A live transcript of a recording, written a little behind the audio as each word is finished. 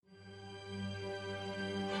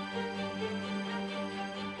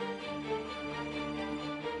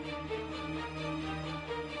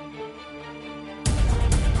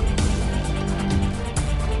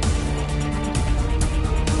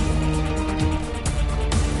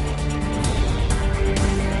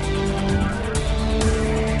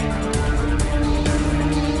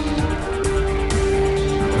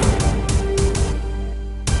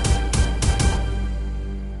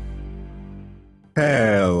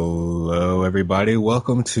everybody.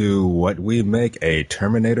 Welcome to What We Make, a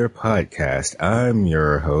Terminator podcast. I'm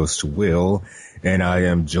your host, Will, and I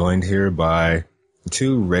am joined here by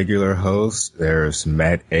two regular hosts. There's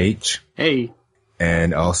Matt H. Hey.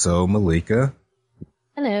 And also Malika.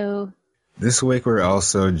 Hello. This week we're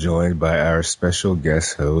also joined by our special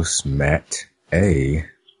guest host, Matt A.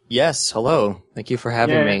 Yes, hello. Thank you for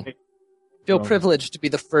having me. I feel privileged to be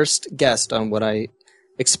the first guest on what I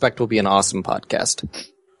expect will be an awesome podcast.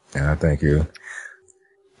 Yeah, thank you.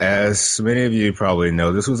 As many of you probably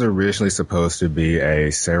know, this was originally supposed to be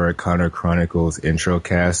a Sarah Connor Chronicles intro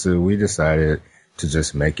cast, so we decided to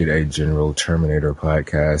just make it a general Terminator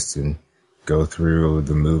podcast and go through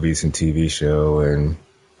the movies and TV show and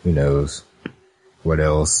who knows what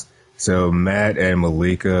else. So Matt H and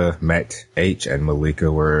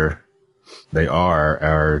Malika they are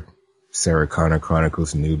our Sarah Connor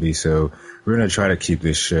Chronicles newbie, so we're going to try to keep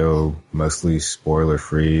this show mostly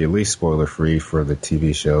spoiler-free, at least spoiler-free for the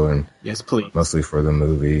TV show and yes, please. Mostly for the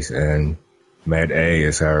movies. And Matt A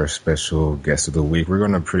is our special guest of the week. We're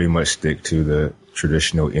going to pretty much stick to the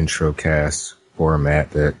traditional intro cast format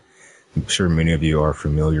that I'm sure many of you are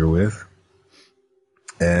familiar with.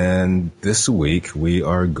 And this week we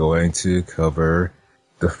are going to cover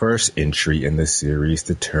the first entry in the series,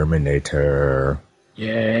 The Terminator.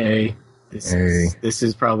 Yay. This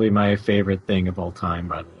is probably my favorite thing of all time,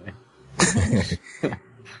 by the way.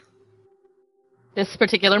 This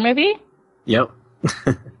particular movie? Yep.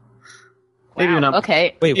 Maybe not.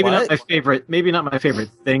 Okay. Wait, maybe what? Not my favorite. Maybe not my favorite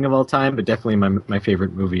thing of all time, but definitely my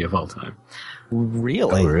favorite movie of all time.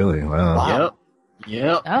 Really? Oh, really? Wow.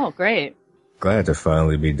 Yep. Oh, great. Glad to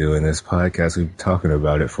finally be doing this podcast. We've been talking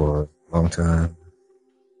about it for a long time.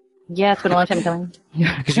 Yeah, it's been a long time coming.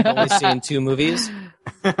 Because you've only seen two movies?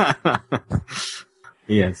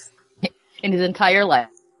 Yes. In his entire life.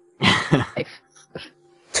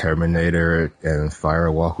 Terminator and Fire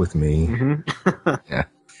Walk with Me. Mm-hmm. Yeah.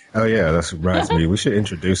 Oh, yeah, that reminds me. We should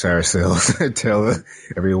introduce ourselves and tell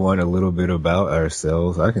everyone a little bit about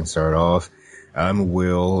ourselves. I can start off. I'm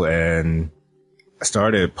Will, and I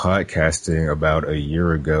started podcasting about a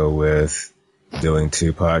year ago with doing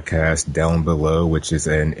two podcasts, Down Below, which is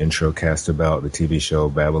an intro cast about the TV show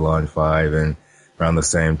Babylon 5, and around the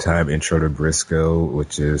same time, Intro to Briscoe,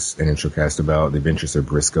 which is an intro cast about the adventures of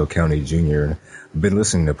Briscoe County Jr. I've been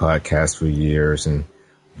listening to podcasts for years and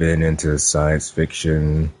been into science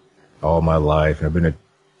fiction all my life. And I've been a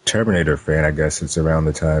Terminator fan, I guess, since around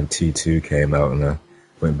the time T2 came out, and I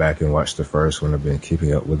went back and watched the first one. I've been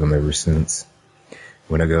keeping up with them ever since.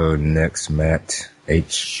 Want to go next, Matt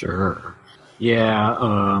H? Sure. Yeah,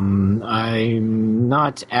 I'm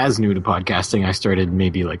not as new to podcasting. I started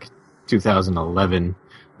maybe like 2011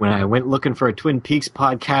 when I went looking for a Twin Peaks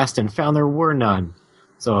podcast and found there were none.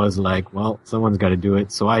 So I was like, well, someone's got to do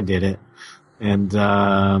it. So I did it. And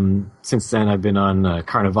since then, I've been on a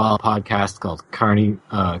Carnival podcast called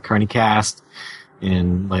Carnicast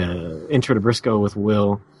and Intro to Briscoe with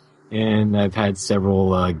Will. And I've had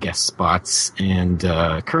several guest spots. And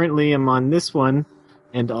currently I'm on this one.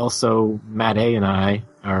 And also Matt A and I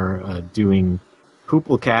are doing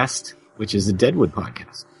Pooplecast, which is a Deadwood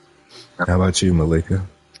podcast. How about you, Malika?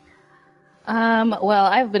 Well,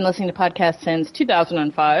 I've been listening to podcasts since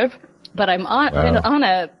 2005, but I'm been on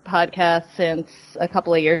a podcast since a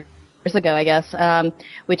couple of years ago, I guess,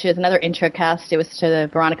 which is another intro cast. It was to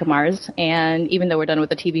Veronica Mars, and even though we're done with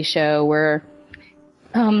the TV show, we're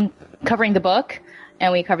covering the book,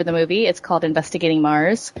 and we covered the movie. It's called Investigating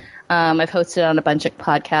Mars. I've hosted on a bunch of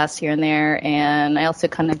podcasts here and there, and I also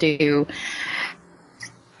kind of do...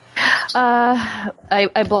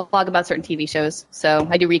 I blog about certain TV shows, so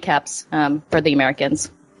I do recaps for the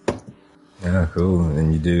Americans. Yeah, cool.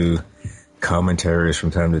 And you do commentaries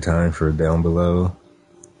from time to time for Down Below,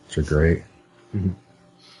 which are great. Mm-hmm.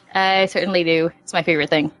 I certainly do. It's my favorite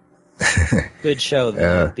thing. Good show,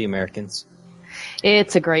 The Americans.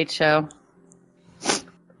 It's a great show.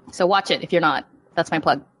 So watch it if you're not. That's my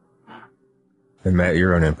plug. And Matt,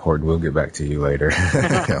 you're unimportant. We'll get back to you later.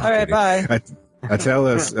 All right, bye. Tell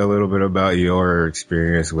us a little bit about your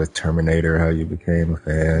experience with Terminator, how you became a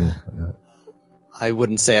fan. I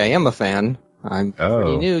wouldn't say I am a fan. I'm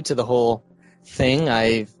pretty new to the whole thing.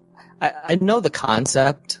 I know the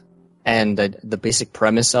concept and the basic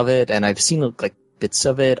premise of it, and I've seen like bits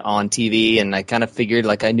of it on TV, and I kind of figured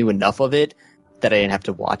like I knew enough of it that I didn't have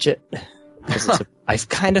to watch it. I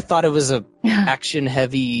kind of thought it was a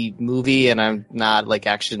action-heavy movie, and I'm not, like,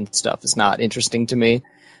 action stuff is not interesting to me.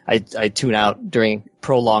 I tune out during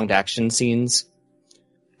prolonged action scenes.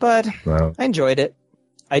 But I enjoyed it.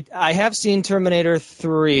 I have seen Terminator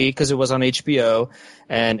 3 because it was on HBO,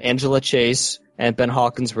 and Angela Chase and Ben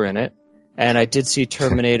Hawkins were in it. And I did see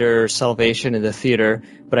Terminator Salvation in the theater,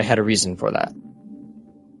 but I had a reason for that.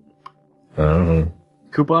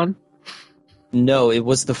 Coupon? No, it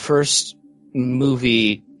was the first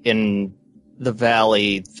movie in the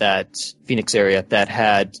Valley, that Phoenix area, that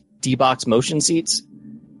had D-Box motion seats.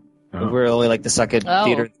 We're only like the second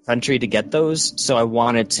theater in the country to get those, so I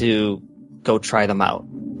wanted to go try them out.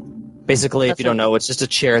 Basically, if you don't know, it's just a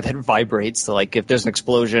chair that vibrates, so like if there's an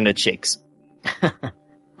explosion, it shakes.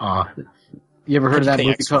 You ever heard of that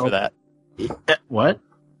movie called... for that? What?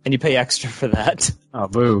 And you pay extra for that. Oh,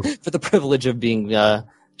 boo. For the privilege of being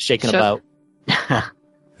shaken about.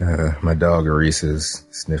 My dog Reese is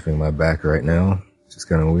sniffing my back right now. It's just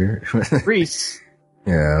kind of weird. Reese.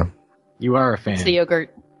 Yeah. You are a fan. It's the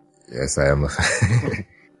yogurt. Yes, I am a fan.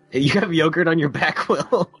 You have yogurt on your back,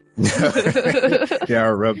 Will? Yeah,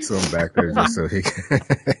 I rubbed some back there just so he can...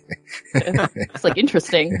 It's like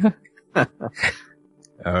interesting.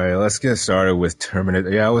 All right, let's get started with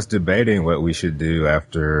Terminator. Yeah, I was debating what we should do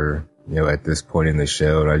after, at this point in the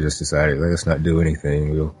show, and I just decided, let's not do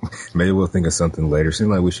anything. Maybe we'll think of something later.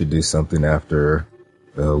 Seems like we should do something after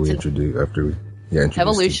we introduce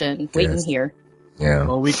Evolution, waiting here. Yeah.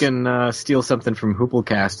 Well, we can steal something from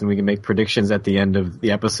Hooplecast, and we can make predictions at the end of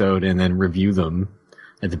the episode, and then review them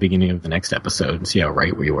at the beginning of the next episode and see how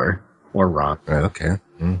right we were or wrong. Okay.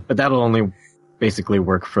 But that'll only basically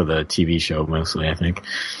work for the TV show mostly, I think.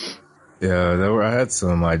 Yeah, I had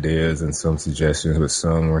some ideas and some suggestions, but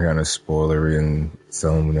some were kind of spoilery and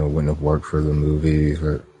some, wouldn't have worked for the movies,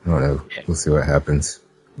 but I don't know. We'll see what happens.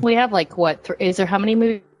 We have is there how many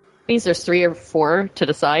movies? There's 3 or 4 to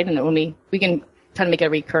decide, and then when we can kind of make it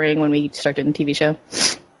recurring when we start doing the TV show.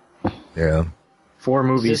 Yeah. 4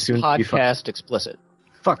 movies Is this soon. podcast explicit?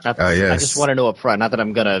 Fuck. Yes. I just want to know up front, not that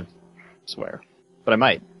I'm gonna swear, but I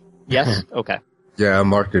might. Yes? Okay. Yeah, I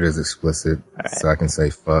marked it as explicit, so I can say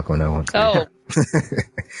fuck when I want to. Oh.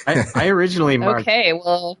 I originally marked... Okay,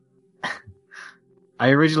 well... I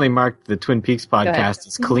originally marked the Twin Peaks podcast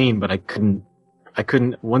as clean, but I couldn't,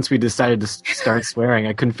 once we decided to start swearing,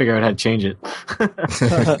 I couldn't figure out how to change it.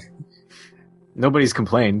 Nobody's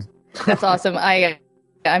complained. That's awesome.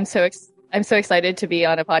 I'm so excited to be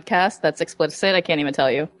on a podcast that's explicit. I can't even tell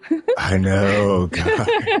you. I know, God.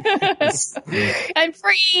 I'm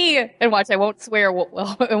free! And watch, I won't swear.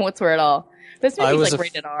 I won't swear at all. This movie's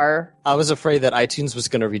rated R. I was afraid that iTunes was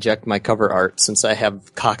going to reject my cover art since I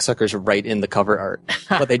have cocksuckers right in the cover art.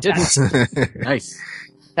 But they didn't. Nice.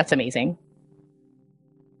 That's amazing.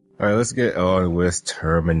 All right, let's get on with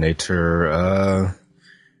Terminator.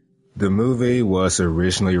 The movie was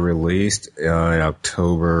originally released on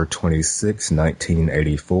October 26,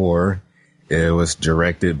 1984. It was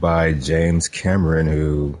directed by James Cameron,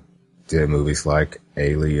 who did movies like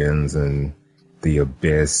Aliens and The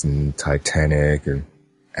Abyss and Titanic and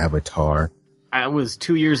Avatar. I was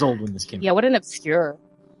 2 years old when this came out. Yeah, what an obscure.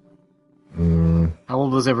 How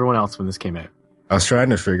old was everyone else when this came out? I was trying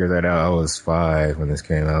to figure that out. I was 5 when this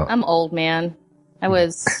came out. I'm old, man. I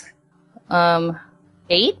was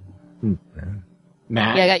 8?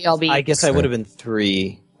 Matt? Yeah, I got y'all beat. I guess I would have been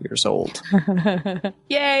 3 years old.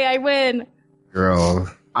 Yay, I win. Girl.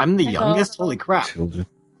 I'm the youngest? Holy crap. Children.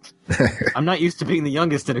 I'm not used to being the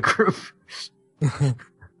youngest in a group.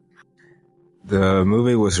 The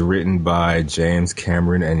movie was written by James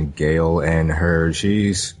Cameron and Gail Ann Hurd.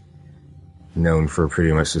 She's known for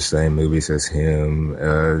pretty much the same movies as him,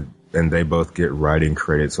 and they both get writing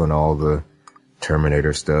credits on all the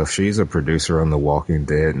Terminator stuff. She's a producer on The Walking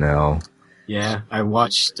Dead now. Yeah, I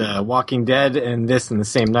watched Walking Dead and this in the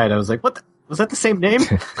same night. I was like, what? Was that the same name?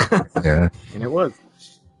 Yeah. And it was.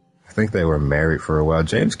 I think they were married for a while.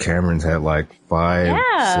 James Cameron's had like 5,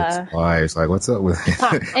 6 wives. Like, what's up with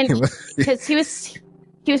him? And because he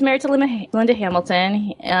was married to Linda Hamilton.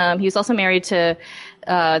 He was also married to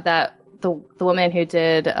the woman who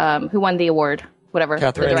did who won the award, whatever.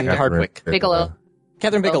 Catherine Hardwicke. Bigelow.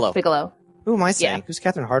 Catherine Bigelow. Bigelow. Who am I saying? Yeah. Who's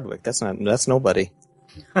Catherine Hardwicke? That's nobody.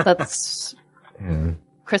 That's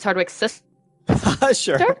Chris Hardwick's sister.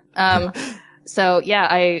 Sure. So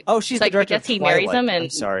yeah, she's like, the director I guess of he Twilight. marries him, and I'm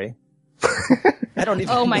sorry. I don't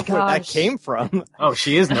even Oh know my where that gosh. came from. Oh,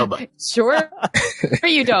 she is nobody. sure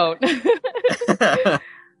you don't. But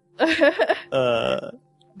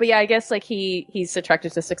yeah, I guess like he's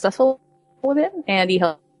attracted to successful women, and he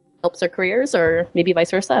helps their careers, or maybe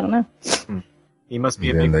vice versa. I don't know. He must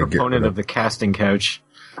be a Then big they get proponent rid of the casting couch.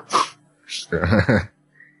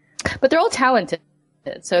 But they're all talented,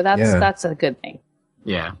 so that's a good thing.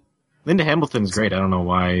 Yeah. Linda Hamilton's great. I don't know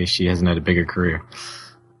why she hasn't had a bigger career.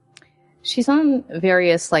 She's on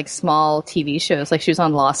various like small TV shows. Like she was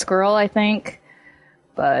on Lost Girl, I think.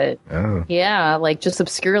 But yeah, like just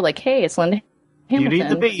obscure, like, hey, it's Linda Hamilton. Beauty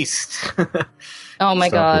and the Beast. Oh my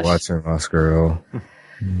gosh. Watching Lost Girl.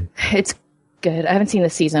 It's good. I haven't seen the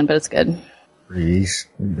season, but it's good. Reese,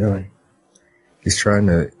 what are you doing? He's trying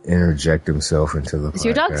to interject himself into the podcast. Is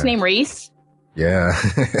your dog's name Reese? Yeah.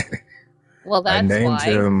 Well, that's why. I named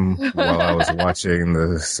him while I was watching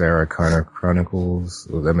the Sarah Connor Chronicles.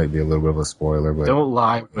 Well, that may be a little bit of a spoiler, but don't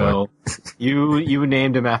lie, Will. You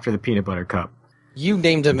named him after the peanut butter cup. You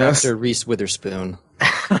named him after Reese Witherspoon.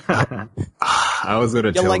 I was going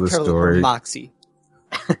to tell the story. Moxie.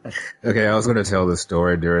 Okay, I was going to tell the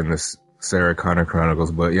story during this Sarah Connor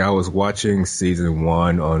Chronicles, but yeah, I was watching season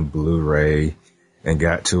 1 on Blu-ray and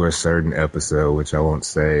got to a certain episode, which I won't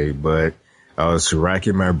say, but I was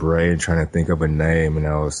racking my brain trying to think of a name, and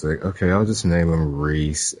I was like, okay, I'll just name him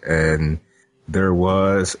Reese. And there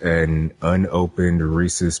was an unopened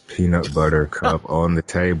Reese's peanut butter cup on the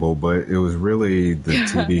table, but it was really the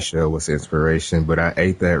TV show was inspiration. But I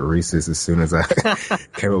ate that Reese's as soon as I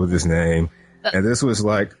came up with this name. And this was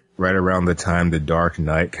like right around the time The Dark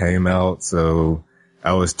Knight came out. So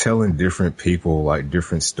I was telling different people like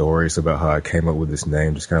different stories about how I came up with this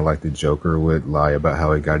name, just kind of like the Joker would lie about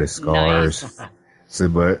how he got his scars. Nice. So,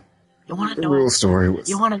 but you want to the know, real story was...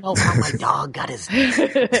 You want to know how my dog got his name?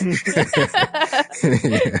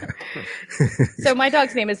 So my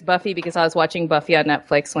dog's name is Buffy because I was watching Buffy on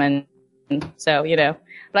Netflix so, you know,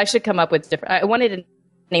 but I should come up with different. I wanted to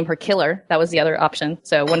name her Killer. That was the other option.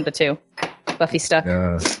 So one of the two. Buffy stuck.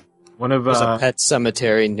 There's a pet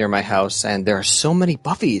cemetery near my house, and there are so many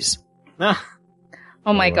Buffys.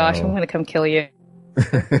 Oh my gosh, I'm going to come kill you.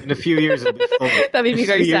 In a few years, it'll be full of, that made me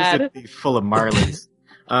very sad. It'll be full of Marleys.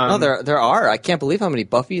 No, there are. I can't believe how many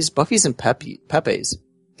Buffys and Pepes.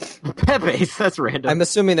 Pepes, that's random. I'm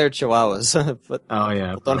assuming they're Chihuahuas, but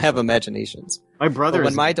yeah, don't have imaginations. My brother.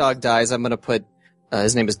 When my dog dies, I'm going to put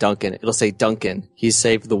his name is Duncan. It'll say Duncan. He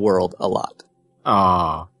saved the world a lot.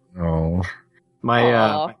 Oh.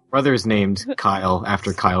 My brother's named Kyle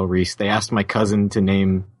after Kyle Reese. They asked my cousin to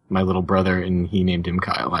name my little brother, and he named him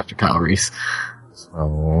Kyle after Kyle Reese.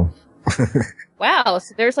 Oh. Wow,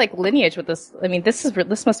 so there's like lineage with this. I mean, this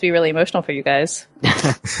must be really emotional for you guys.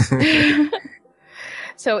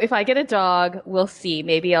 So if I get a dog, we'll see.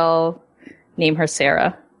 Maybe I'll name her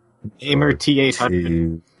Sarah. Name her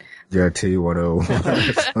T800. Yeah,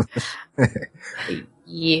 T101.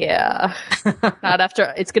 Yeah. Not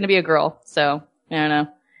after. It's going to be a girl, so I don't know.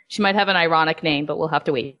 She might have an ironic name, but we'll have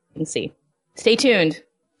to wait and see. Stay tuned.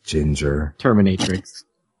 Ginger. Terminatrix.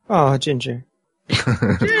 Oh, Ginger.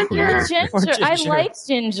 Ginger. I like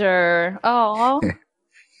Ginger. Oh.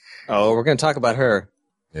 Oh, we're going to talk about her.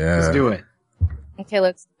 Yeah. Let's do it. Okay,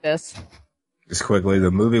 let's do this. Just quickly,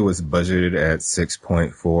 the movie was budgeted at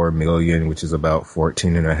 $6.4 million, which is about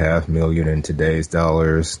 $14.5 million in today's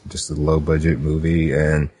dollars. Just a low budget movie.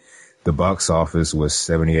 And the box office was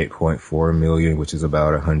 $78.4 million, which is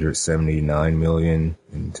about $179 million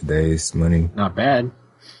in today's money. Not bad.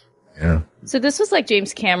 Yeah. So this was like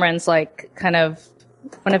James Cameron's like kind of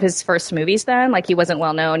one of his first movies then? Like he wasn't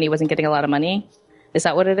well known, he wasn't getting a lot of money? Is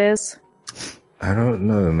that what it is? I don't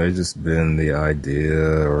know. It may have just been the idea,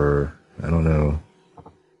 or I don't know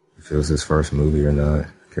if it was his first movie or not.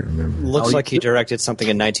 I can't remember. Looks like he directed something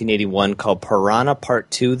in 1981 called Piranha Part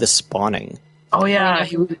 2, The Spawning. Oh yeah,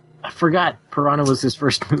 I forgot Piranha was his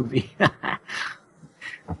first movie.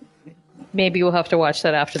 Maybe we'll have to watch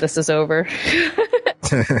that after this is over.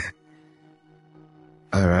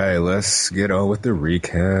 All right, let's get on with the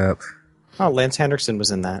recap. Oh, Lance Henriksen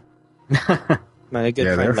was in that. My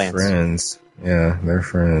good friend Lance. Friends. Yeah, they're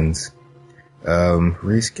friends.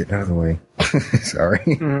 Reese, get out of the way. Sorry.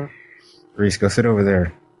 Mm-hmm. Reese, go sit over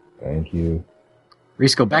there. Thank you.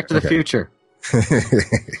 Reese, go back to the future.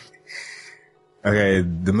 Okay,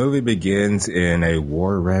 the movie begins in a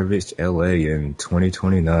war-ravaged LA in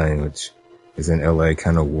 2029, which is in LA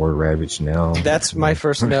kind of war-ravaged now. That's my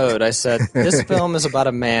first note. I said, this film is about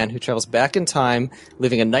a man who travels back in time,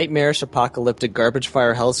 living a nightmarish apocalyptic garbage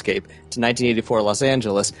fire hellscape to 1984 Los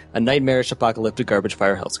Angeles, a nightmarish apocalyptic garbage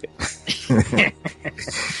fire hellscape.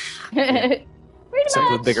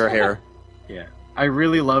 Except with bigger hair. Yeah. I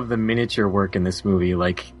really love the miniature work in this movie.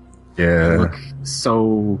 Like, yeah. They look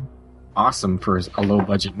so awesome for a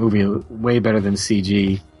low-budget movie. Way better than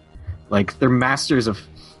CG. Like, they're masters of...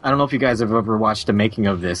 I don't know if you guys have ever watched a making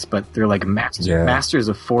of this, but they're like masters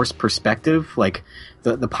of forced perspective. Like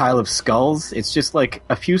the pile of skulls, it's just like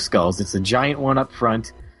a few skulls. It's a giant one up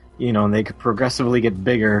front, you know, and they could progressively get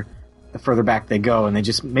bigger the further back they go, and they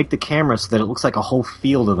just make the camera so that it looks like a whole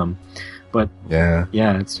field of them. But yeah,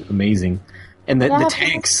 it's amazing. And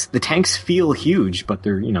the tanks feel huge, but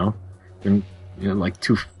they're like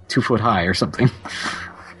two foot high or something.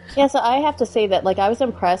 Yeah, so I have to say that, like, I was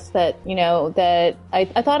impressed that, that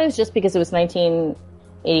I thought it was just because it was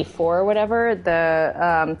 1984 or whatever,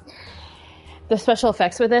 the special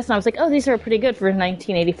effects with this, and I was like, oh, these are pretty good for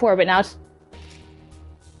 1984, but now to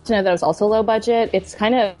know that it was also low budget, it's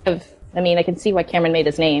kind of, I mean, I can see why Cameron made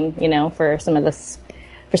his name, for some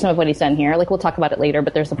of what he's done here. Like, we'll talk about it later,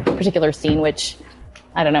 but there's a particular scene which,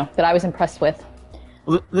 I don't know, that I was impressed with.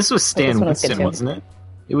 Well, this was Stan Winston, wasn't it?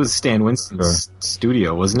 It was Stan Winston's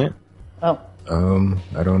studio, wasn't it? Oh.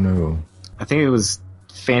 I don't know. I think it was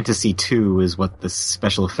Fantasy 2 is what the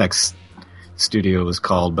special effects studio was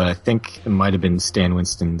called, but I think it might have been Stan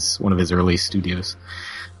Winston's, one of his early studios.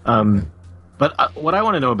 But what I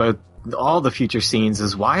want to know about all the future scenes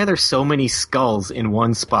is, why are there so many skulls in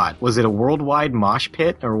one spot? Was it a worldwide mosh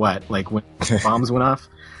pit or what? Like when bombs went off?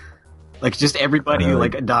 Like, just everybody,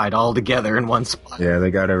 died all together in one spot. Yeah,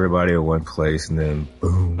 they got everybody in one place, and then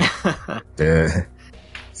boom. Yeah.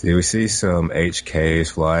 See, we see some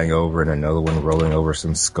HKs flying over and another one rolling over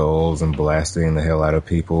some skulls and blasting the hell out of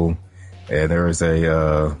people. And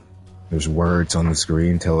there's words on the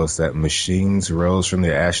screen tell us that machines rose from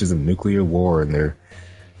the ashes of nuclear war, and they're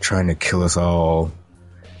trying to kill us all.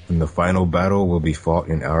 And the final battle will be fought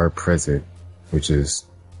in our present, which is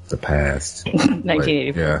the past.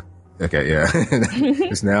 1984. Yeah. Okay, yeah.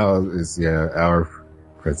 It's our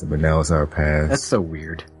present, but now it's our past. That's so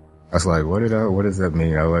weird. I was like, what does that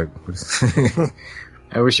mean? I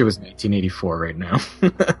wish it was 1984 right now.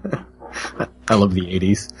 I love the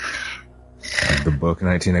 80s. The book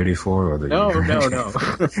 1984 or the No.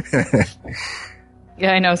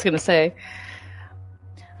 Yeah, I know, I was going to say.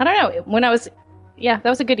 I don't know. That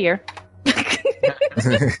was a good year.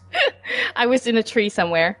 I was in a tree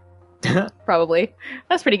somewhere. Probably.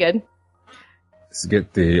 That's pretty good. Let's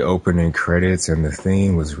get the opening credits, and the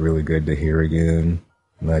theme was really good to hear again.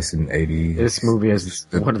 Nice and 80s. This movie has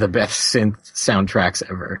one of the best synth soundtracks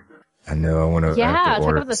ever. I know. I want to. Yeah,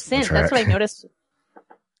 talk about the synth. That's what I noticed.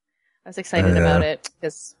 I was excited about it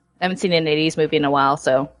because I haven't seen an 80s movie in a while,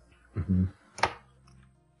 so. Mm-hmm.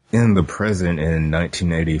 In the present, in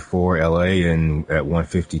 1984 LA, and at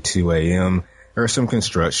 1:52 a.m., there's some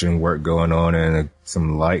construction work going on, and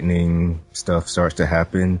some lightning stuff starts to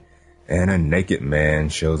happen, and a naked man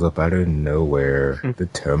shows up out of nowhere. The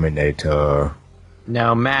Terminator.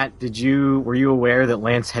 Now, Matt, were you aware that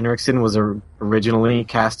Lance Henriksen was originally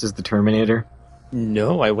cast as the Terminator?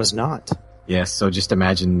 No, I was not. Yes, so just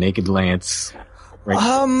imagine naked Lance. Right?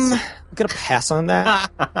 I'm gonna pass on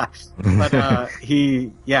that. But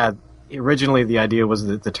originally the idea was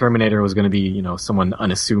that the Terminator was going to be, someone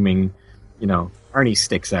unassuming. Arnie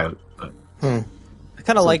sticks out. But. I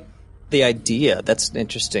kind of like the idea. That's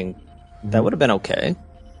interesting. That would have been okay.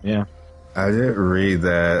 Yeah. I did read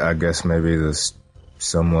that, I guess maybe it was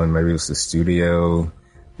the studio,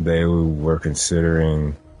 they were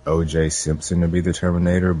considering O.J. Simpson to be the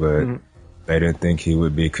Terminator, but they didn't think he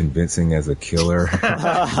would be convincing as a killer.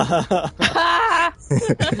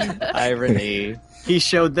 Irony. He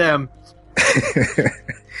showed them.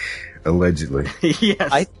 Allegedly.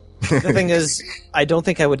 Yes. The thing is, I don't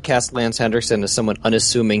think I would cast Lance Henriksen as someone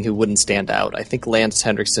unassuming who wouldn't stand out. I think Lance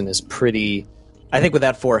Henriksen is I think with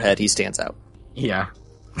that forehead, he stands out. Yeah.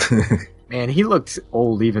 Man, he looked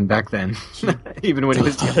old even back then. Even when he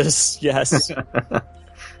was young. Yes.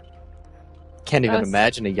 Can't even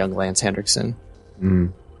imagine a young Lance Henriksen.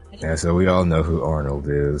 Yeah, so we all know who Arnold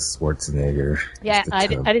is, Schwarzenegger. Yeah, I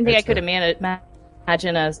didn't think I could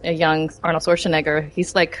imagine a young Arnold Schwarzenegger.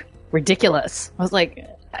 He's, like, ridiculous. I was like,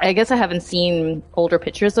 I guess I haven't seen older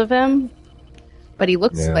pictures of him, but he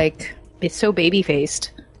looks like it's so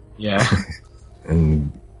baby-faced. Yeah.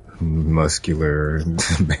 And muscular.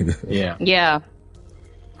 Yeah. Yeah.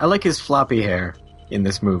 I like his floppy hair in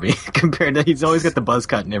this movie compared to he's always got the buzz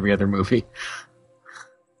cut in every other movie.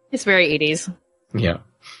 It's very 80s. Yeah.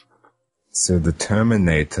 So the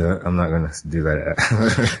Terminator, I'm not going to do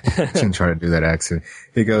that. I'm try to do that accent.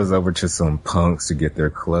 He goes over to some punks to get their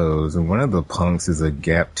clothes, and one of the punks is a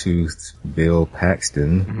gap-toothed Bill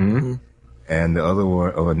Paxton. Mm-hmm. And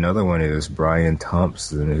another one is Brian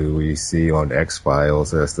Thompson, who we see on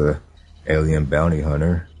X-Files as the alien bounty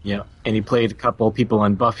hunter. Yeah, and he played a couple people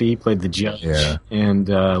on Buffy. He played the judge. Yeah. And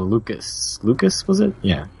Lucas. Lucas, was it?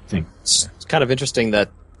 Yeah, I think. It's kind of interesting that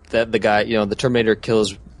the guy, the Terminator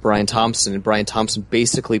kills Brian Thompson, and Brian Thompson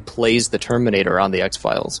basically plays the Terminator on the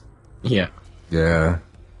X-Files. Yeah. Yeah.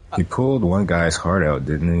 He pulled one guy's heart out,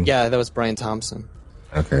 didn't he? Yeah, that was Brian Thompson.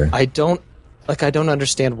 Okay. I don't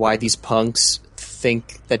understand why these punks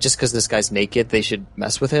think that just because this guy's naked, they should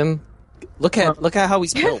mess with him. Look at how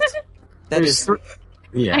he's built.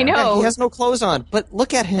 Yeah. I know. Yeah, he has no clothes on, but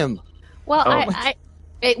look at him. Well,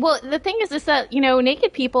 well, the thing is that,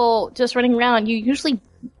 naked people just running around, you usually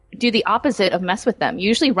do the opposite of mess with them. You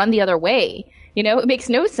usually run the other way. It makes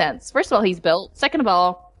no sense. First of all, he's built. Second of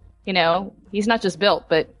all, he's not just built,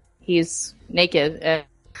 but he's naked.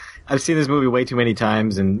 I've seen this movie way too many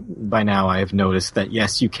times, and by now I have noticed that,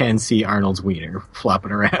 yes, you can see Arnold's wiener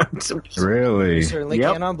flopping around. Really? You certainly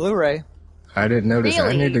can on Blu-ray. I didn't notice.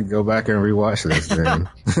 Really? I need to go back and rewatch this then.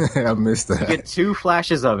 I missed that. You get 2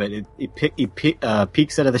 flashes of it. He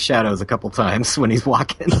peeks out of the shadows a couple times when he's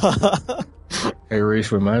walking. Hey,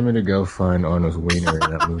 Reese, remind me to go find Arnold's wiener in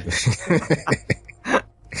that movie.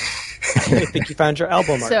 I think you found your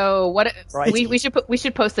album art. So what? Right. We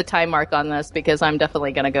should post a time mark on this because I'm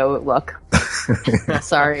definitely gonna go look.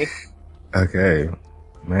 Sorry. Okay,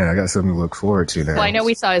 man, I got something to look forward to now. Well, I know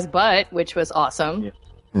we saw his butt, which was awesome.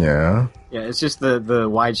 Yeah. Yeah, it's just the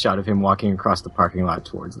wide shot of him walking across the parking lot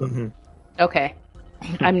towards them. Mm-hmm. Okay,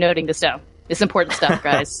 I'm noting this down. It's important stuff,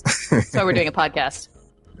 guys. That's why we're doing a podcast.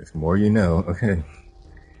 The more you know. Okay.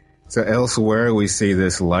 So elsewhere, we see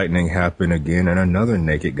this lightning happen again, and another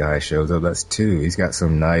naked guy shows up. That's 2. He's got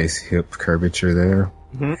some nice hip curvature there.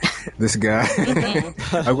 Mm-hmm. This guy,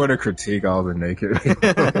 I'm going to critique all the naked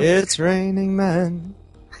people. It's raining men.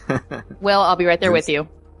 Well, I'll be right there with you.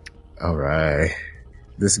 All right.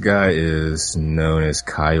 This guy is known as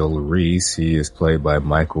Kyle Reese. He is played by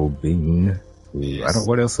Michael Biehn. Who, I don't.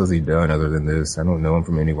 What else has he done other than this? I don't know him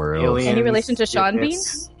from anywhere else. Aliens, Any relation to Sean Bean?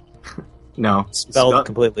 No, Spelled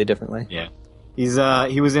completely differently. Yeah,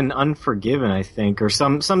 he was in Unforgiven, I think, or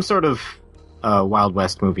some sort of Wild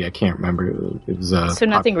West movie. I can't remember. It was so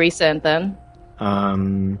nothing recent then.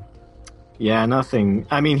 Yeah, nothing.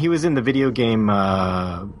 I mean, he was in the video game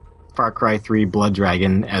Far Cry 3 Blood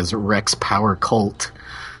Dragon as Rex Power Colt,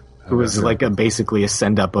 who was like basically a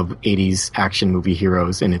send-up of 80s action movie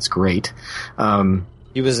heroes, and it's great.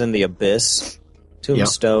 He was in The Abyss,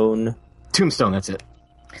 Tombstone. Yep. Tombstone, that's it.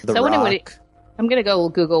 The Rock. I'm gonna go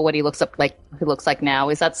Google what he looks like now.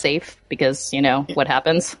 Is that safe? Because what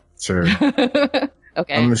happens. Sure.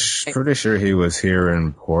 Okay. I'm pretty sure he was here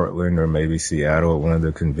in Portland or maybe Seattle at one of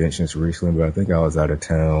the conventions recently, but I think I was out of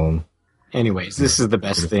town. Anyways, this is the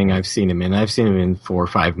best thing I've seen him in. I've seen him in 4 or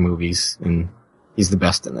 5 movies, and he's the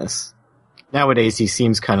best in this. Nowadays, he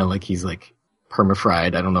seems kind of like he's like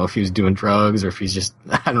perma-fried. I don't know if he was doing drugs or if he's just,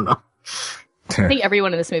 I don't know. I think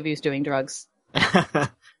everyone in this movie is doing drugs.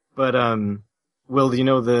 But, Will, do you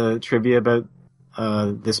know the trivia about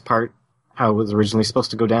this part? How it was originally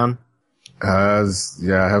supposed to go down?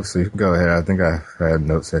 Yeah, I have to. Go ahead. I think I had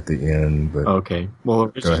notes at the end, but okay.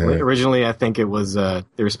 Well, originally I think it was there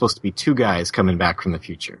were supposed to be 2 guys coming back from the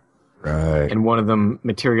future, right? And one of them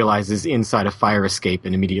materializes inside a fire escape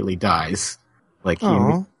and immediately dies. Like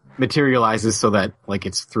he materializes so that like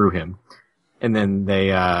it's through him, and then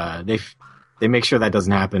they make sure that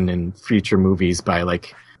doesn't happen in future movies by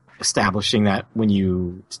like establishing that when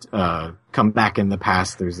you come back in the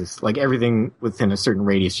past, there's this like everything within a certain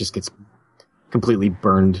radius just gets completely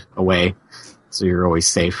burned away, so you're always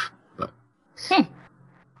safe. But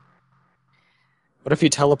what if you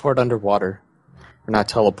teleport underwater, or not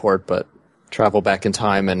teleport, but travel back in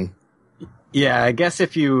time? And yeah, I guess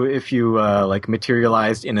if you like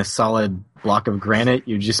materialized in a solid block of granite,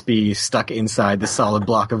 you'd just be stuck inside the solid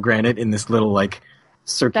block of granite in this little like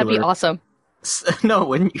circular. That'd be awesome. No,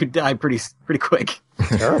 wouldn't you die pretty quick?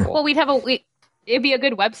 Terrible. Well, it'd be a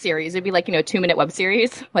good web series. It'd be like, 2-minute web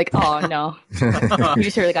series. Like, oh no. You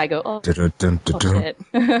just hear the guy go, oh shit.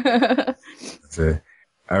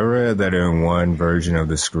 I read that in one version of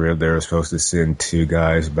the script, they were supposed to send 2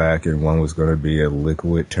 guys back, and one was going to be a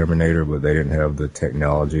liquid Terminator, but they didn't have the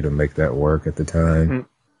technology to make that work at the time. Mm-hmm.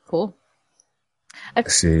 Cool.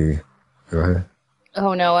 See, go ahead.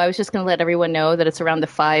 Oh no, I was just going to let everyone know that it's around the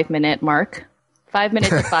 5-minute mark. 5 minutes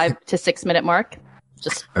to 5 to 6 minute mark.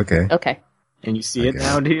 Just okay. And you see it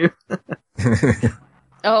now, do you?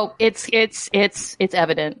 Oh, it's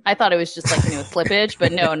evident. I thought it was just like slippage,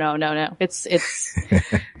 but no. It's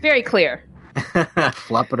very clear.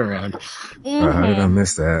 Flop it around. Mm-hmm. How did I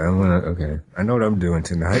miss that? I know what I'm doing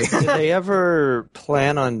tonight. Did they ever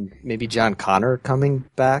plan on maybe John Connor coming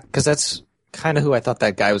back? Because that's kind of who I thought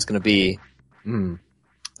that guy was going to be.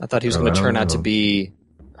 I thought he was going to turn out to be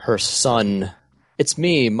her son. It's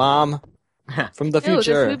me, Mom. From the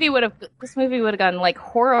future. This movie would have gotten like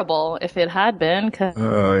horrible if it had been.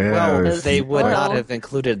 Oh yeah. Well, they would not have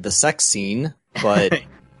included the sex scene, but.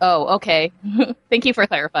 Oh, okay. Thank you for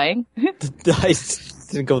clarifying. I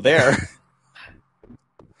didn't go there.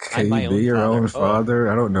 Can you be your own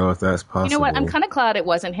father? I don't know if that's possible. You know what? I'm kind of glad it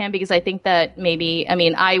wasn't him because I think that maybe, I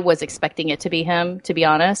mean, I was expecting it to be him, to be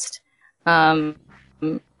honest. And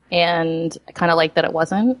I kind of like that it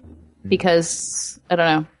wasn't because, I don't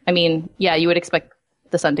know. I mean, yeah, you would expect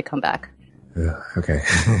the son to come back. Okay.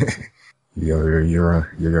 You're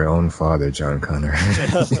your own father, John Connor.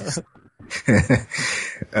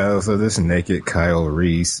 So this naked Kyle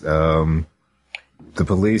Reese, the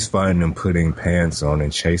police find him putting pants on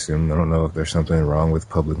and chase him. I don't know if there's something wrong with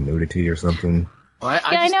public nudity or something. Well,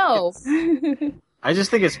 I know. I just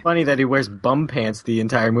think it's funny that he wears bum pants the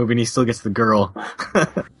entire movie and he still gets the girl. I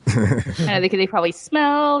think they probably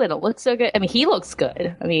smell. They don't look so good. I mean, he looks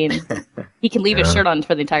good. I mean, he can leave his shirt on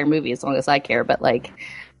for the entire movie as long as I care. But like,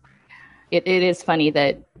 it is funny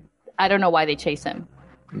that I don't know why they chase him.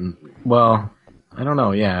 Well, I don't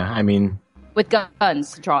know. Yeah, I mean, with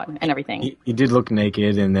guns drawn and everything. He did look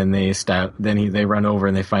naked, and then they run over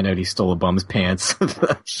and they find out he stole a bum's pants.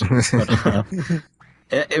 But,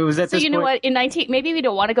 it was at this point. So you know what? Maybe we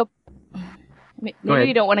don't want to go. Maybe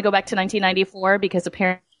we don't want to go back to 1994 because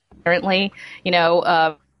apparently,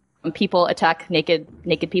 people attack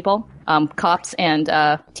naked people, cops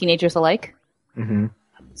and teenagers alike. Mm-hmm.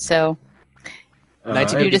 So.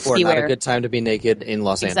 1994, not a good time to be naked in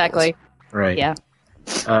Los Angeles. Exactly. Right. Yeah.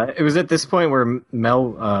 It was at this point where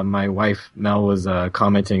Mel, my wife, Mel, was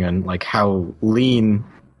commenting on like how lean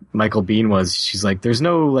Michael Biehn was. She's like, "There's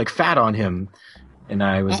no like fat on him," and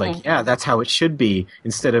I was like, "Yeah, that's how it should be."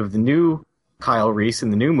 Instead of the new Kyle Reese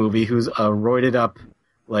in the new movie, who's a roided up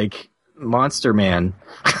like monster man.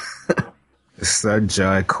 Is that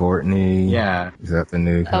Jai Courtney? Yeah. Is that the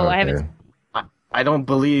new? Oh, I haven't. I don't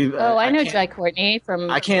believe. I know Jai Courtney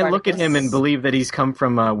from. I can't Spartacus. look at him and believe that he's come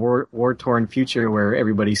from a war-torn future where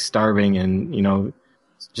everybody's starving and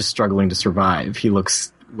just struggling to survive. He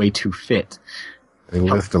looks way too fit. They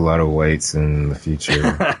lift a lot of weights in the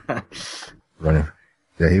future. Running.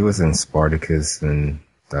 Yeah, he was in Spartacus and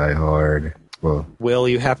Die Hard. Well, Will,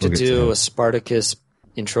 you have to do a Spartacus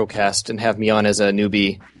intro cast and have me on as a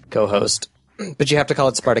newbie co-host, but you have to call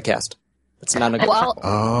it Spartacast. It's not a good.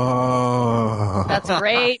 Well, that's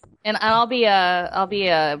great, and I'll be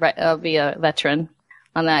a veteran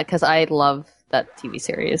on that because I love that TV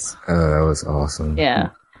series. Oh, that was awesome. Yeah,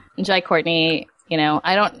 and Jai Courtney.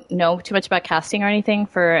 I don't know too much about casting or anything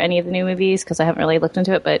for any of the new movies because I haven't really looked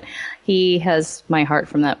into it, but he has my heart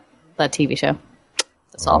from that TV show.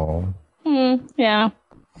 That's all. Yeah.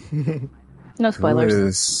 No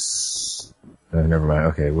spoilers. Never mind.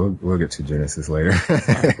 Okay, we'll get to Genesis later.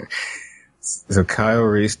 So Kyle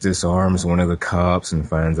Reese disarms one of the cops and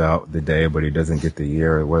finds out the day, but he doesn't get the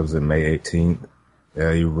year. What was it, May 18th?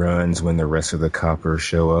 He runs when the rest of the coppers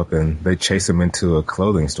show up, and they chase him into a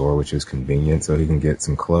clothing store, which is convenient, so he can get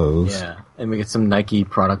some clothes. Yeah, and we get some Nike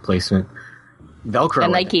product placement. Velcro.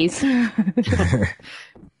 And Nikes.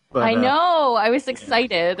 But, I know. I was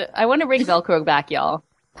excited. I want to bring Velcro back, y'all.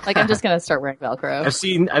 Like, I'm just going to start wearing Velcro.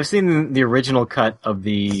 I've seen the original cut of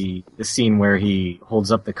the scene where he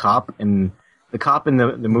holds up the cop, and the cop in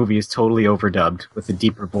the movie is totally overdubbed with a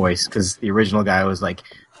deeper voice because the original guy was like,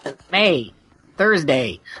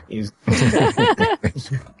 Thursday. It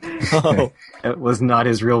was not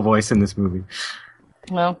his real voice in this movie.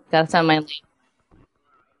 Well, that's on my lead.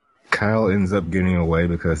 Kyle ends up getting away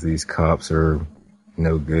because these cops are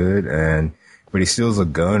no good, but he steals a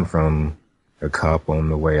gun from a cop on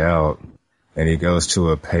the way out, and he goes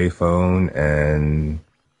to a payphone and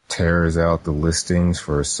tears out the listings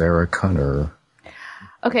for Sarah Connor.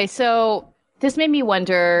 Okay, so this made me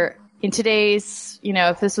wonder, in today's,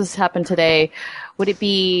 if this was happened today, would it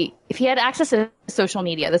be, if he had access to social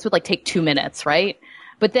media, this would take 2 minutes, right?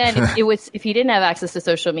 But then if he didn't have access to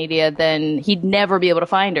social media, then he'd never be able to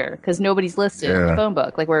find her because nobody's listed in the phone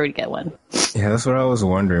book. Like, where would he get one? Yeah, that's what I was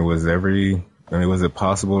wondering. Was it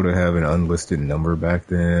possible to have an unlisted number back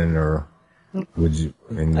then, or would you?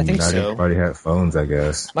 I think not so. Everybody had phones, I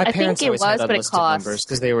guess. My parents always had unlisted numbers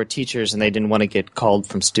because they were teachers and they didn't want to get called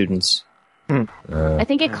from students. I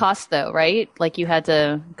think it cost, though, right? Like, you had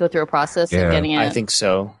to go through a process of getting it. I think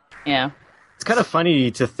so. Yeah. It's kind of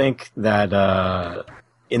funny to think that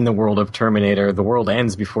in the world of Terminator, the world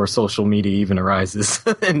ends before social media even arises.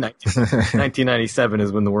 In 1997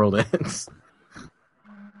 is when the world ends.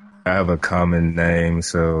 I have a common name,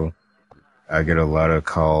 so I get a lot of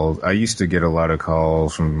calls. I used to get a lot of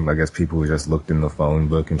calls from, I guess, people who just looked in the phone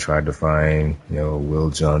book and tried to find, Will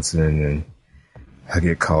Johnson, and I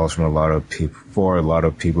get calls from a lot of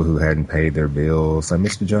people who hadn't paid their bills. Like,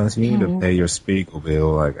 Mr. Johnson, you need to pay your Spiegel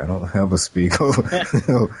bill. Like, I don't have a Spiegel.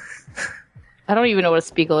 I don't even know what a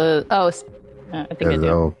Spiegel is. Oh, I think I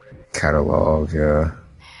do. Catalog, yeah.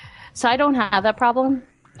 So I don't have that problem.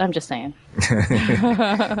 I'm just saying.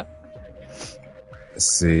 Let's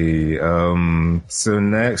see. So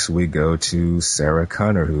next we go to Sarah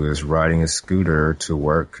Connor, who is riding a scooter to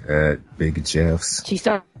work at Big Jeff's. She's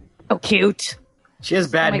so cute. She has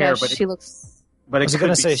bad hair, but she looks. But it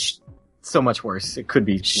could be so much worse. It could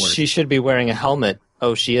be worse. She should be wearing a helmet.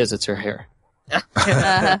 Oh, she is. It's her hair.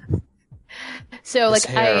 So this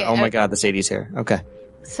like hair. Oh my god, this 80s hair. Okay.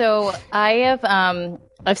 So I have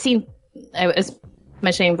I've seen. I was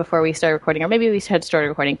mentioning before we started recording, or maybe we had started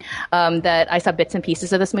recording, that I saw bits and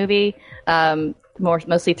pieces of this movie,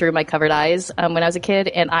 mostly through my covered eyes when I was a kid,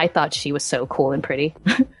 and I thought she was so cool and pretty.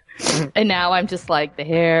 And now I'm just like, the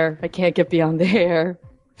hair, I can't get beyond the hair.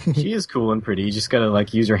 She is cool and pretty. You just gotta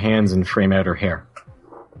like use your hands and frame out her hair.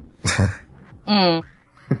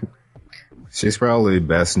 She's probably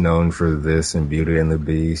best known for this and Beauty and the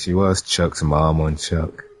Beast. She was Chuck's mom on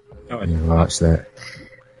Chuck. Oh, you watch that?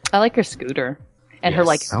 I like her scooter. And her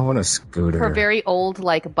like, I want a scooter. Her very old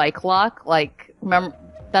like bike lock, like remember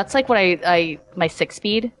that's like what I my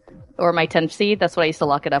 6-speed or my 10-speed. That's what I used to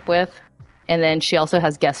lock it up with. And then she also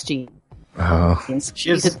has Guess jeans. Oh, these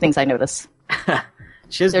are the things I notice.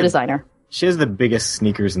 Their designer. She has the biggest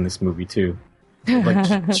sneakers in this movie too,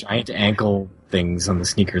 like giant ankle things on the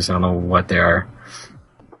sneakers. I don't know what they are.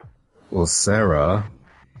 Well, Sarah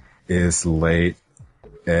is late.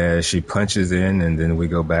 She punches in, and then we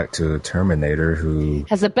go back to Terminator, who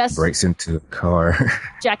has the best breaks into a car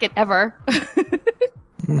jacket ever.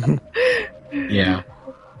 Yeah.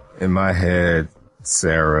 In my head,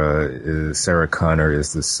 Sarah Connor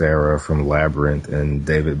is the Sarah from Labyrinth, and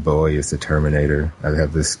David Bowie is the Terminator. I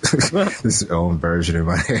have this this own version in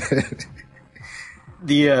my head.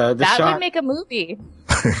 The that shot would make a movie.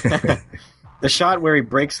 The shot where he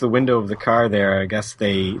breaks the window of the car there, I guess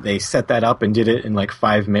they set that up and did it in like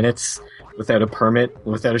 5 minutes without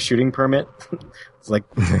a shooting permit. It's like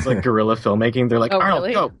guerrilla filmmaking. They're like, Arnold,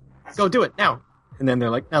 really? go do it now. And then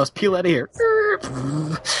they're like, now let's peel out of here.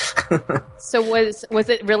 So was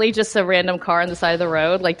it really just a random car on the side of the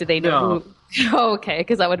road? Like, did they know? No. Oh, okay,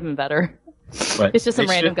 because that would have been better. But it's just some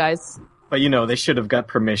random guys. But they should have got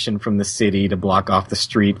permission from the city to block off the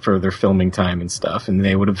street for their filming time and stuff, and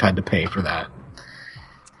they would have had to pay for that.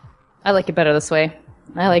 I like it better this way.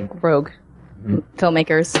 I like rogue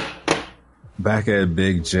filmmakers. Back at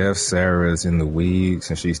Big Jeff, Sarah's in the weeds,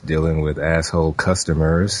 and she's dealing with asshole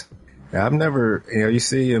customers. I've never, you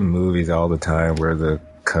see in movies all the time where the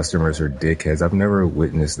customers are dickheads. I've never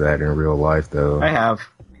witnessed that in real life, though. I have.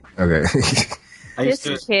 Okay.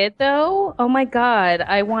 This kid, though, oh my god,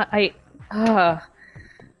 I would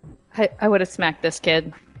have smacked this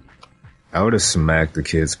kid. I would have smacked the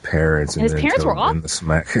kid's parents, and his then parents told were them to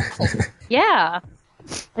smack. Yeah,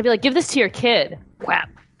 I'd be like, give this to your kid. Whap.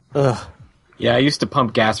 Ugh. Yeah, I used to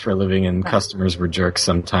pump gas for a living, and customers were jerks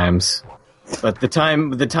sometimes. But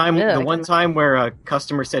the one time where a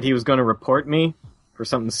customer said he was going to report me for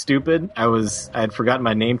something stupid, I had forgotten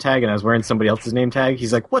my name tag, and I was wearing somebody else's name tag.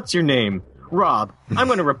 He's like, "What's your name?" "Rob." "I'm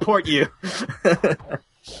going to report you."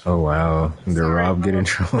 Oh wow! Did Rob get in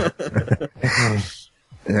trouble?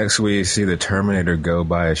 Next, we see the Terminator go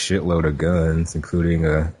buy a shitload of guns, including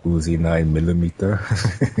a Uzi 9mm,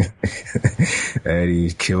 and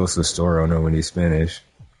he kills the store owner when he's finished.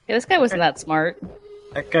 Yeah, this guy wasn't that smart.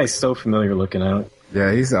 That guy's so familiar looking out.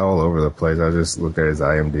 Yeah, he's all over the place. I just looked at his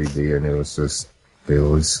IMDb, and it was just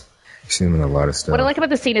bills. You've seen him in a lot of stuff. What I like about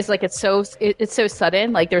the scene is like it's so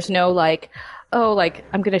sudden. Like there's no like, oh, like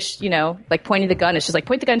I'm gonna like pointing the gun. It's just like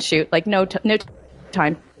point the gun, shoot. Like no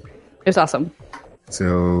time. It was awesome.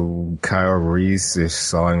 So Kyle Reese is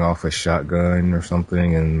sawing off a shotgun or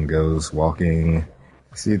something and goes walking.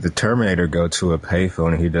 See the Terminator go to a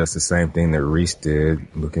payphone, and he does the same thing that Reese did,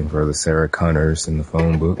 looking for the Sarah Connors in the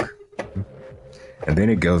phone book. And then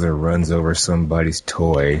he goes and runs over somebody's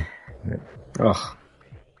toy. Ugh.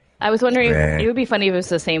 I was wondering, it would be funny if it was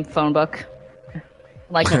the same phone book.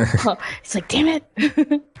 Like, it's like, damn it.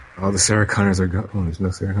 All the Sarah Connors are gone. Oh, there's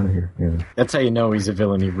no Sarah Connor here. Yeah. That's how you know he's a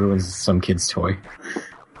villain. He ruins some kid's toy.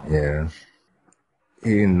 Yeah.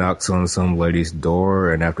 He knocks on some lady's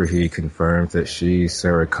door, and after he confirms that she's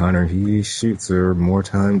Sarah Connor, he shoots her more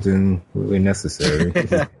times than really necessary.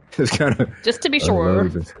 Just to be sure.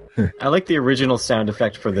 I like the original sound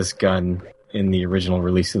effect for this gun in the original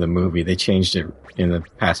release of the movie. They changed it in the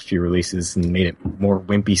past few releases and made it more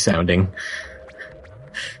wimpy sounding.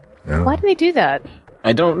 No. Why do they do that?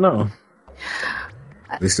 I don't know.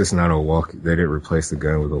 At least it's not a walkie. They didn't replace the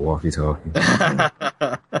gun with a walkie-talkie.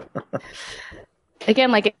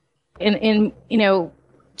 Again, like in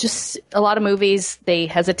just a lot of movies, they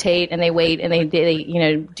hesitate and they wait and they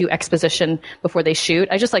do exposition before they shoot.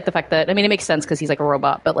 I just like the fact that, I mean, it makes sense because he's like a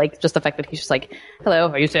robot, but like just the fact that he's just like, hello,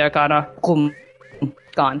 are you Sarah Connor?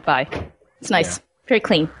 Gone, bye. It's nice. Yeah. Very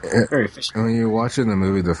clean. Very efficient. When you're watching the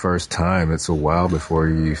movie the first time, it's a while before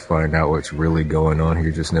you find out what's really going on.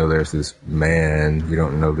 You just know there's this man. You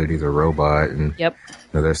don't know that he's a robot. And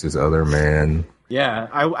there's this other man. Yeah,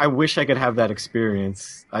 I wish I could have that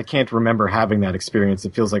experience. I can't remember having that experience.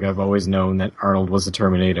 It feels like I've always known that Arnold was the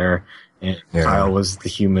Terminator and Kyle was the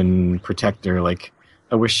human protector. Like,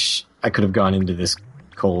 I wish I could have gone into this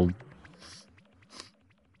cold.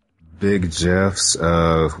 Big Jeff's,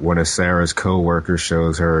 one of Sarah's co-workers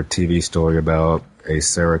shows her a TV story about a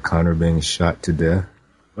Sarah Connor being shot to death.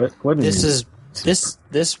 What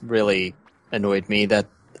This really annoyed me. That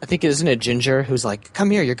I think, isn't it Ginger who's like,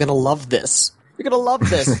 come here, you're gonna love this. You're going to love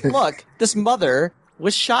this. Look, this mother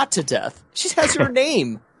was shot to death. She has her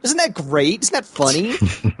name. Isn't that great? Isn't that funny?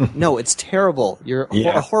 No, it's terrible. You're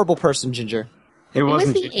a horrible person, Ginger. It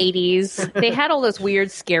was the 80s. They had all those weird,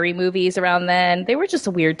 scary movies around then. They were just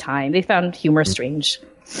a weird time. They found humor strange.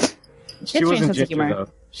 She wasn't Ginger, though.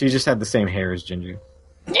 She just had the same hair as Ginger.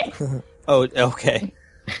 Oh, okay.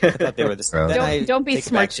 I thought they were the same. Don't be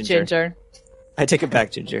smart, Ginger. I take it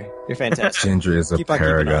back, Ginger. You're fantastic. Ginger is a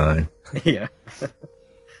paragon. Yeah.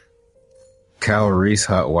 Kyle Reese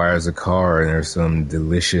hotwires a car, and there's some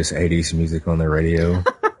delicious 80s music on the radio.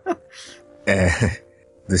 And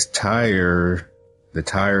the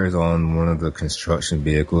tires on one of the construction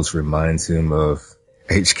vehicles reminds him of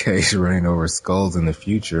HK's running over skulls in the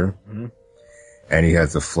future. Mm-hmm. And he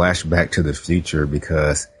has a flashback to the future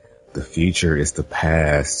because the future is the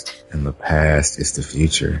past, and the past is the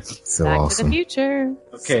future. So Back awesome. to the future.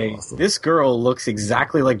 Okay, so awesome. This girl looks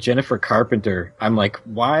exactly like Jennifer Carpenter. I'm like,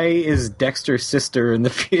 why is Dexter's sister in the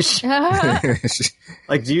future?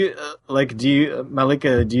 do you,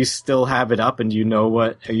 Malika, do you still have it up, and do you know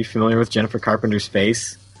are you familiar with Jennifer Carpenter's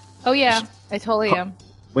face? Oh yeah, I totally am.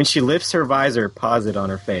 When she lifts her visor, pause it on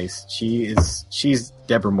her face. She's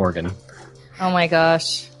Deborah Morgan. Oh my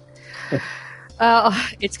gosh.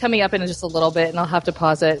 It's coming up in just a little bit, and I'll have to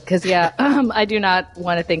pause it because, I do not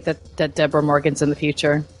want to think that Deborah Morgan's in the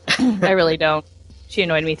future. I really don't. She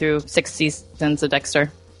annoyed me through 6 seasons of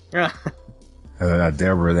Dexter.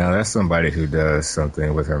 Deborah, now that's somebody who does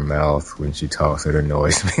something with her mouth when she talks that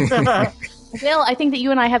annoys me. Bill, I think that you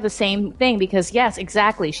and I have the same thing because, yes,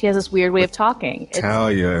 exactly. She has this weird way of talking.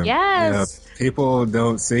 Talia. Yes. Yeah, people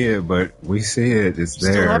don't see it, but we see it. It's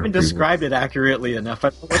there. Still haven't described it accurately enough. I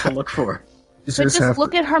don't know what to look for. But just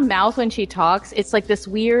look at her mouth when she talks. It's like this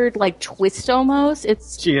weird, like, twist almost.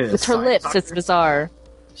 It's her lips. Talker. It's bizarre.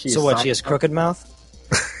 She has crooked mouth?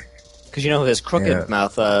 Because you know who has crooked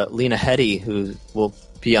mouth? Lena Headey, who will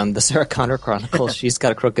be on the Sarah Connor Chronicles. She's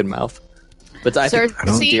got a crooked mouth. But I think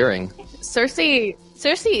it's endearing.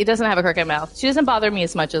 Cersei doesn't have a crooked mouth. She doesn't bother me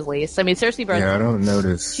as much as Lise. I mean, Cersei... I don't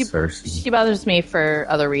notice Cersei. She bothers me for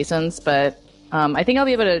other reasons, but I think I'll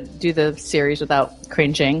be able to do the series without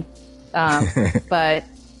cringing. But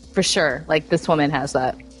for sure, like, this woman has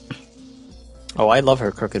that. Oh, I love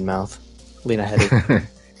her crooked mouth, Lena Headey.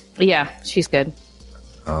 Yeah, she's good.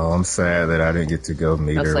 Oh, I'm sad that I didn't get to go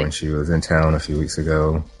meet her when she was in town a few weeks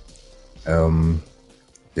ago.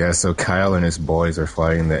 So Kyle and his boys are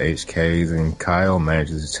fighting the HKs, and Kyle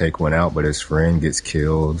manages to take one out, but his friend gets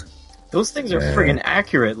killed. Those things are friggin'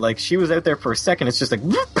 accurate. Like, she was out there for a second, it's just like,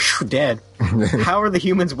 whoop, dead. How are the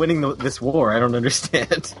humans winning this war? I don't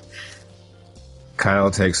understand.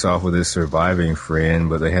 Kyle takes off with his surviving friend,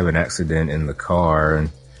 but they have an accident in the car,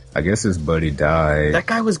 and I guess his buddy died. That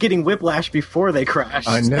guy was getting whiplash before they crashed.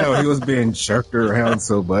 I know, he was being jerked around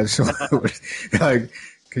so much. Like,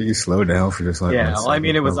 can you slow down for just like 1 second? Well, I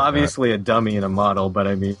mean, it was obviously a dummy and a model, but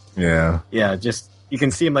I mean... Yeah, just... You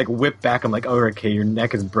can see him, like, whip back. I'm like, oh, okay, your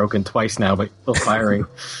neck is broken twice now, but still firing.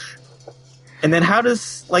 And then how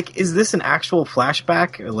does... Like, is this an actual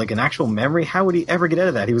flashback? Or, like, an actual memory? How would he ever get out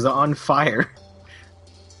of that? He was on fire.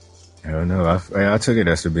 I don't know. I took it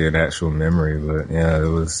as to be an actual memory, but yeah, it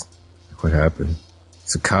was what happened.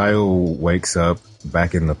 So Kyle wakes up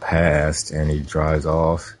back in the past, and he drives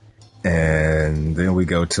off. And then we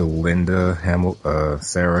go to Linda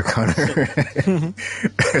Sarah Connor.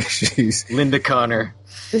 She's Linda Connor.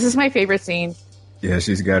 This is my favorite scene. Yeah,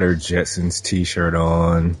 she's got her Jetsons t-shirt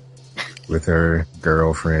on with her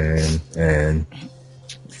girlfriend, and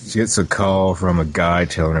she gets a call from a guy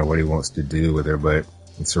telling her what he wants to do with her, but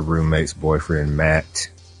it's her roommate's boyfriend, Matt.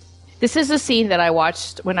 This is a scene that I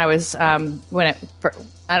watched when I was, when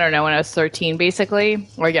I was 13, basically,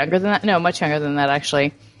 or younger than that. No, much younger than that,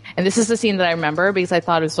 actually. And this is the scene that I remember because I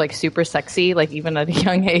thought it was like super sexy, like even at a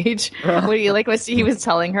young age. When he was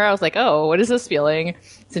telling her, I was like, oh, what is this feeling?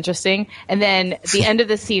 It's interesting. And then the end of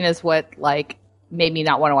the scene is what like made me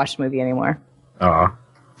not want to watch the movie anymore. Oh,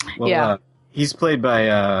 well, yeah. He's played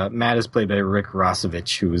by Matt is played by Rick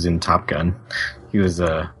Rossovich, who was in Top Gun. He was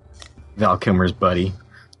Val Kilmer's buddy.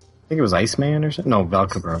 I think it was Iceman or something. No, Val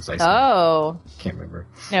Kilmer was Iceman. Oh, can't remember.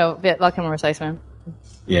 No, Val Kilmer was Iceman.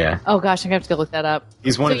 Yeah. Oh gosh, I'm gonna have to go look that up.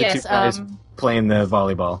 He's one of the two guys playing the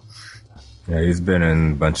volleyball. Yeah, he's been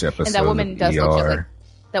in a bunch of episodes. And that woman does look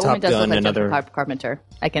like another Jennifer Carpenter.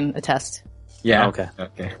 I can attest. Yeah.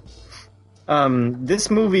 Okay.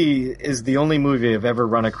 This movie is the only movie I've ever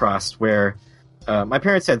run across where my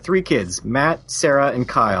parents had 3 kids, Matt, Sarah, and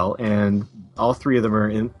Kyle, and all 3 of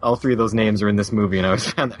those names are in this movie, and I always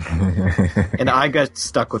found that. And I got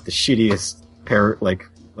stuck with the shittiest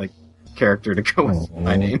character to go with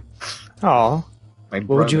my name. Oh. What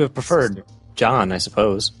would you have preferred? Sister. John, I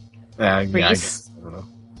suppose. Reese. I guess. I don't know.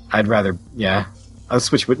 I'd rather, I'll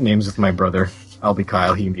switch with names with my brother. I'll be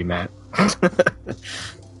Kyle, he can be Matt.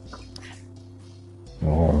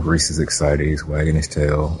 Oh, Reese is excited. He's wagging his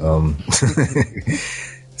tail.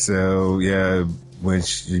 So, yeah, when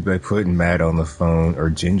by putting Matt on the phone,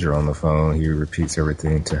 or Ginger on the phone, he repeats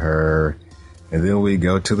everything to her. And then we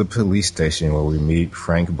go to the police station where we meet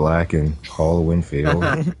Frank Black and Paul Winfield.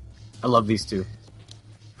 I love these two.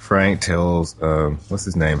 Frank tells, what's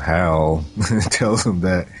his name? Hal tells him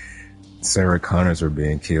that Sarah Connors are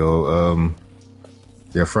being killed.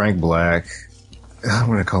 Frank Black. I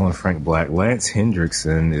want to call him Frank Black. Lance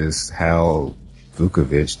Hendrickson is Hal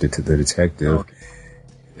Vukovich, the detective. Okay.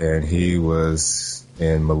 And he was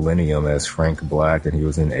in Millennium as Frank Black, and he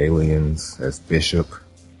was in Aliens as Bishop.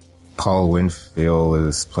 Paul Winfield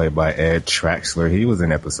is played by Ed Traxler. He was in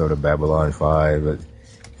an episode of Babylon 5, but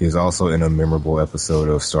he was also in a memorable episode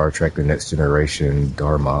of Star Trek The Next Generation,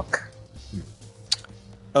 Darmok.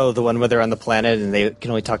 Oh, the one where they're on the planet and they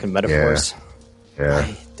can only talk in metaphors. Yeah.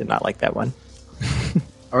 I did not like that one.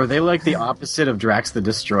 Are they like the opposite of Drax the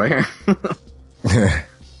Destroyer?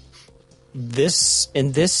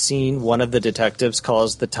 In this scene, one of the detectives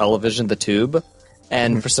calls the television the Tube,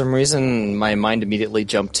 and for some reason, my mind immediately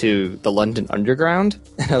jumped to the London Underground,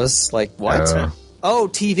 and I was like, what? Oh,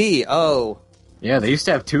 TV, oh. Yeah, they used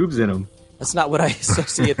to have tubes in them. That's not what I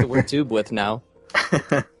associate the word tube with now.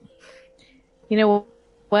 You know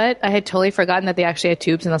what? I had totally forgotten that they actually had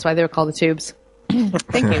tubes, and that's why they were called the Tubes.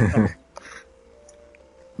 Thank you.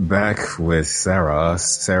 Back with Sarah.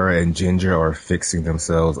 Sarah and Ginger are fixing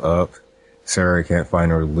themselves up. Sarah can't find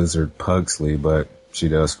her lizard Pugsley, but she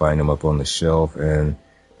does find him up on the shelf, and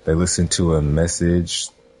they listen to a message.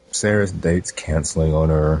 Sarah's date's canceling on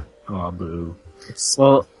her. Oh, boo.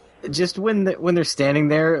 Well, just when they're standing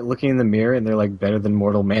there looking in the mirror and they're like, better than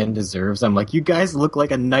mortal man deserves, I'm like, you guys look like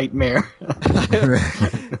a nightmare.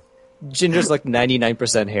 Ginger's like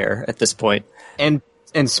 99% hair at this point. And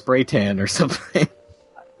spray tan or something.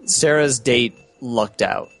 Sarah's date lucked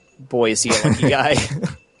out. Boy, is he a lucky guy.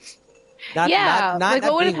 Not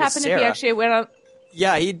what would have happened if he actually went on?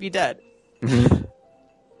 Yeah, he'd be dead.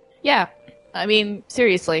 Yeah, I mean,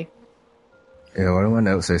 seriously. Yeah, why do my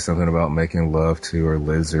note say something about making love to her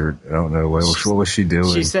lizard? I don't know. What was she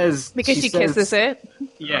doing? She says... Because she kisses it?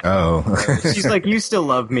 Yeah. Oh. She's like, you still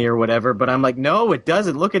love me or whatever, but I'm like, no, it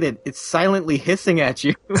doesn't. Look at it. It's silently hissing at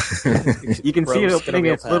you. You can see it opening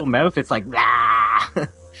its little mouth. It's like, ah!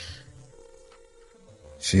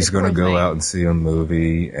 She's going to go out and see a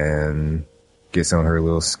movie and gets on her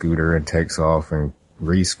little scooter and takes off, and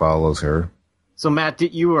Reese follows her. So, Matt,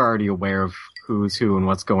 you were already aware of who's who and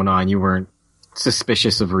what's going on. You weren't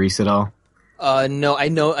suspicious of Reese at all? No, I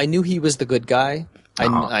knew he was the good guy.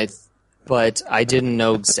 But I didn't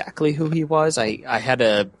know exactly who he was. I had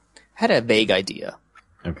a vague idea.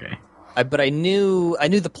 Okay. But I knew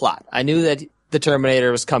the plot. I knew that the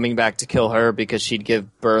Terminator was coming back to kill her because she'd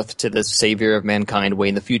give birth to the savior of mankind way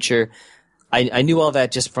in the future. I knew all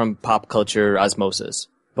that just from pop culture osmosis,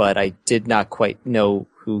 but I did not quite know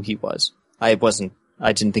who he was. I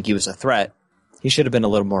didn't think he was a threat. He should have been a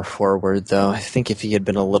little more forward, though. I think if he had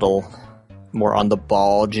been a little more on the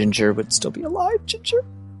ball, Ginger would still be alive. Ginger.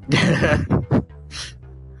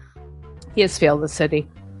 He has failed the city.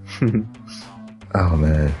 Oh,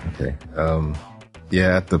 man. Okay.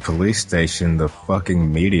 Yeah, at the police station, the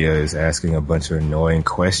fucking media is asking a bunch of annoying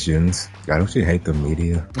questions. God, don't you hate the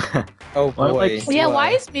media? Oh, boy. Yeah,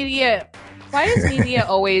 why is media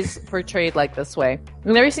always portrayed like this way?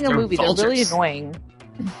 In every single movie, they're really annoying.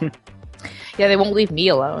 Yeah, they won't leave me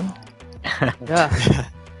alone.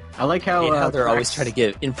 I like how they're always trying to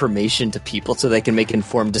give information to people so they can make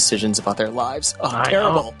informed decisions about their lives. Oh,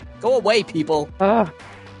 terrible. Go away, people.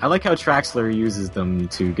 I like how Traxler uses them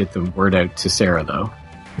to get the word out to Sarah, though.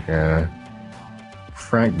 Yeah.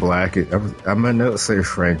 Frank Black. I might not say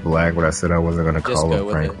Frank Black, but I said I wasn't going to call him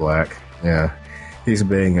Frank Black. Yeah. He's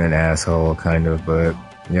being an asshole, kind of, but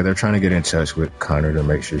yeah, they're trying to get in touch with Connor to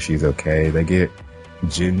make sure she's okay. They get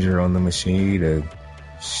Ginger on the machine.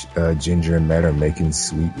 Ginger and Matt are making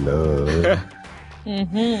sweet love.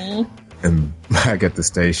 Mm-hmm. And back at the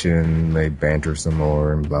station, they banter some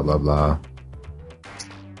more and blah, blah, blah.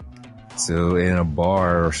 So in a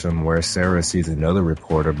bar or somewhere, Sarah sees another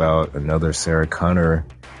report about another Sarah Connor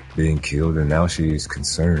being killed, and now she's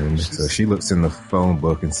concerned. So she looks in the phone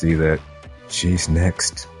book and see that she's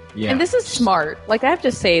next. Yeah. And this is smart. Like, I have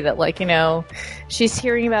to say that, like, you know, she's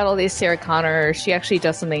hearing about all these Sarah Connor. She actually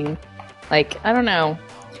does something, like, I don't know,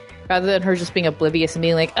 rather than her just being oblivious and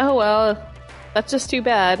being like, oh, well, that's just too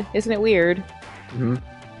bad. Isn't it weird? Mm-hmm.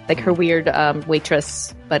 Like her weird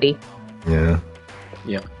waitress buddy. Yeah.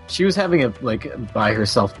 Yeah. She was having a, by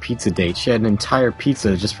herself pizza date. She had an entire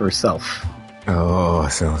pizza just for herself. Oh,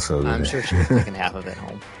 sounds so good. I'm sure she was taking half of it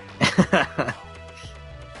home.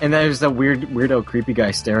 And there's that weirdo creepy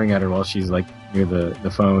guy staring at her while she's, like, near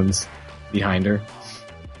the phones behind her.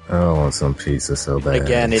 I want some pizza so bad.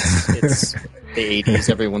 Again, it's the 80s.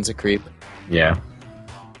 Everyone's a creep. Yeah.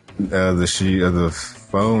 The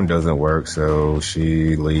phone doesn't work, so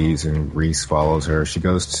she leaves and Reese follows her. She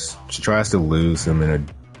tries to lose him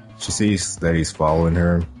she sees that he's following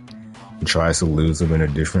her and tries to lose him in a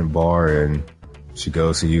different bar, and she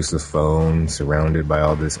goes to use the phone surrounded by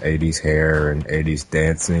all this 80s hair and 80s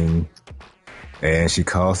dancing. And she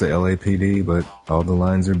calls the LAPD, but all the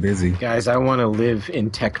lines are busy. Guys, I want to live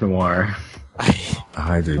in tech noir.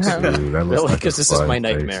 I do too. That looks like because this is my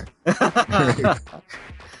nightmare.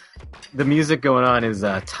 The music going on is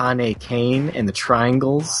Tane Kane and the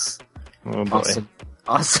Triangles. Oh boy.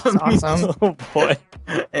 Awesome. Oh boy.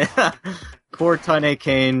 Yeah. Poor Tane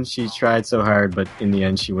Kane. She tried so hard, but in the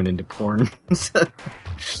end she went into porn. There's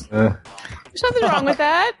nothing wrong with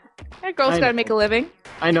that. That girl's got to make a living.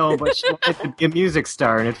 I know, but she wanted to be a music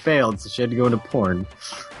star and it failed, so she had to go into porn.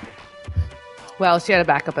 Well, she had a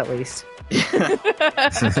backup at least.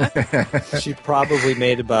 She probably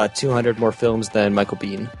made about 200 more films than Michael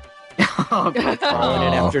Biehn. In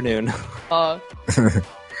an afternoon.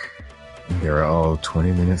 They're all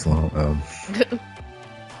 20 minutes long.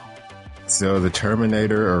 So the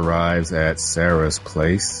Terminator arrives at Sarah's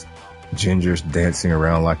place. Ginger's dancing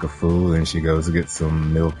around like a fool, and she goes to get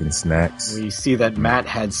some milk and snacks. We see that Matt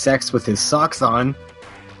had sex with his socks on.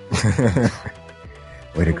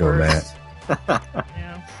 Way to go, Matt.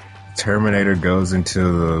 Yeah. Terminator goes into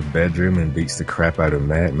the bedroom and beats the crap out of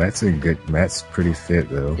Matt. Matt's pretty fit,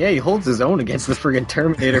 though. Yeah, he holds his own against the friggin'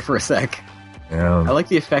 Terminator for a sec. I like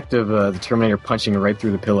the effect of the Terminator punching right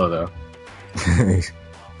through the pillow, though.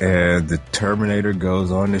 And the Terminator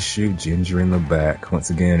goes on to shoot Ginger in the back. Once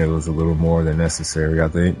again, it was a little more than necessary, I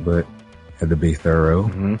think, but had to be thorough.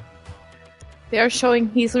 Mm-hmm. They are showing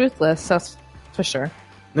he's ruthless, that's for sure.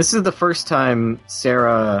 This is the first time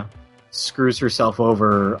Sarah screws herself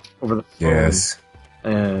over the phone. Yes.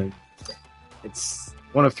 It's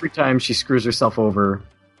one of 3 times she screws herself over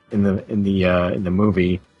in the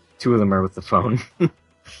movie. 2 of them are with the phone.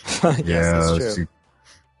 Yes, that's true.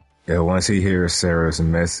 Once he hears Sarah's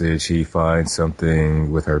message, he finds something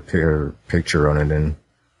with her picture on it and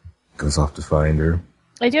goes off to find her.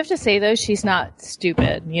 I do have to say, though, she's not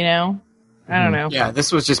stupid, you know? I don't know. Yeah,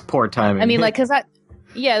 this was just poor timing. I mean, like,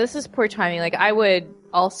 this is poor timing. Like, I would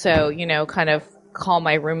also, you know, kind of call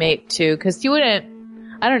my roommate, too, because you wouldn't,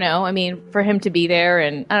 I don't know, I mean, for him to be there,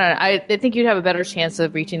 and I don't know, I think you'd have a better chance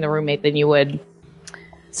of reaching the roommate than you would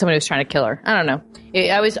someone who's trying to kill her. I don't know.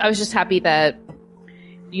 I was just happy that,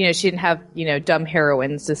 you know, she didn't have, you know, dumb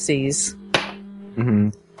heroines to seize. Mm-hmm.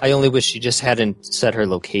 I only wish she just hadn't set her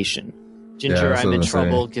location. Ginger, I'm in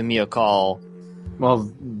trouble. Give me a call. Well,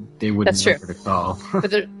 they wouldn't know her to call.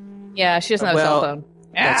 But yeah, she doesn't have a cell phone.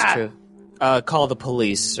 That's true. Call the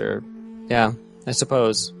police, or yeah, I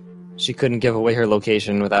suppose she couldn't give away her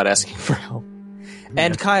location without asking for help. Yeah.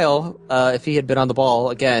 And Kyle, if he had been on the ball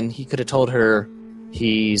again, he could have told her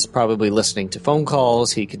he's probably listening to phone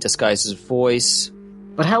calls. He could disguise his voice.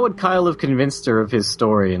 But how would Kyle have convinced her of his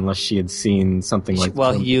story unless she had seen something like that?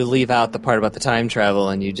 Well, you leave out the part about the time travel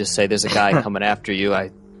and you just say there's a guy coming after you.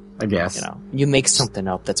 I guess. You know, you make something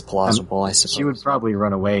up that's plausible, I suppose. She would probably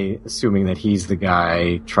run away assuming that he's the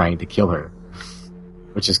guy trying to kill her.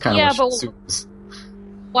 Which is kind of what she assumes.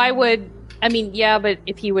 Why would I mean, yeah, but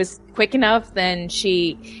if he was quick enough, then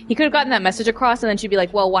he could have gotten that message across, and then she'd be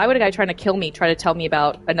like, well, why would a guy trying to kill me try to tell me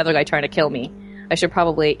about another guy trying to kill me? I should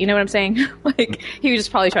probably, you know what I'm saying? Like, he would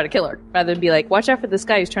just probably try to kill her, rather than be like, watch out for this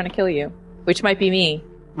guy who's trying to kill you, which might be me.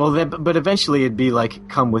 Well, but eventually it'd be like,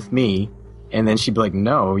 come with me, and then she'd be like,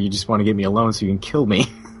 no, you just want to get me alone so you can kill me.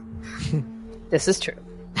 This is true.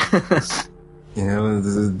 You know,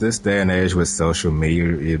 this day and age with social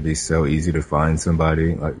media, it'd be so easy to find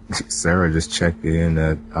somebody. Like, Sarah just checked in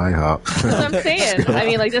at IHOP. That's what I'm saying. I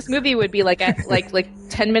mean, like, this movie would be like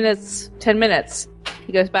 10 minutes.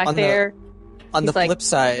 He goes back there. On the flip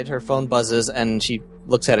side, her phone buzzes and she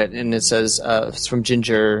looks at it and it says, it's from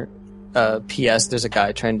Ginger, P.S. There's a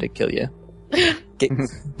guy trying to kill you.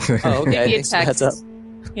 Oh, okay. Thanks for the heads up.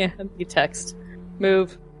 Yeah, you text.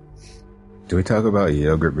 Move. Do we talk about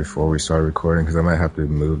yogurt before we start recording? Because I might have to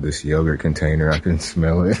move this yogurt container. I can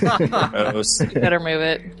smell it. You better move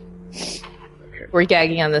it. We're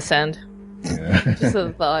gagging on this end. Yeah. Just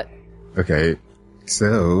a thought. Okay,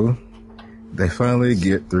 so they finally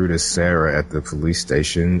get through to Sarah at the police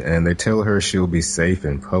station, and they tell her she'll be safe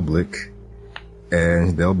in public,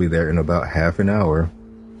 and they'll be there in about half an hour.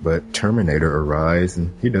 But Terminator arrives,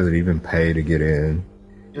 and he doesn't even pay to get in.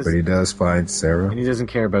 But he does find Sarah. And he doesn't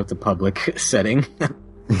care about the public setting.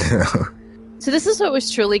 No. So this is what was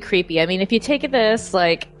truly creepy. I mean, if you take this,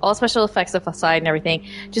 like, all special effects aside and everything,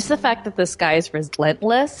 just the fact that this guy is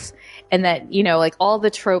relentless and that, you know, like, all the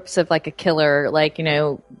tropes of, like, a killer, like, you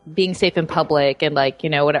know, being safe in public and, like, you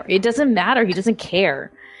know, whatever. It doesn't matter. He doesn't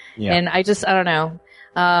care. Yeah. And I don't know.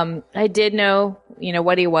 I did know, you know,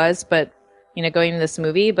 what he was, but, you know, going into this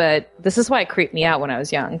movie, but this is why it creeped me out when I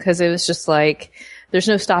was young, because it was just like, there's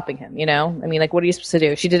no stopping him, you know? I mean, like, what are you supposed to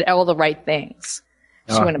do? She did all the right things.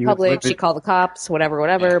 She went in public, she called the cops,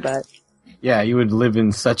 whatever, but... Yeah, you would live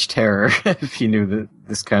in such terror if you knew that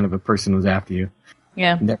this kind of a person was after you.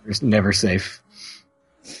 Yeah. Never safe.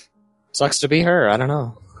 Sucks to be her, I don't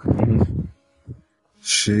know. Mm-hmm.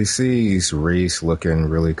 She sees Reese looking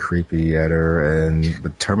really creepy at her, and the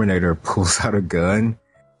Terminator pulls out a gun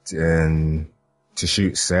and... to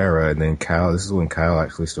shoot Sarah, and then Kyle, this is when Kyle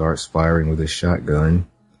actually starts firing with his shotgun.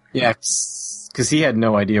 Yeah, because he had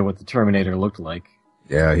no idea what the Terminator looked like.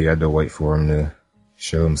 Yeah, he had to wait for him to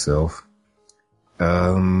show himself.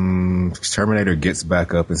 Terminator gets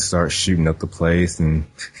back up and starts shooting up the place, and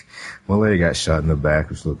one lady got shot in the back,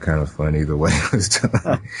 which looked kind of funny the way it was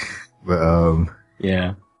done. But,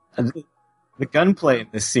 yeah. The gunplay in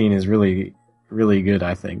this scene is really, really good,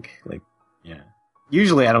 I think. Like, yeah.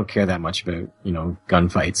 Usually I don't care that much about, you know,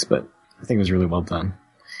 gunfights, but I think it was really well done.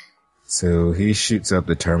 So he shoots up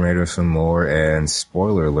the Terminator some more, and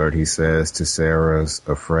spoiler alert, he says to Sarah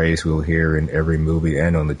a phrase we'll hear in every movie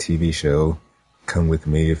and on the TV show, "Come with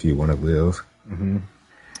me if you want to live." Mm-hmm.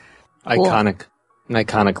 Iconic. An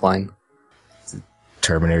iconic line.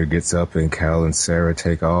 Terminator gets up and Cal and Sarah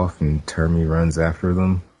take off, and Termy runs after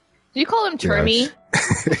them. Do you call him Termy?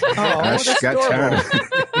 I got tired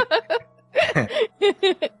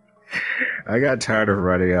I got tired of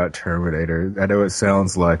writing out Terminator. I know it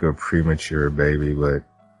sounds like a premature baby, but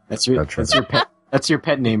that's your pet. That's your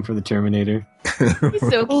pet name for the Terminator. He's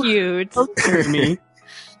so cute. Termy.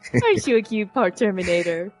 Aren't you a cute part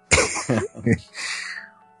Terminator?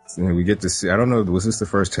 So we get to see. I don't know. Was this the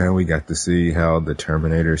first time we got to see how the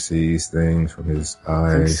Terminator sees things from his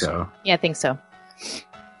eyes? I think so. Yeah, I think so.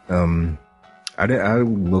 I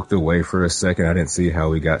looked away for a second. I didn't see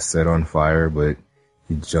how he got set on fire, but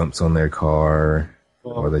he jumps on their car,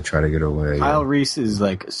 or they try to get away. Kyle Reese is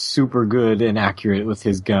like super good and accurate with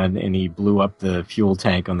his gun, and he blew up the fuel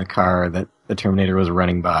tank on the car that the Terminator was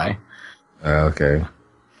running by. Okay.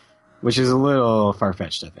 Which is a little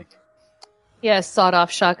far-fetched, I think. Yeah,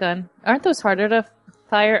 sawed-off shotgun. Aren't those harder to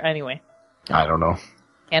fire? Anyway. I don't know.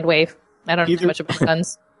 Hand wave. I don't know too much about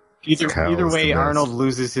guns. Either way, Arnold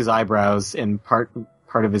loses his eyebrows and part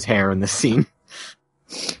of his hair in this scene.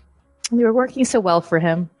 We were working so well for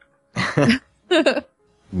him.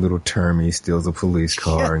 Little Termy steals a police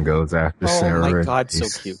car and goes after Sarah. Oh my god, so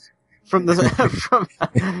cute.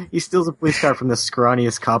 He steals a police car from the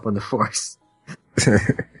scrawniest cop on the force.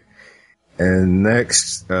 And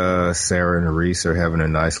next, Sarah and Reese are having a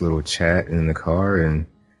nice little chat in the car, and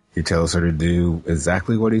he tells her to do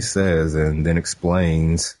exactly what he says, and then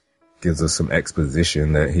gives us some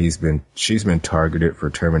exposition that she's been targeted for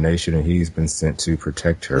termination, and he's been sent to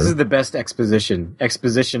protect her. This is the best exposition.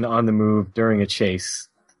 Exposition on the move during a chase.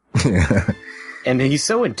 Yeah. And he's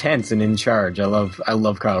so intense and in charge. I love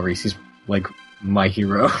Kyle Reese. He's like my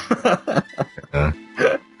hero.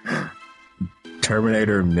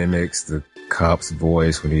 Terminator mimics the cop's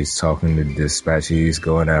voice when he's talking to dispatch. He's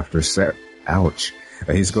going after Ouch.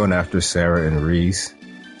 He's going after Sarah and Reese.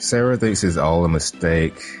 Sarah thinks it's all a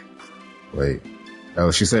mistake. Wait.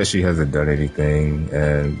 Oh, she says she hasn't done anything,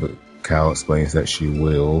 but Kyle explains that she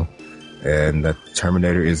will. And that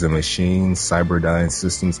Terminator is a machine, Cyberdyne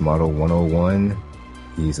Systems Model 101.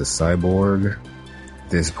 He's a cyborg. At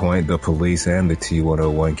this point, the police and the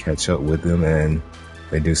T-101 catch up with him, and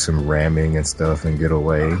they do some ramming and stuff and get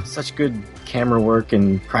away. Such good camera work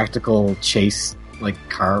and practical chase, like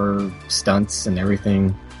car stunts and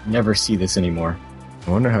everything. Never see this anymore.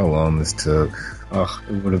 I wonder how long this took. Oh,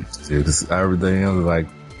 it would have. Dude, like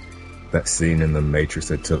that scene in The Matrix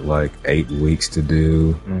that took like 8 weeks to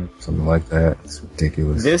do, something like that. It's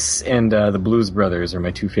ridiculous. This and the Blues Brothers are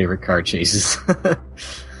my two favorite car chases.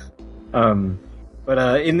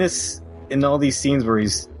 But in all these scenes where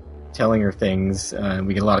he's telling her things,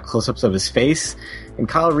 we get a lot of close-ups of his face, and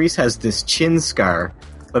Kyle Reese has this chin scar.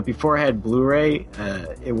 But before I had Blu-ray,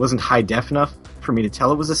 it wasn't high def enough for me to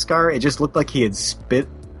tell it was a scar. It just looked like he had spit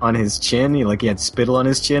on his chin. He had spittle on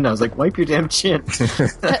his chin. I was like, wipe your damn chin.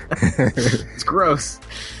 It's gross.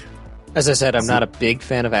 As I said, I'm not a big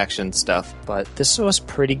fan of action stuff, but this was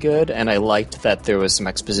pretty good, and I liked that there was some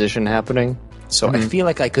exposition happening. So I feel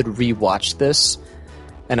like I could rewatch this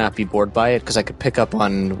and not be bored by it, because I could pick up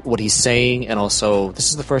on what he's saying, and also this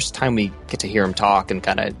is the first time we get to hear him talk and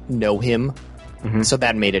kind of know him. So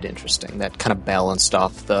that made it interesting. That kind of balanced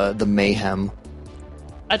off the mayhem.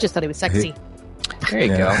 I just thought he was sexy. There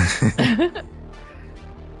you go.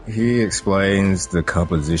 He explains the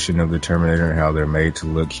composition of the Terminator and how they're made to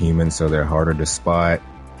look human, so they're harder to spot.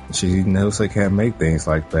 She knows they can't make things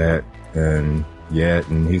like that, and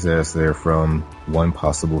he says they're from one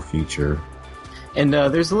possible future. And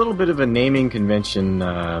there's a little bit of a naming convention,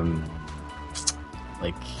 like,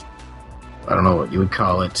 I don't know what you would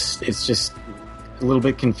call it. It's just a little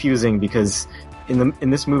bit confusing because in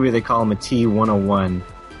this movie they call him a T-101,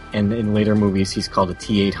 and in later movies he's called a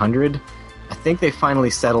T-800. I think they finally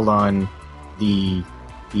settled on the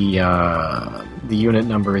unit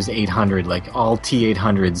number is 800. Like, all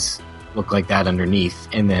T-800s look like that underneath,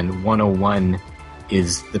 and then 101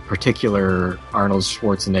 is the particular Arnold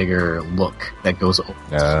Schwarzenegger look that goes over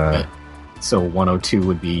it. So 102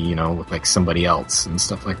 would be, look like somebody else and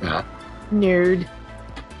stuff like that. Nerd.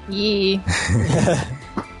 Yee.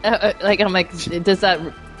 I'm like,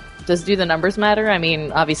 does do the numbers matter? I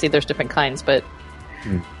mean, obviously there's different kinds, but...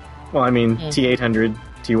 Well, I mean, T-800,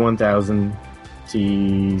 T-1000,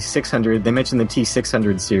 T-600. They mentioned the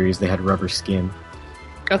T-600 series. They had rubber skin.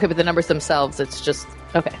 Okay, but the numbers themselves, it's just...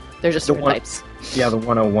 Okay, they're just different types. Yeah, the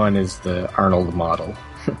 101 is the Arnold model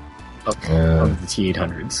of the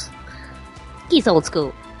T-800s. He's old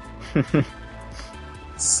school.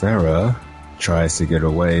 Sarah tries to get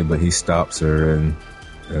away, but he stops her, and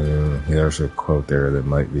there's a quote there that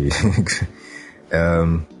might be...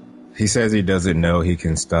 he says he doesn't know he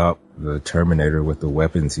can stop the Terminator with the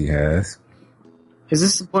weapons he has. Is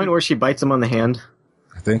this the point where she bites him on the hand?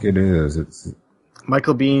 I think it is.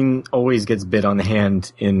 Michael Biehn always gets bit on the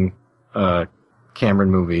hand in Cameron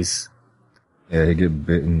movies. Yeah, he get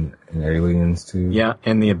bitten in Aliens too. Yeah,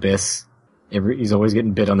 and The Abyss. He's always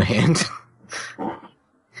getting bit on the hand.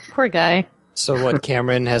 Poor guy. So what,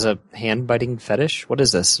 Cameron has a hand-biting fetish? What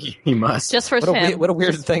is this? He must. Just for him. What a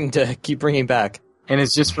weird thing to keep bringing back. And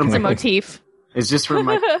it's just for It's a motif. It's just for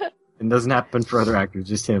Michael. It doesn't happen for other actors,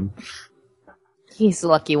 just him. He's the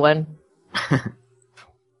lucky one.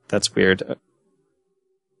 That's weird.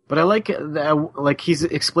 But I like that, like, he's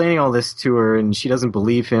explaining all this to her, and she doesn't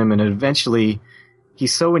believe him, and eventually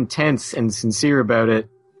he's so intense and sincere about it,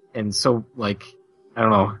 and so, like, I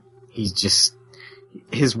don't know, he's just,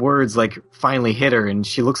 his words, like, finally hit her, and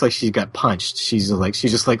she looks like she got punched. She's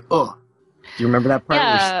just like, oh. Do you remember that part?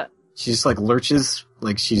 Yeah. She just, like, lurches,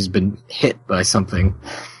 like she's been hit by something.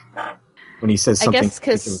 When he says something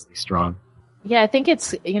particularly strong. Yeah, I think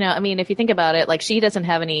it's, I mean, if you think about it, like, she doesn't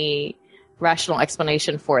have any rational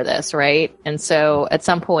explanation for this, right? And so at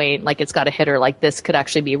some point, like, it's got to hit her, like, this could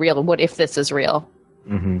actually be real. What if this is real?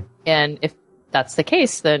 Mm-hmm. And if that's the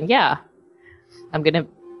case, then yeah, I'm going to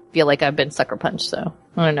feel like I've been sucker punched, so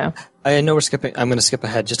I don't know. I know I'm going to skip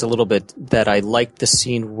ahead just a little bit, that I liked the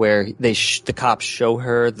scene where the cops show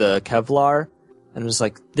her the Kevlar, and it was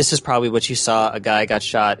like, this is probably what you saw. A guy got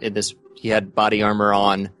shot in this, he had body armor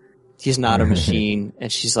on. He's not a machine.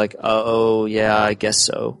 And she's like, oh, yeah, I guess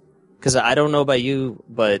so. Because I don't know about you,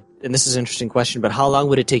 and this is an interesting question, but how long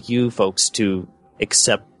would it take you folks to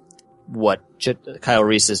accept what Kyle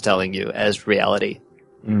Reese is telling you as reality?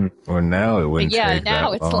 Well, now it wouldn't take now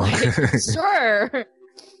that it's long. like, sure.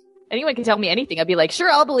 Anyone can tell me anything. I'd be like, sure,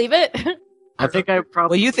 I'll believe it. I think I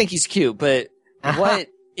probably... Well, you think he's cute, but what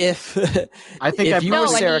if I think if you were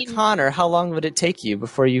Sarah Connor, how long would it take you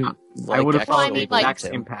before you? I would have followed the like, exact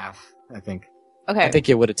same path. I think. Okay. I think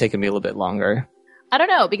it would have taken me a little bit longer. I don't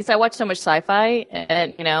know, because I watch so much sci-fi,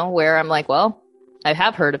 and where I'm like, well, I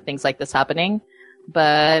have heard of things like this happening,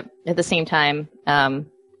 but at the same time,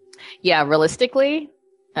 realistically,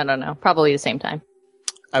 I don't know, probably the same time.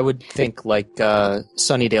 I would think like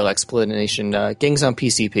Sunnydale explanation, Gang's on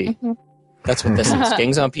PCP. Mm-hmm. That's what this is.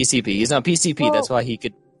 Gang's on PCP. He's on PCP. Well, that's why he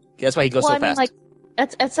goes so fast. Like,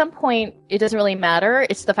 at some point, it doesn't really matter.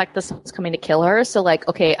 It's the fact that someone's coming to kill her. So, like,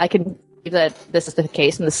 okay, I can believe that this is the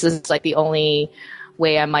case, and this is like the only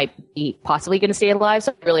way I might be possibly going to stay alive.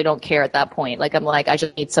 So I really don't care at that point. Like, I'm like, I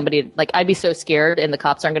just need somebody. Like, I'd be so scared, and the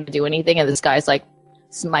cops aren't going to do anything, and this guy's like,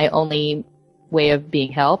 it's my only way of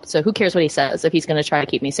being helped. So who cares what he says if he's going to try to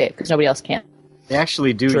keep me safe, because nobody else can. They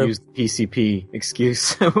actually do use the PCP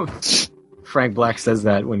excuse. Frank Black says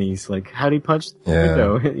that when he's like, how'd he punch the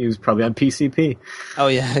window? He was probably on PCP. Oh,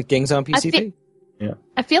 yeah. Gang's on PCP?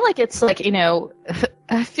 I feel like it's like,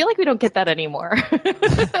 I feel like we don't get that anymore.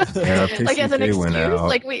 PCP like as an excuse, went out.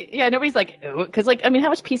 like nobody's like, because like, I mean, how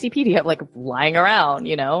much PCP do you have like lying around?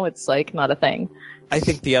 It's like not a thing. I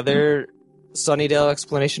think the other Sunnydale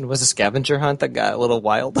explanation was a scavenger hunt that got a little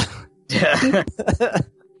wild. Yeah.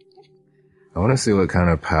 I want to see what kind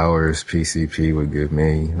of powers PCP would give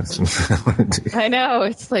me. That's what I want to do. I know,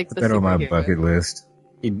 it's like Put that on my bucket list.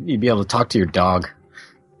 You'd be able to talk to your dog.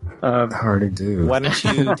 Hard to do. Why don't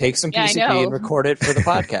you take some PCP and record it for the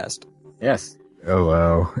podcast? Yes. Oh,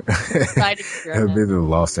 wow. That would be the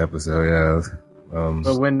lost episode, yeah.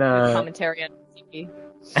 But when... commentary on PCP.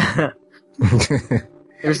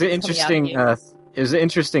 There's an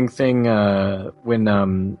interesting thing when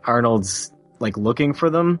Arnold's like looking for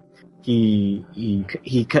them. He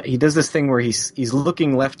does this thing where he's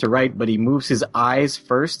looking left to right, but he moves his eyes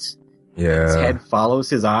first. Yeah. His head follows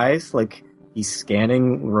his eyes, like he's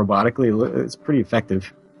scanning robotically. It's pretty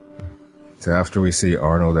effective. So after we see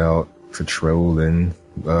Arnold out patrolling,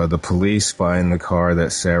 the police find the car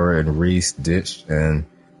that Sarah and Reese ditched, and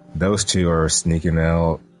those two are sneaking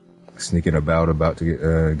about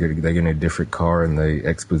to get in a different car, and they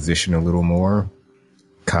exposition a little more.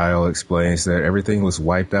 Kyle explains that everything was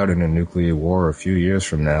wiped out in a nuclear war a few years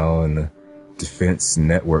from now, and the defense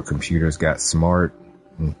network computers got smart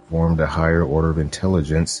and formed a higher order of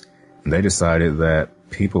intelligence, and they decided that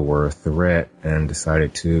people were a threat and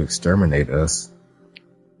decided to exterminate us.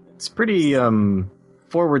 It's pretty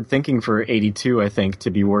forward thinking for 82, I think,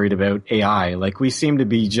 to be worried about AI. Like, we seem to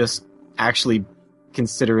be just actually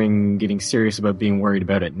considering getting serious about being worried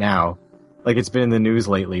about it now. Like, it's been in the news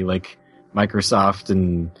lately, like Microsoft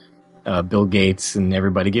and Bill Gates and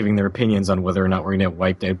everybody giving their opinions on whether or not we're going to get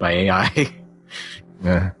wiped out by AI.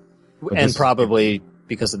 Yeah. And probably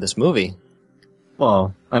because of this movie.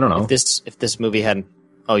 Well, I don't know. If this movie hadn't...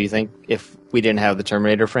 Oh, you think if we didn't have the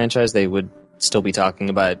Terminator franchise, they would still be talking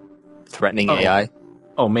about threatening AI?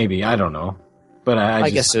 Oh, maybe. I don't know. But I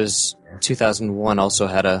guess it was 2001 also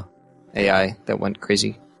had a AI that went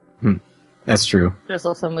crazy. That's true. There's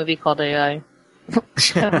also a movie called AI.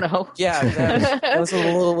 I don't know. Yeah, that was a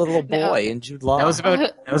little boy in Jude Law. That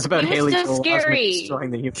was about Haley so scary.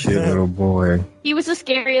 destroying the Cute little boy. He was the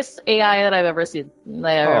scariest AI that I've ever seen.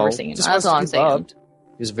 That's all I'm saying. He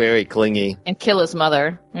was very clingy. And kill his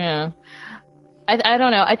mother. Yeah. I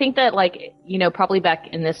don't know. I think that, like, probably back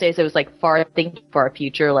in this days, it was like thinking for our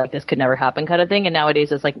future, like this could never happen kind of thing. And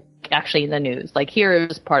nowadays it's like actually in the news. Like, here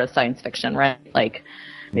is part of science fiction, right? Like,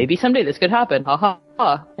 maybe someday this could happen. Ha ha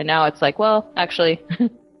ha. And now it's like, well, actually,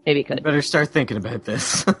 maybe it could. Better start thinking about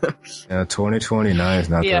this. Yeah, 2029 is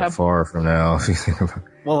not that far from now. If you think about it.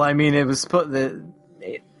 Well, I mean, it was the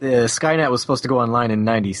Skynet was supposed to go online in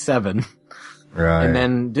 97. Right.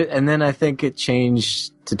 And then I think it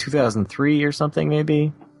changed to 2003 or something,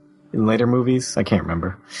 maybe in later movies. I can't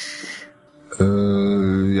remember.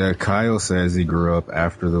 Yeah, Kyle says he grew up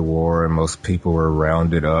after the war and most people were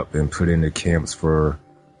rounded up and put into camps for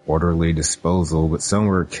orderly disposal, but some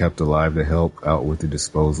were kept alive to help out with the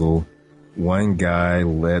disposal. One guy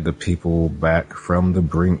led the people back from the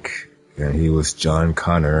brink, and he was John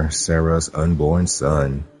Connor, Sarah's unborn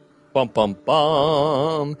son. Bum, bum,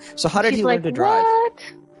 bum. So how did he learn to drive? What?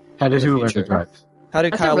 How did he learn to drive? How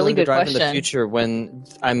did That's Kyle a really learn to good drive in the question. future when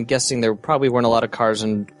I'm guessing there probably weren't a lot of cars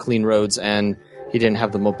and clean roads and he didn't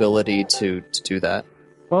have the mobility to do that?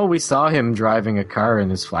 Well, we saw him driving a car in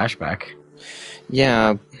his flashback.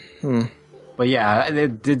 Yeah. But yeah,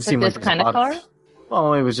 it did seem like this kind of car?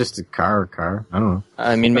 Well, it was just a car. I don't know.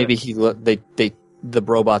 I mean, maybe the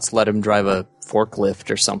robots let him drive a forklift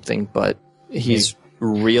or something, but he's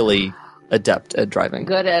really adept at driving.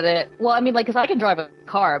 Good at it. Well, I mean, like, because I can drive a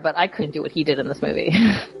car, but I couldn't do what he did in this movie.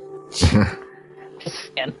 Just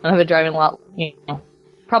saying. I've been driving a lot,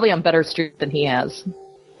 probably on better streets than he has.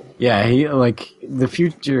 Yeah, the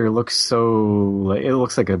future looks so, it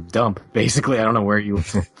looks like a dump, basically. I don't know where you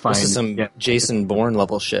find... This is some Jason Bourne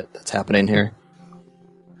level shit that's happening here.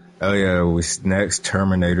 Oh yeah, next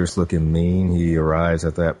Terminator's looking mean. He arrives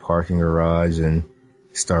at that parking garage and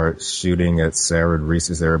starts shooting at Sarah and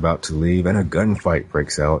Reese as they're about to leave, and a gunfight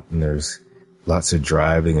breaks out, and there's lots of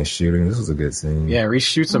driving and shooting. This was a good scene. Yeah, Reese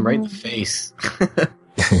shoots him right in the face.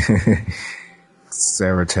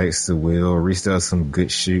 Sarah takes the wheel, Reese does some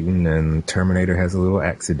good shooting, and Terminator has a little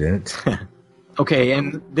accident. Okay,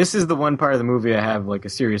 and this is the one part of the movie I have like a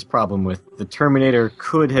serious problem with. The Terminator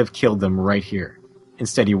could have killed them right here.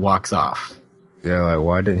 Instead, he walks off. Yeah, like,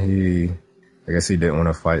 why didn't he... I guess he didn't want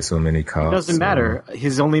to fight so many cops. It doesn't matter.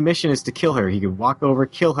 His only mission is to kill her. He could walk over,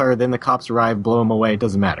 kill her, then the cops arrive, blow him away. It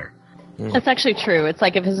doesn't matter. That's actually true. It's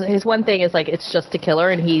like if his one thing is like it's just to kill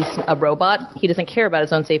her and he's a robot, he doesn't care about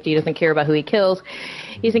his own safety, he doesn't care about who he kills,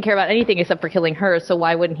 he doesn't care about anything except for killing her, so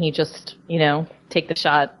why wouldn't he just, take the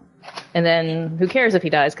shot? And then who cares if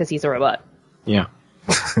he dies because he's a robot? Yeah.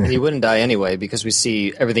 He wouldn't die anyway because we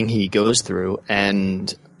see everything he goes through,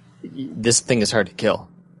 and this thing is hard to kill.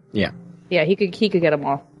 Yeah. Yeah, he could get them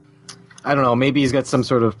all. I don't know. Maybe he's got some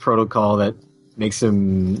sort of protocol that makes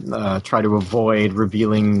him try to avoid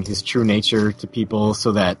revealing his true nature to people,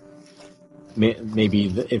 so that maybe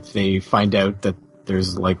if they find out that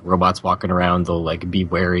there's like robots walking around, they'll like be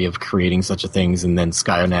wary of creating such a things, and then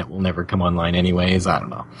Skynet will never come online anyways. I don't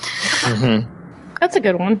know. Mm-hmm. That's a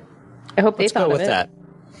good one. I hope Let's they thought go of with it. that.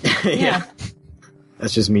 Yeah.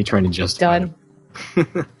 That's just me trying to justify Done.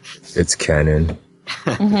 it. It's canon.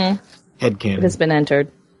 Mm-hmm. Headcanon. It has been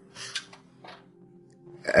entered.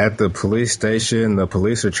 At the police station, the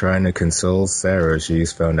police are trying to console Sarah.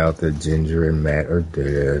 She's found out that Ginger and Matt are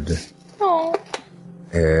dead. Oh.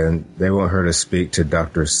 And they want her to speak to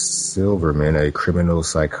Dr. Silverman, a criminal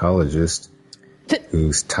psychologist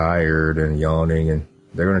who's tired and yawning, and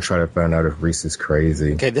they're going to try to find out if Reese is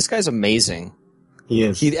crazy. Okay, this guy's amazing. He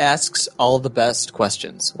is. He asks all the best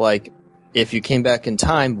questions. Like, if you came back in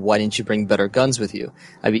time, why didn't you bring better guns with you?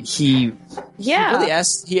 I mean, he really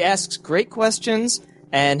asks great questions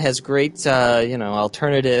and has great,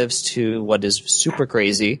 alternatives to what is super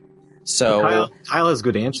crazy. So Kyle has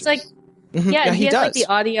good answers. It's like, yeah, he has does. like the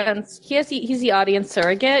audience. He's the audience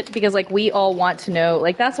surrogate because like we all want to know.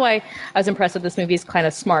 Like that's why I was impressed that this movie is kind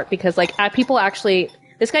of smart because like people actually.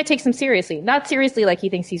 This guy takes him seriously. Not seriously like he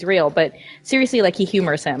thinks he's real, but seriously like he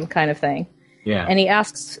humors him kind of thing. Yeah. And he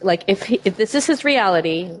asks, like, if this is his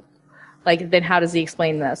reality, like, then how does he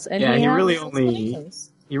explain this? And he really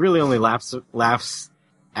only laughs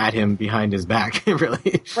at him behind his back,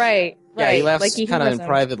 really. Right. Yeah, he laughs like, kind of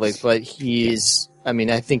privately, but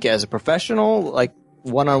I think as a professional, like,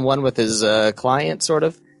 one-on-one with his client, sort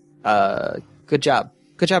of, good job.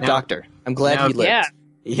 Good job, doctor. I'm glad he lived. Yeah.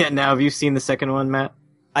 Yeah, now have you seen the second one, Matt?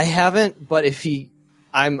 I haven't, but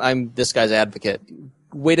I'm this guy's advocate.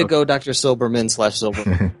 Way to go, Dr. Silberman /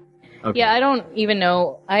 Silberman. Okay. Yeah, I don't even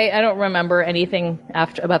know. I don't remember anything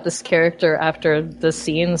about this character after this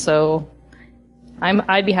scene, so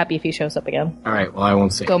I'd be happy if he shows up again. All right, well, I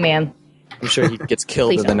won't say. Go, man. I'm sure he gets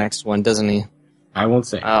killed in the next one, doesn't he? I won't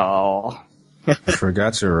say. Oh. I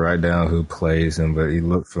forgot to write down who plays him, but he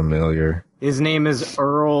looked familiar. His name is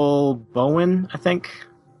Earl Bowen, I think.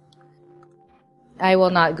 I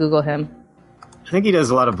will not Google him. I think he does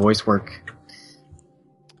a lot of voice work.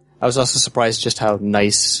 I was also surprised just how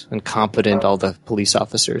nice and competent all the police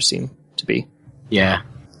officers seem to be. Yeah.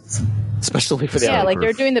 Especially for the Yeah, like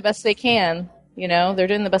they're doing the best they can. They're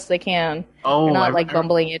doing the best they can. Oh, they're not like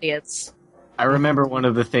bumbling idiots. I remember one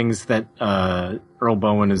of the things that Earl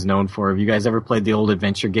Bowen is known for. Have you guys ever played the old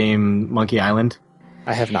adventure game Monkey Island?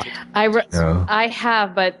 I have not. No. I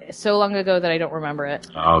have, but so long ago that I don't remember it.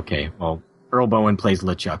 Okay, well, Earl Bowen plays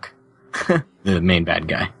LeChuck, the main bad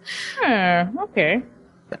guy. Okay.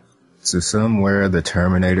 So somewhere the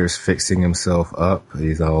Terminator's fixing himself up.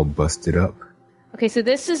 He's all busted up. Okay, so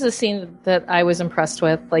this is a scene that I was impressed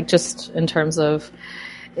with, like just in terms of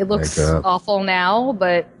it looks awful now,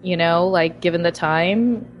 but like given the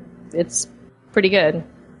time, it's pretty good.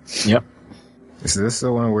 Yep. Is this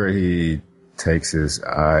the one where he takes his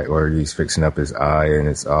eye, or he's fixing up his eye, and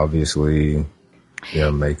it's obviously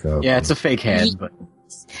makeup? Yeah, it's a fake head, but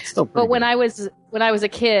still pretty But when good. I was a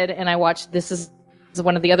kid and I watched this is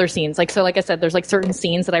one of the other scenes. Like I said, there's like certain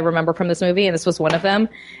scenes that I remember from this movie, and this was one of them,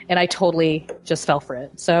 and I totally just fell for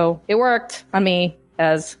it. So it worked on me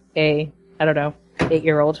as a, I don't know,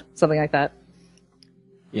 8-year-old, something like that.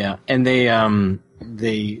 Yeah, and they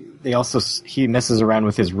also, he messes around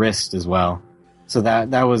with his wrist as well. So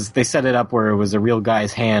that was, they set it up where it was a real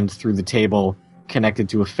guy's hand through the table connected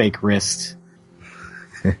to a fake wrist.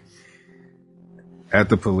 At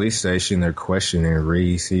the police station, they're questioning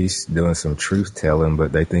Reese. He's doing some truth telling,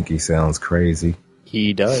 but they think he sounds crazy.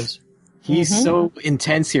 He does. He's so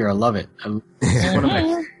intense here. I love it. It's one of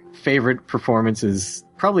my favorite performances.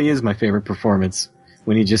 Probably is my favorite performance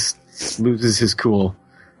when he just loses his cool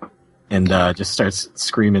and just starts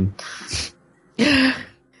screaming.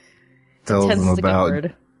 Tells them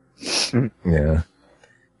about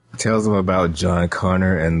tells them about John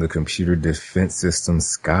Connor and the computer defense system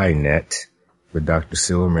Skynet, but Dr.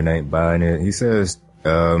 Silverman ain't buying it. He says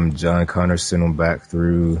John Connor sent him back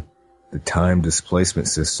through the time displacement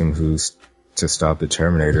system to stop the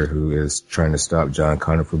Terminator, who is trying to stop John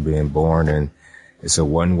Connor from being born, and it's a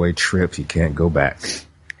one-way trip. He can't go back.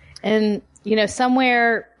 And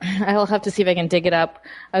somewhere, I'll have to see if I can dig it up.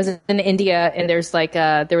 I was in India, and there was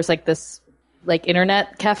this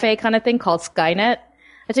internet cafe kind of thing called Skynet.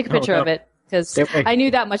 I took a picture of it because I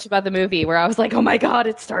knew that much about the movie, where I was like, oh my god,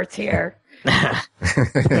 it starts here.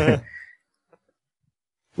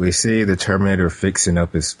 We see the Terminator fixing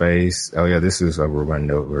up his face. Oh yeah, this is over my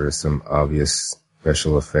note where there's some obvious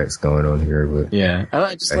special effects going on here. But yeah,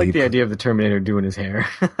 I just like the idea of the Terminator doing his hair.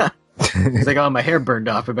 He's like, oh, my hair burned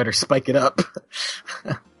off. I better spike it up.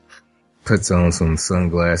 Puts on some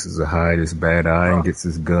sunglasses to hide his bad eye and gets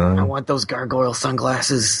his gun. I want those gargoyle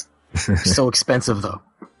sunglasses. They're so expensive, though.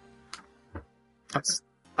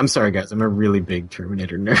 I'm sorry, guys. I'm a really big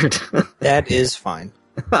Terminator nerd. That is fine.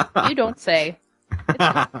 You don't say.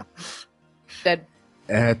 Dead.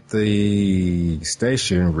 At the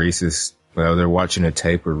station, they're watching a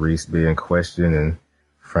tape of Reese being questioned, and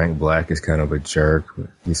Frank Black is kind of a jerk, but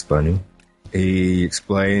he's funny. He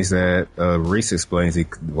explains that, Reese explains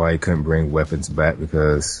why he couldn't bring weapons back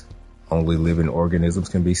because only living organisms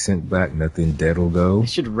can be sent back, nothing dead will go. They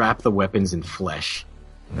should wrap the weapons in flesh.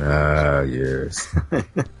 Ah, yes.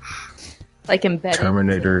 Like embedded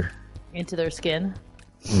Terminator into their skin.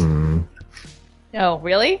 Hmm. Oh,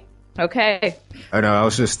 really? Okay. I know. I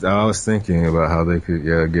was thinking about how they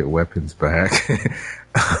could get weapons back.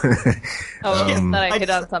 I hit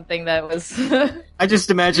on something that was. I just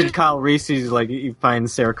imagined Kyle Reese. He's like, he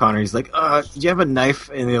finds Sarah Connor. He's like, do you have a knife?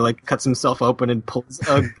 And he like cuts himself open and pulls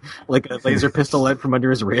like a laser pistol out from under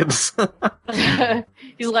his ribs.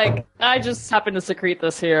 He's like, I just happen to secrete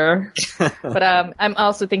this here. But I'm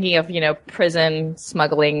also thinking of prison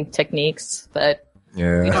smuggling techniques that we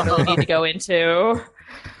don't really need to go into.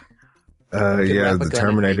 The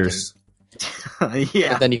Terminators.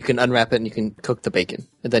 Yeah. And then you can unwrap it and you can cook the bacon.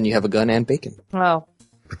 And then you have a gun and bacon. Wow.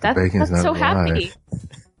 That's so happy.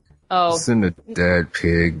 Oh. Send a dead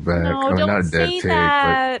pig back. No, don't say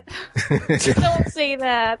that. Don't say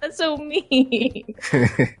that. That's so mean.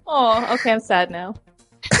 Oh, okay, I'm sad now.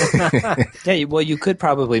 Yeah, well, you could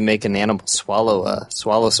probably make an animal swallow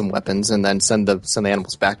some weapons and then send the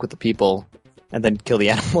animals back with the people and then kill the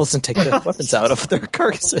animals and take the weapons out of their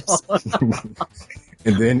carcasses.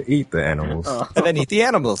 And then eat the animals. And then eat the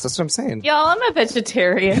animals. That's what I'm saying. Y'all, I'm a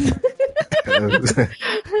vegetarian.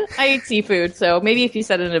 I eat seafood, so maybe if you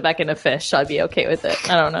set it back in a fish, I'd be okay with it.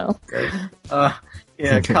 I don't know.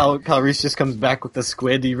 Yeah, Kyle Reese just comes back with the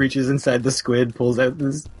squid. He reaches inside the squid, pulls out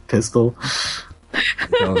his pistol.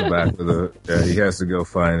 Comes back with he has to go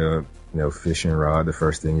find a fishing rod. The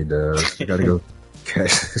first thing he does, you got to go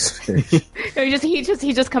catch this fish.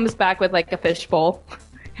 He just comes back with like a fish bowl.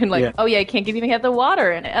 And oh yeah, I can't even have the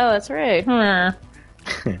water in it. Oh, that's right. Yeah,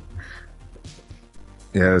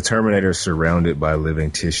 the Terminator is surrounded by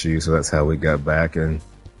living tissue, so that's how we got back. And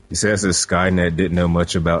he says that Skynet didn't know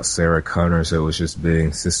much about Sarah Connor, so it was just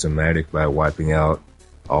being systematic by wiping out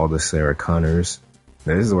all the Sarah Connors.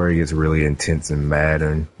 Now, this is where he gets really intense and mad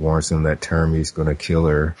and warns them that Termy's going to kill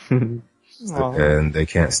her. And they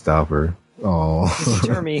can't stop her. Oh,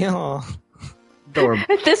 Termy. Oh.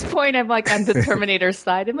 At this point, I'm like on the Terminator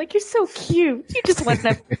side. I'm like, you're so cute. You just want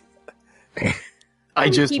that. I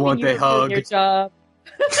just want the hug. Your job.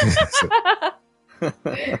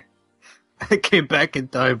 I came back in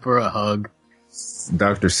time for a hug.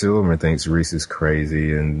 Dr. Silverman thinks Reese is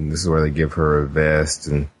crazy, and this is where they give her a vest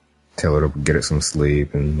and tell her to get her some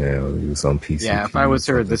sleep, and he was on PCP. Yeah, if I was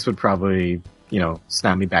her, this would probably,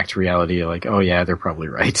 snap me back to reality. Like, oh yeah, they're probably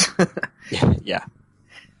right. Yeah.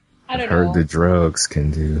 I don't heard know. the drugs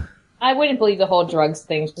can do. I wouldn't believe the whole drugs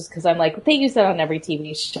thing just because I'm like, they use that on every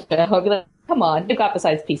TV show. I'd be like, come on, you've got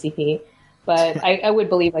besides PCP. But I would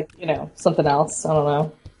believe, something else. I don't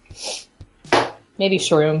know. Maybe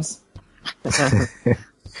shrooms.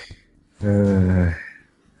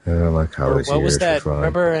 My college What was years that? were fun.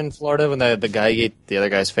 Remember in Florida when the guy ate the other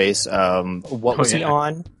guy's face? What was he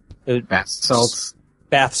on? Bath salts.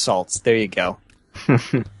 Bath salts. There you go.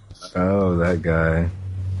 Oh, that guy.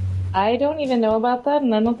 I don't even know about that,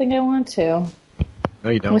 and I don't think I want to. No,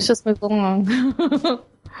 you don't. Let's just move along.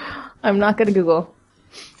 I'm not going to Google.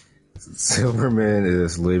 Silverman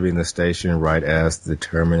is leaving the station right as the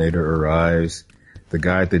Terminator arrives. The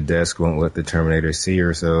guy at the desk won't let the Terminator see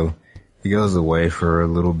her, so he goes away for a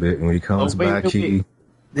little bit, and when he comes back, he...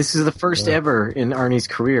 This is the first ever in Arnie's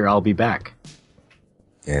career, I'll be back.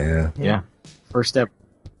 Yeah. First ever.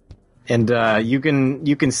 And you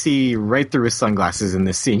can see right through his sunglasses in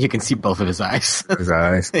this scene. You can see both of his eyes. His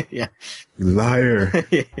eyes? Yeah. You liar.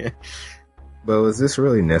 Yeah. But was this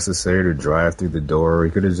really necessary to drive through the door?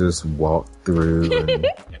 He could have just walked through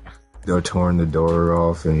and torn the door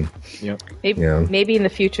off and... Yep. Maybe in the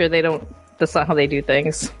future that's not how they do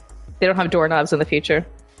things. They don't have doorknobs in the future.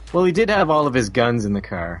 Well, he did have all of his guns in the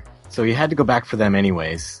car, so he had to go back for them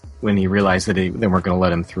anyways when he realized that they weren't going to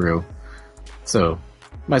let him through. So,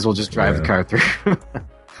 might as well just drive the car through.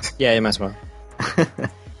 Yeah, you might as well.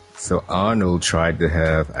 So Arnold tried to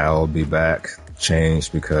have Al be back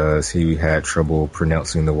changed because he had trouble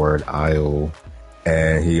pronouncing the word "I'll,"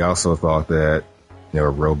 and he also thought that a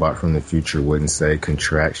robot from the future wouldn't say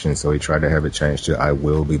contraction, so he tried to have it changed to "I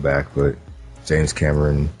will be back," but James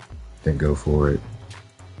Cameron didn't go for it.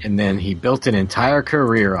 And then he built an entire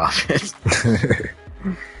career off it.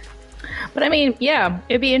 But I mean, yeah,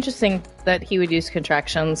 it'd be interesting that he would use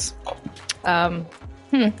contractions. Commander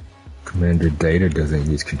Data doesn't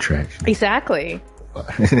use contractions. Exactly.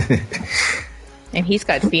 And he's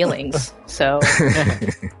got feelings, so...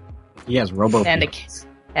 He has robo and a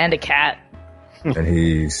cat. And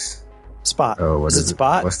he's... Spot. Oh, what is it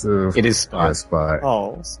Spot? What's the... It is Spot. Yeah, Spot.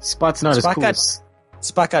 Oh. Spot's not Spot as cool.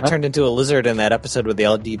 Spot got turned into a lizard in that episode where they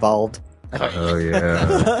all devolved. Oh,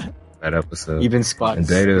 yeah. That episode. Even Spot's And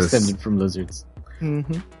Data's... descended from lizards.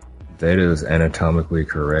 Mm-hmm. Data is anatomically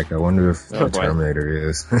correct. I wonder if the Terminator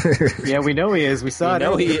is. Yeah, we know he is. We saw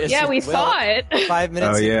it. He is. Yeah, we saw it. 5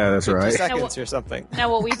 minutes. Oh, yeah, that's 50 right. seconds or something.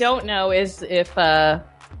 Now, what we don't know is if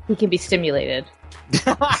he can be stimulated.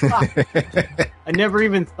 I never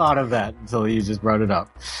even thought of that until you just brought it up.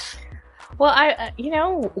 Well,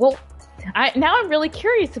 now I'm really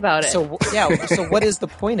curious about it. So, yeah, so what is the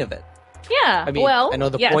point of it? Yeah, I mean, I know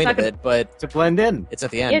the point of it, but... To blend in. It's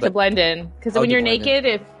at the end. Yeah, to blend in. Because when you're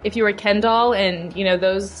naked, if you were Ken doll and,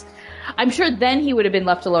 those... I'm sure then he would have been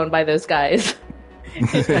left alone by those guys.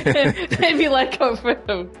 They'd be let go for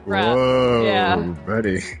the rap. Whoa, yeah.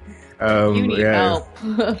 buddy. You need help.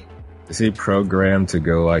 Is he programmed to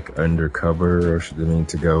go, undercover, or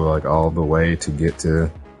to go, all the way to get to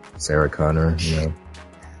Sarah Connor,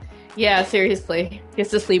 Yeah, seriously. He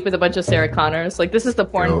has to sleep with a bunch of Sarah Connors. This is the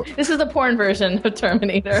porn. Oh. This is the porn version of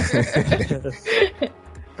Terminator.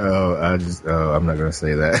 I'm not gonna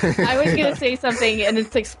say that. I was gonna say something, and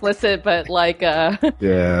it's explicit, but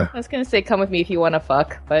yeah. I was gonna say, "Come with me if you want to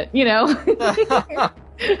fuck," but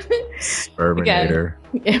Terminator.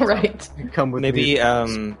 Yeah, right. Come with Maybe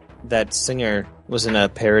me. That singer was in a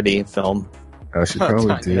parody film. Oh, she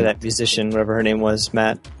probably Or did. that musician, whatever her name was,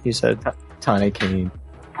 Matt. You said Tawny Kane.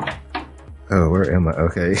 Oh, where am I?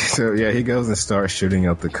 Okay, so yeah, he goes and starts shooting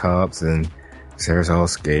up the cops, and Sarah's all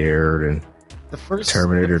scared, and The first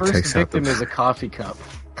Terminator takes out victim is a coffee cup.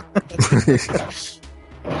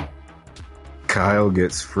 Kyle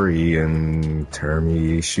gets free, and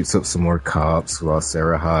Termy shoots up some more cops while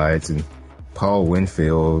Sarah hides, and Paul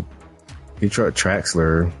Winfield,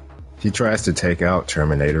 Traxler, he tries to take out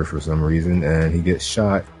Terminator for some reason, and he gets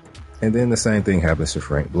shot, and then the same thing happens to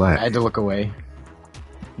Frank Black. I had to look away.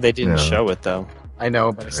 they didn't No. show it though. I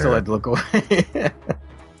know, but I still had to look away.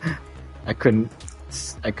 I couldn't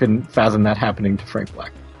fathom that happening to Frank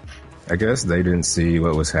Black. I guess they didn't see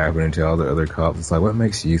what was happening to all the other cops. It's like, what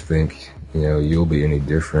makes you think, you'll be any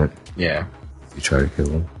different Yeah. if you try to kill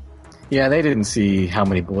him? Yeah, they didn't see how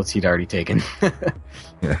many bullets he'd already taken.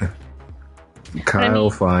 Yeah. Kyle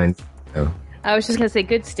finds... Oh. I was just gonna say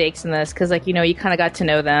good stakes in this because, you kind of got to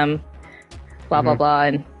know them, blah blah blah,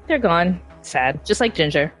 and they're gone. Sad, just like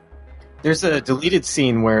Ginger. There's a deleted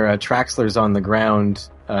scene where Traxler's on the ground.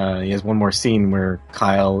 He has one more scene where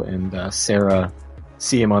Kyle and Sarah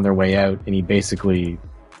see him on their way out, and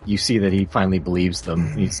you see that he finally believes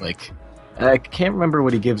them. He's like, I can't remember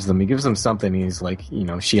what he gives them. He gives them something. He's like,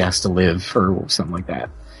 she has to live, or something like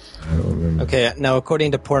that. I don't remember. Okay, now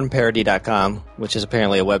according to pornparody.com, which is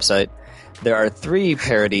apparently a website, there are 3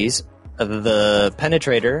 parodies of the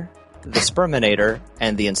Penetrator, the Sperminator,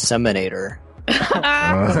 and the Inseminator.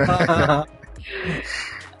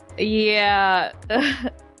 Yeah.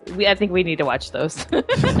 I think we need to watch those.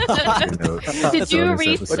 Did you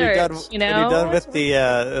research? When you're done with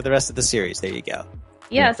the rest of the series, there you go.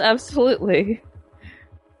 Yes, absolutely.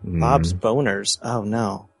 Bob's Boners. Oh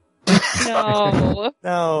no. No.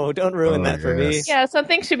 No, don't ruin that for me. Yeah,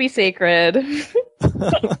 something should be sacred.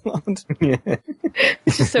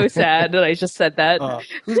 It's just so sad that I just said that.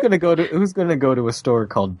 Who's gonna go to a store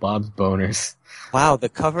called Bob's Boners? Wow, the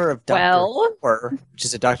cover of Doctor Who, which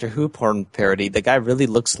is a Doctor Who porn parody, the guy really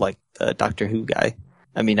looks like the Doctor Who guy.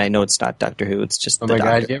 I mean, I know it's not Doctor Who, it's just the Doctor.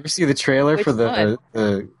 God, did you ever see the trailer for the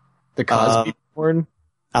Cosby porn?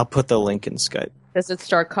 I'll put the link in Skype. Does it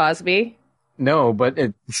star Cosby? No, but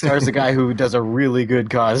it stars a guy who does a really good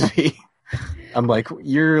Cosby. I'm like,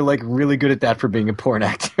 you're like really good at that for being a porn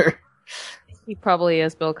actor. He probably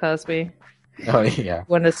is Bill Cosby. Oh yeah.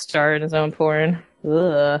 Want to star in his own porn.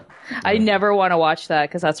 Ugh. I never want to watch that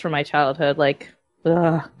because that's from my childhood. Like,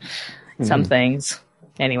 ugh. Some things.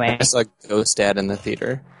 Anyway. I saw Ghost Dad in the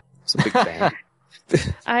theater. It's a big fan.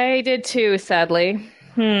 I did too, sadly.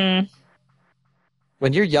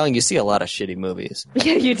 When you're young, you see a lot of shitty movies.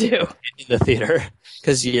 Yeah, you do. In the theater.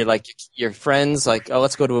 Because you're like, your friends like, oh,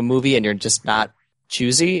 let's go to a movie, and you're just not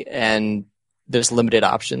choosy, and there's limited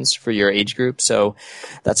options for your age group. So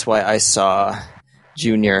that's why I saw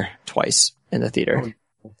Junior twice in the theater.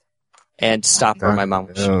 And stopped where my mom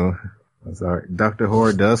was. Oh, I'm sorry. Dr.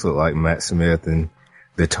 Horror does look like Matt Smith, and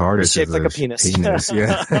the TARDIS is shaped like a penis.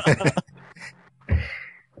 Yeah.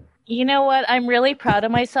 You know what? I'm really proud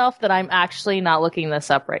of myself that I'm actually not looking this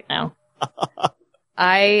up right now.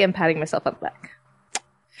 I am patting myself on the back.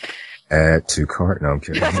 Add to cart. No, I'm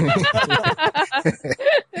kidding.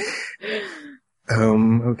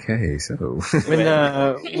 Okay, so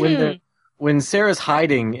when Sarah's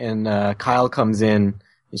hiding and Kyle comes in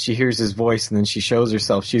and she hears his voice and then she shows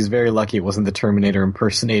herself, she's very lucky it wasn't the Terminator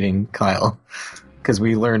impersonating Kyle, because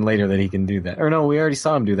we learn later that he can do that. Or no, we already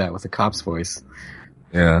saw him do that with the cop's voice.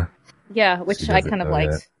 Yeah. Yeah, which I kind of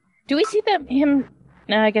liked. That. Do we see him?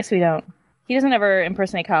 No, I guess we don't. He doesn't ever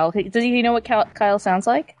impersonate Kyle. Does he know what Kyle sounds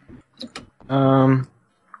like?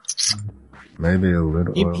 Maybe a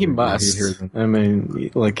little. He must. I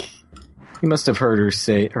mean, like, he must have heard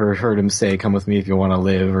him say, "Come with me if you want to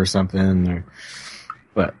live" or something.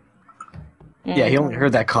 But yeah, he only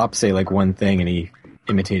heard that cop say like one thing, and he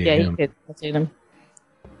imitated him. Yeah, he could imitate him.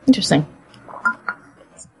 Interesting.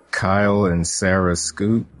 Kyle and Sarah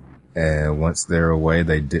scoot, and once they're away,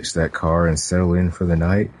 they ditch that car and settle in for the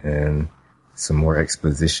night. And some more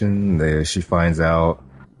exposition. She finds out.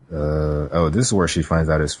 This is where she finds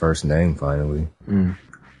out his first name finally,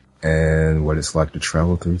 and what it's like to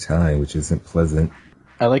travel through time, which isn't pleasant.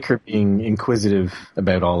 I like her being inquisitive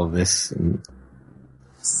about all of this. And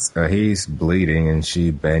he's bleeding, and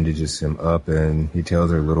she bandages him up, and he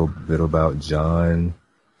tells her a little bit about John.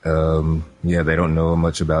 They don't know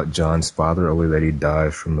much about John's father, only that he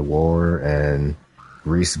died from the war, and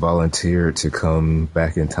Reese volunteered to come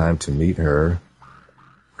back in time to meet her,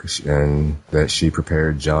 and that she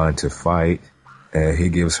prepared John to fight, and he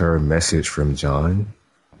gives her a message from John.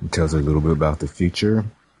 He tells her a little bit about the future, and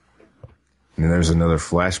then there's another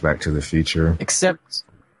flashback to the future.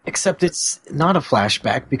 Except it's not a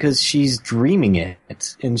flashback, because she's dreaming it,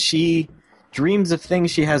 and she dreams of things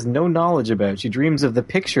she has no knowledge about. She dreams of the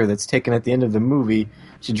picture that's taken at the end of the movie.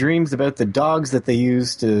 She dreams about the dogs that they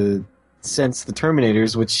use to sense the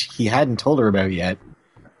Terminators, which he hadn't told her about yet.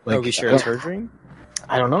 Like, are we sure it's her dream?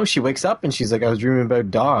 I don't know. She wakes up and she's like, I was dreaming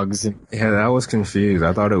about dogs. Yeah, I was confused.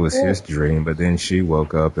 I thought it was his dream, but then she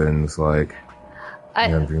woke up and was like,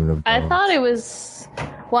 I'm dreaming of dogs. I thought it was...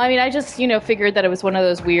 Well, I mean, I just, figured that it was one of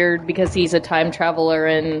those weird, because he's a time traveler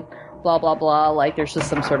and blah, blah, blah, like there's just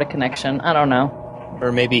some sort of connection. I don't know.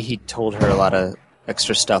 Or maybe he told her a lot of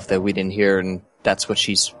extra stuff that we didn't hear, and that's what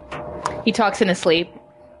she's... He talks in his sleep.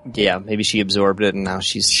 Yeah, maybe she absorbed it, and now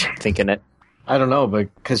she's thinking it. I don't know,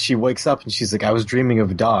 but because she wakes up and she's like, I was dreaming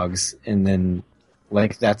of dogs, and then,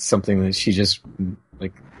 like, that's something that she just,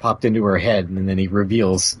 like, popped into her head, and then he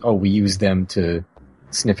reveals, we use them to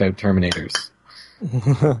sniff out Terminators.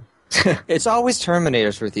 It's always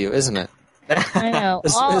Terminators with you, isn't it? I know.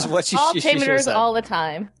 This is what she Terminators all the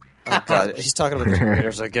time. Oh, God, she's talking about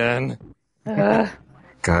Terminators again.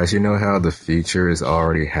 Guys, you know how the future has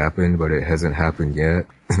already happened, but it hasn't happened yet?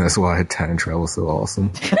 That's why time travel is so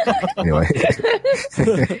awesome. Anyway.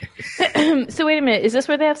 So wait a minute, is this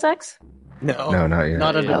where they have sex? No, not yet.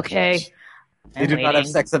 Not under okay. The bridge. They do not have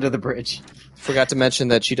sex under the bridge. Forgot to mention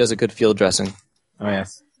that she does a good field dressing. Oh,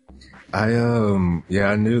 yes. I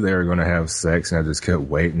knew they were going to have sex, and I just kept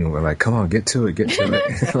waiting. We're like, come on, get to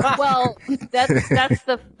it. Well,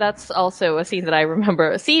 that's also a scene that I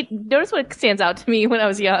remember. See, notice what stands out to me when I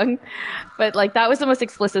was young, but like that was the most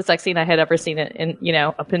explicit sex scene I had ever seen in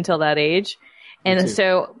up until that age. And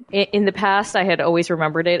so in the past, I had always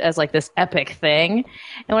remembered it as like this epic thing.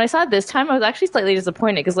 And when I saw it this time, I was actually slightly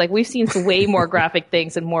disappointed because like we've seen some way more graphic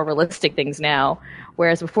things and more realistic things now.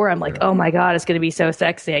 Whereas before I'm like, oh my God, it's going to be so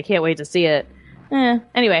sexy. I can't wait to see it.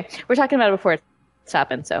 Anyway, we're talking about it before it's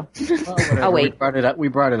happened. So I'll wait. We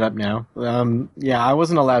brought it up now. I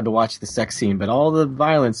wasn't allowed to watch the sex scene, but all the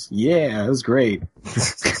violence, it was great.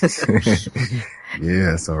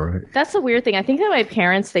 Yeah, it's all right. That's the weird thing. I think that my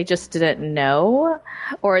parents, they just didn't know,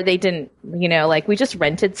 or they didn't, like we just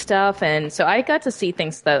rented stuff. And so I got to see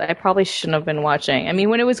things that I probably shouldn't have been watching. I mean,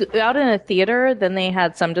 when it was out in a theater, then they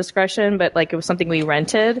had some discretion, but like it was something we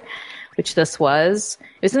rented, which this was.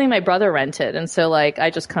 It was something my brother rented. And so like I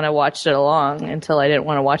just kind of watched it along until I didn't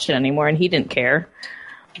want to watch it anymore, and he didn't care.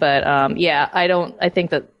 But I think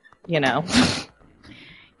that,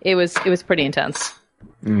 it was pretty intense.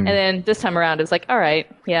 And then this time around, it was like, all right,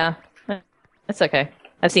 yeah, it's okay.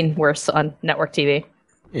 I've seen worse on network TV.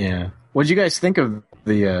 Yeah. What did you guys think of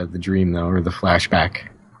the dream, though, or the flashback?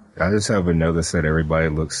 I just haven't noticed that everybody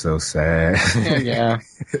looks so sad. Yeah.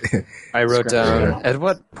 I wrote down, at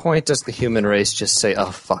what point does the human race just say,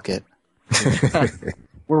 oh, fuck it?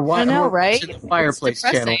 We're watching the Fireplace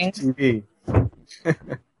Channel TV.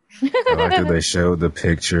 After they showed the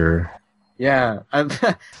picture. Yeah, I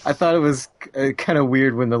thought it was kind of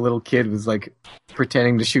weird when the little kid was like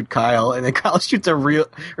pretending to shoot Kyle, and then Kyle shoots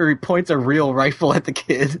he points a real rifle at the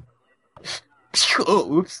kid.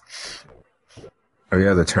 Oh, oops. Oh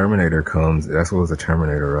yeah, the Terminator comes. That's what was the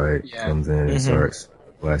Terminator, right? Yeah. Comes in and starts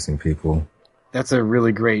blasting people. That's a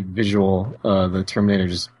really great visual. The Terminator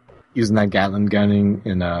just using that Gatling gunning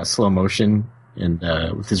in slow motion and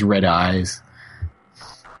with his red eyes.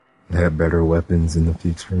 They have better weapons in the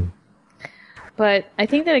future. But I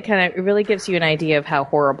think that it really gives you an idea of how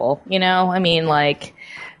horrible, I mean, like,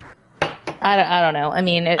 I don't know. I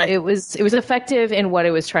mean, it was effective in what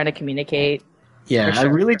it was trying to communicate. Yeah, sure. I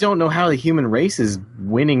really don't know how the human race is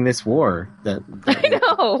winning this war. I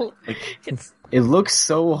know. It looks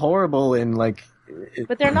so horrible and like.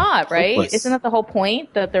 But they're not, right? Hopeless. Isn't that the whole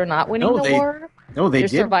point, that they're not winning the war? No, they're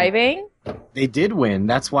surviving. They did win.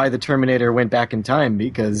 That's why the Terminator went back in time,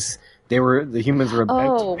 because the humans were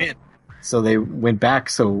about to win. So they went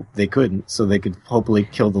back so they couldn't, so they could hopefully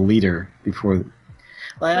kill the leader before.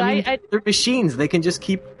 They're machines. They can just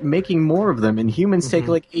keep making more of them, and humans take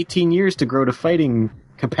like 18 years to grow to fighting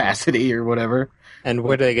capacity or whatever. And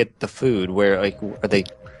where do they get the food? Where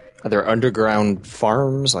are there underground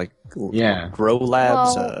farms, grow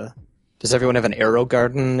labs? Well, does everyone have an arrow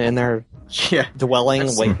garden in their dwelling?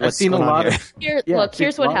 I've seen a lot of.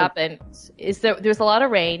 Here's what happened: is there was a lot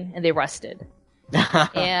of rain and they rusted.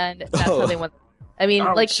 And that's how they went. I mean,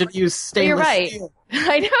 should use stainless you're right. steel.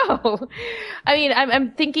 I know. I mean,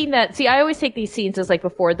 I'm thinking that. See, I always take these scenes as like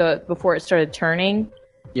before it started turning.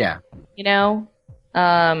 Yeah. So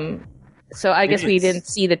I guess we didn't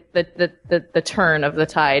see the turn of the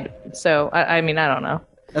tide. So I mean, I don't know.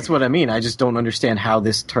 That's what I mean. I just don't understand how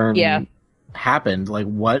this turn happened. Like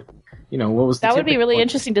what? What was that would be really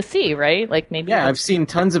interesting to see, right? Like maybe. Yeah, I've seen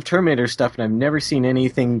tons of Terminator stuff, and I've never seen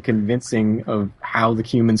anything convincing of how the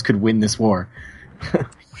humans could win this war.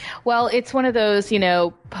 Well, it's one of those,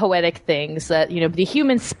 poetic things that, the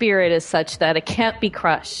human spirit is such that it can't be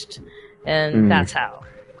crushed, and that's how.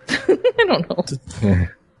 I don't know.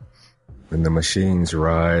 When the machines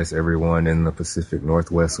rise, everyone in the Pacific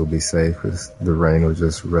Northwest will be safe because the rain will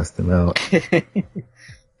just rest them out.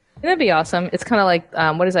 That'd be awesome. It's kind of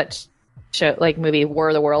like what is that show, like movie War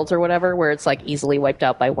of the Worlds or whatever, where it's like easily wiped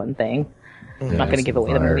out by one thing. I'm not going to give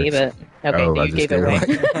away the movie, but okay, you gave it away.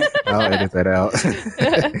 I'll edit that out.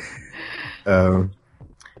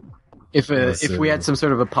 If we had some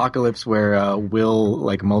sort of apocalypse where Will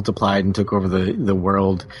like multiplied and took over the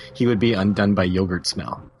world, he would be undone by yogurt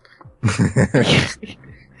smell.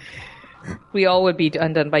 We all would be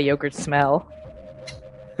undone by yogurt smell.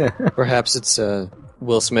 Perhaps it's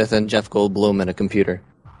Will Smith and Jeff Goldblum and a computer.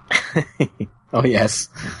 Oh, yes.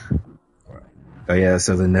 Oh, yeah,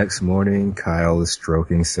 so the next morning, Kyle is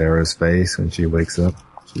stroking Sarah's face when she wakes up.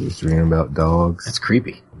 She was dreaming about dogs. That's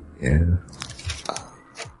creepy. Yeah.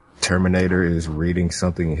 Terminator is reading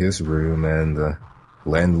something in his room, and the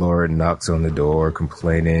landlord knocks on the door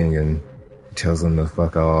complaining and tells him to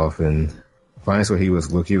fuck off, and finds what he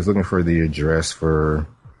was looking. He was looking for the address for,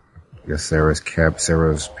 I guess, Sarah's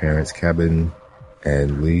parents' cabin,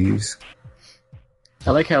 and leaves.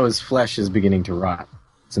 I like how his flesh is beginning to rot.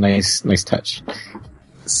 It's a nice touch.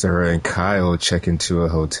 Sarah and Kyle check into a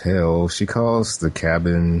hotel. She calls the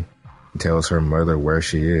cabin, tells her mother where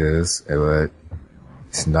she is, but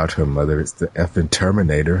it's not her mother. It's the effing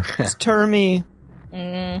Terminator. It's Termy.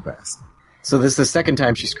 So this is the second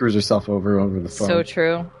time she screws herself over the phone. So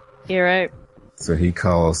true. You're right. So he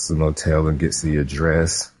calls the motel and gets the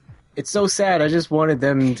address. It's so sad. I just wanted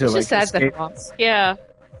them to It's just sad escape. that yeah.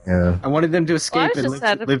 Yeah. I wanted them to escape Well,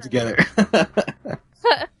 and live together.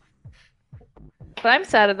 But I'm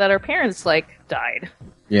sad that our parents died.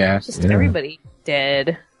 Yeah. Just everybody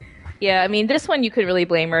dead. Yeah, I mean, this one you could really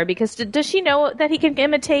blame her because does she know that he can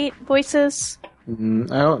imitate voices?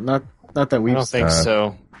 Not that we. I don't think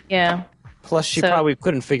so. Yeah. Plus, she probably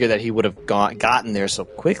couldn't figure that he would have gotten there so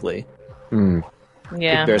quickly.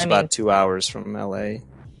 Yeah, there's about 2 hours from L.A.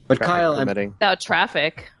 But Kyle, without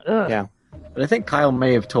traffic. Ugh. Yeah. But I think Kyle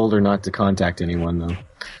may have told her not to contact anyone though,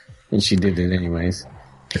 and she did it anyways.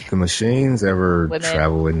 If the machines ever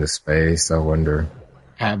travel into space, I wonder.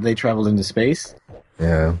 Have they traveled into space?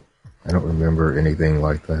 Yeah. I don't remember anything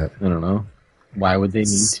like that. I don't know. Why would they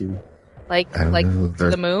need to? Like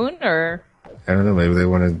the moon, or? I don't know. Maybe they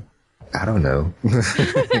want to. I don't know.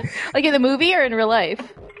 Like in the movie or in real life?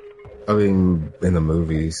 I mean, in the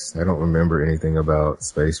movies. I don't remember anything about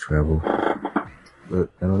space travel. But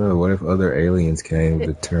I don't know. What if other aliens came?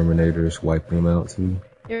 The Terminators wiped them out too?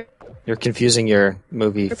 You're confusing your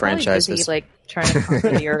movie franchises. Busy, trying to conquer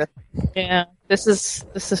the Earth. Yeah, this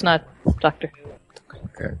is not Doctor Who.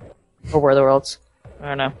 Okay. Or War of the Worlds. I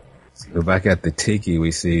don't know. So back at the Tiki, we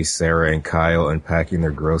see Sarah and Kyle unpacking their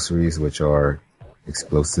groceries, which are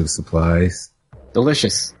explosive supplies.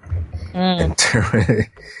 Delicious. And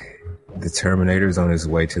the Terminator's on his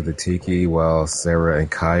way to the Tiki while Sarah and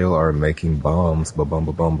Kyle are making bombs.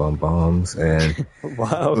 Bombs. And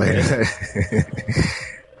wow.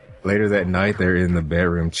 Later that night, they're in the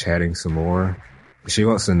bedroom chatting some more. She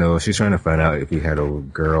wants to know, she's trying to find out if he had a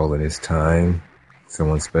girl in his time.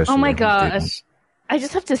 Someone special. Oh my gosh. I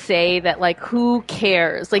just have to say that, who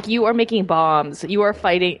cares? You are making bombs. You are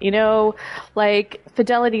fighting,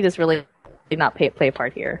 fidelity does really not play a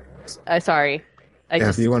part here. Sorry.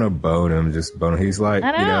 If you want to bone him, just bone him. He's like,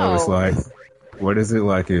 it's like, what is it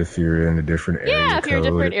like if you're in a different area code? Yeah, if you're in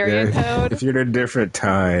a different area code. If you're in a different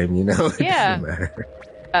time, it doesn't matter.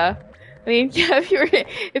 I mean, yeah, if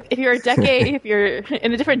you're a decade, if you're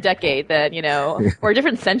in a different decade, then, or a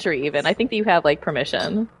different century even, I think that you have,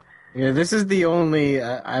 permission. Yeah, this is the only,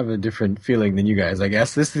 I have a different feeling than you guys, I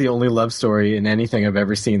guess. This is the only love story in anything I've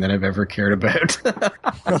ever seen that I've ever cared about.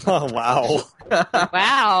 Oh, wow.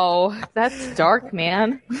 Wow. That's dark,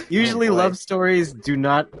 man. Usually love stories do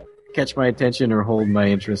not catch my attention or hold my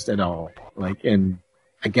interest at all. And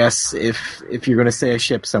I guess if you're going to say I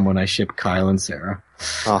ship someone, I ship Kyle and Sarah.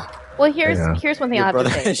 Oh. Well, here's one thing I have to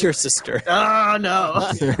say. And your sister. Oh,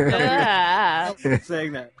 no.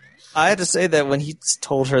 Saying that. I had to say that when he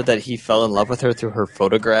told her that he fell in love with her through her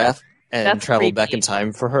photograph and traveled back in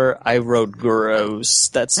time for her, I wrote gross.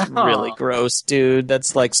 That's really gross, dude.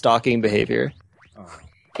 That's like stalking behavior.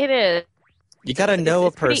 It is. You gotta know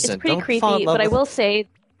a person. It's pretty creepy, but I will say...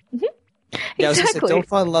 Yeah, I was gonna say, don't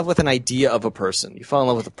fall in love with an idea of a person. You fall in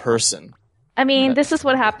love with a person. I mean, this is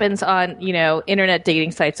what happens on, internet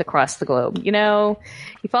dating sites across the globe. You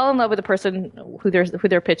fall in love with a person who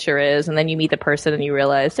their picture is, and then you meet the person and you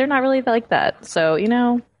realize they're not really like that. So,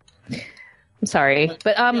 I'm sorry.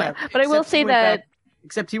 But I will say that...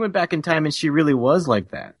 Except he went back in time and she really was like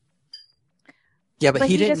that. Yeah, but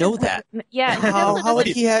he didn't know that. Yeah. How would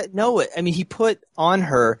he know it? I mean, he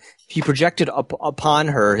projected upon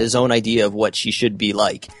her his own idea of what she should be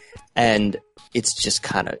like. And it's just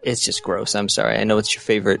gross. I'm sorry. I know it's your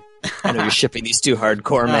favorite. I know you're shipping these two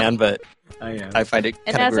hardcore, man, but I find it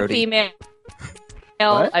kind of grody. And as a female,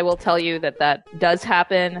 I will tell you that does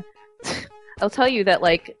happen. I'll tell you that,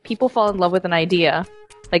 people fall in love with an idea.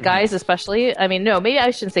 Guys especially. I mean, no, maybe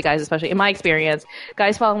I shouldn't say guys especially. In my experience,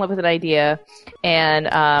 guys fall in love with an idea and,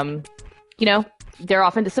 they're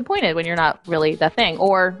often disappointed when you're not really that thing.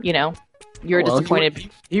 Or, you're disappointed.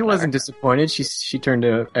 He wasn't disappointed. She turned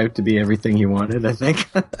out to be everything he wanted, I think.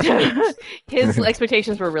 His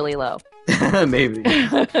expectations were really low. Maybe.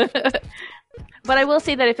 But I will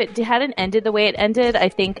say that if it hadn't ended the way it ended, I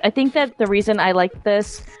think that the reason I liked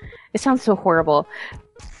this, it sounds so horrible.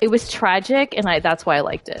 It was tragic, and that's why I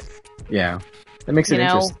liked it. Yeah, that makes it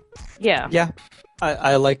interesting. Yeah. Yeah,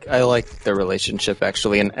 I like the relationship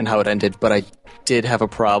actually, and how it ended. But I did have a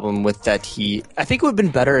problem with that. I think it would have been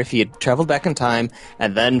better if he had traveled back in time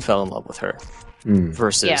and then fell in love with her.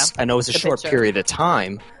 Versus, I know it's a short period of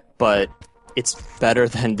time, but it's better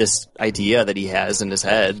than this idea that he has in his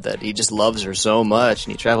head that he just loves her so much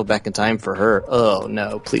and he traveled back in time for her. Oh,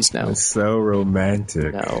 no, please no. It's so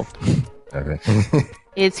romantic. No.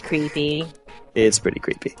 It's creepy. It's pretty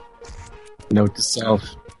creepy. Note to self,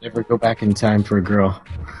 never go back in time for a girl.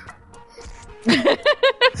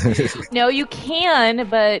 No, you can,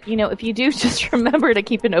 but, if you do, just remember to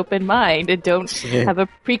keep an open mind and don't have a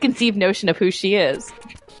preconceived notion of who she is.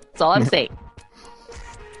 That's all I'm saying.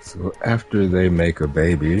 So after they make a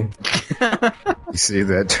baby, you see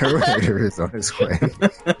that Terminator is on his way.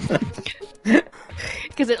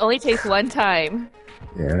 Because it only takes one time.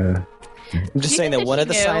 Yeah. I'm just saying that one of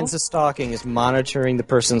the signs of stalking is monitoring the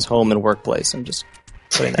person's home and workplace. I'm just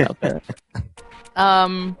putting that out there.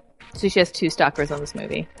 So she has 2 stalkers on this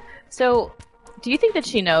movie. So, do you think that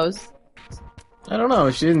she knows? I don't know.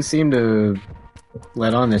 She didn't seem to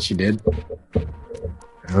let on that she did.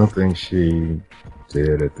 I don't think she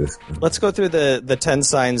did at this point. Let's go through the 10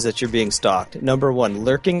 signs that you're being stalked. Number 1,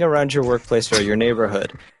 lurking around your workplace or your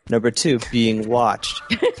neighborhood. Number 2, being watched.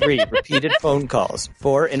 3, repeated phone calls.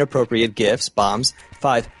 4, inappropriate gifts, bombs.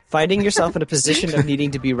 5, finding yourself in a position of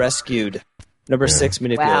needing to be rescued. Number 6,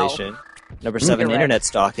 manipulation. Wow. Number 7, internet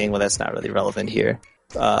stalking. Well, that's not really relevant here.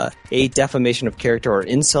 8, defamation of character or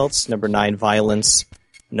insults. Number 9, violence.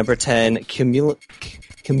 Number 10, I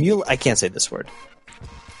can't say this word.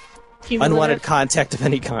 Unwanted contact of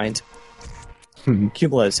any kind.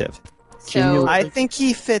 Cumulative. So, I think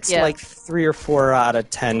he fits like 3 or 4 out of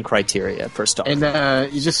 10 criteria for stalking.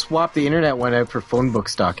 And you just swap the internet one out for phone book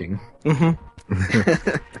stalking.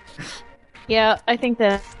 Mm-hmm. Yeah, I think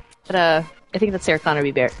that Sarah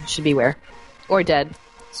Connor should beware. Or dead.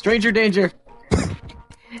 Stranger danger.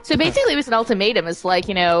 So basically it was an ultimatum. It's like,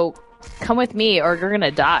 come with me or you're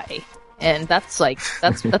gonna die. And that's an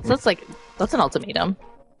ultimatum.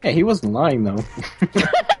 Hey, he wasn't lying though.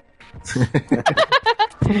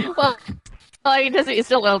 Well, I mean, it's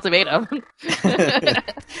still an ultimatum.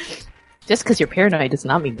 Just because you're paranoid does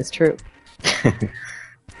not mean it's true.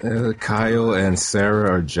 Kyle and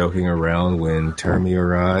Sarah are joking around when Termy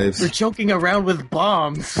arrives. They're joking around with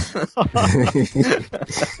bombs.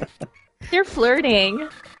 They're flirting.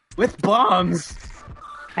 With bombs.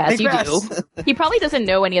 As you do. He probably doesn't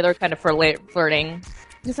know any other kind of flirting.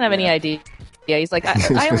 He doesn't have any idea. Yeah, he's like,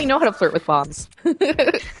 I only know how to flirt with bombs.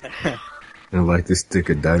 I'd like to stick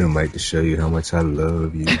a dynamite to show you how much I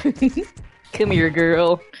love you. Come here,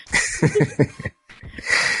 girl.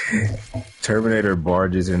 Terminator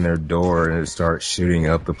barges in their door and it starts shooting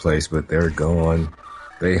up the place, but they're gone.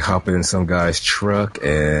 They hop in some guy's truck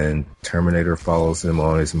and Terminator follows him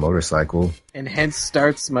on his motorcycle. And hence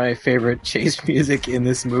starts my favorite chase music in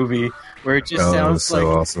this movie, where it just sounds so like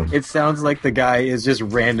awesome. It sounds like the guy is just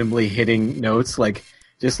randomly hitting notes, like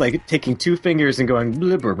just like taking 2 fingers and going.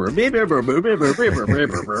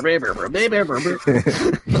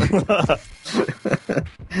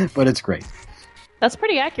 But it's great. That's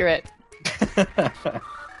pretty accurate.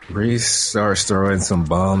 Reese starts throwing some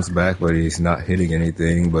bombs back, but he's not hitting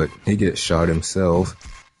anything, but he gets shot himself.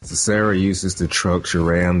 So Sarah uses the truck to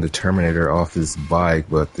ram the Terminator off his bike,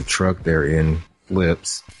 but the truck they're in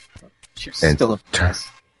flips. She's still a mess.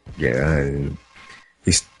 Yeah, and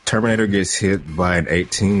Terminator gets hit by an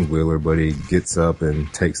 18-wheeler, but he gets up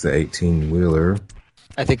and takes the 18-wheeler.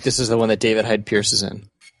 I think this is the one that David Hyde Pierce is in.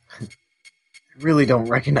 I really don't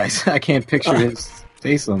recognize. I can't picture his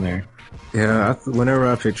face on there. Yeah, whenever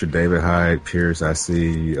I picture David Hyde Pierce, I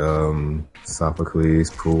see Sophocles,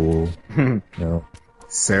 Poole.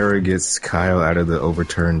 Sarah gets Kyle out of the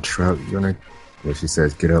overturned truck. She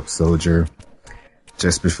says, "Get up, soldier."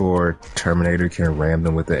 Just before Terminator can ram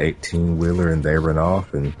them with the 18-wheeler and they run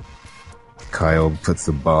off, and Kyle puts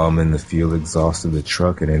the bomb in the fuel exhaust of the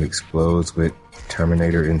truck and it explodes with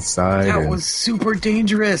Terminator inside. That was super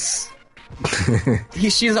dangerous.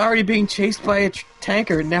 She's already being chased by a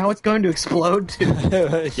tanker. Now it's going to explode too.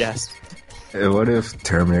 Yes. What if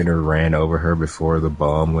Terminator ran over her before the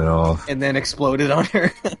bomb went off? And then exploded on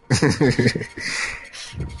her?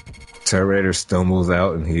 Terminator stumbles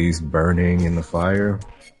out and he's burning in the fire.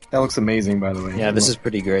 That looks amazing, by the way. Yeah, this is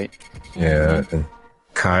pretty great. Yeah. And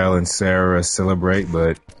Kyle and Sarah celebrate,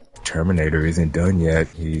 but Terminator isn't done yet.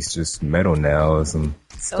 He's just metal now. Some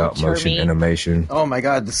stop motion animation. Oh my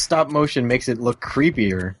god, the stop motion makes it look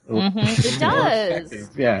creepier. It does.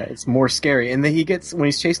 Yeah, it's more scary. And then when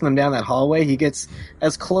he's chasing them down that hallway, he gets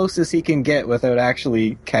as close as he can get without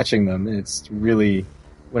actually catching them. It's really,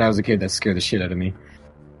 when I was a kid, that scared the shit out of me.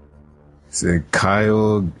 So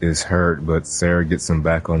Kyle is hurt, but Sarah gets him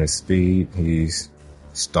back on his feet. He's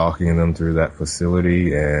stalking them through that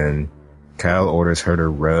facility, and Kyle orders her to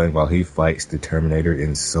run while he fights the Terminator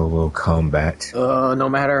in solo combat. No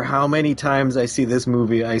matter how many times I see this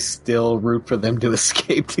movie, I still root for them to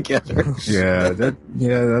escape together.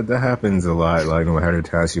 that happens a lot. Like, no matter how many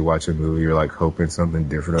times you watch a movie, you're like hoping something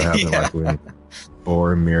different will happen. Like when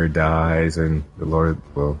Boromir dies and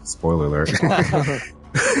spoiler alert.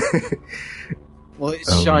 Well,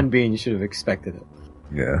 it's Sean Bean. You should have expected it.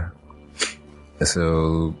 Yeah.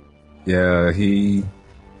 So, yeah, he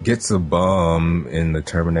gets a bomb in the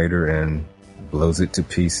Terminator and blows it to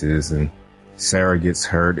pieces, and Sarah gets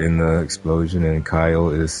hurt in the explosion, and Kyle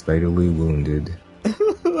is fatally wounded.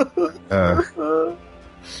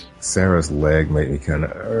 Sarah's leg made me kind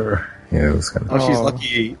of... it was kind of... Oh,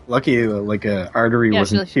 she's lucky like a artery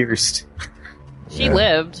wasn't pierced. She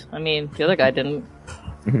lived. I mean, the other guy didn't.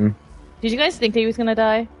 Mm-hmm. Did you guys think that he was going to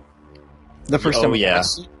die? The first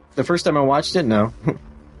time I watched it, no.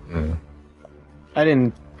 I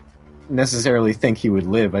didn't necessarily think he would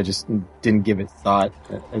live. I just didn't give it thought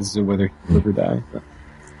as to whether he would live or die. But.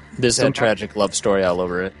 This had a tragic love story all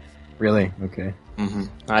over it. Really? Okay. Mm-hmm.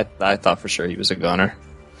 I thought for sure he was a goner.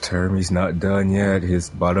 He's not done yet. His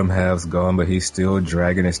bottom half's gone, but he's still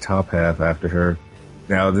dragging his top half after her.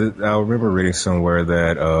 Now, I remember reading somewhere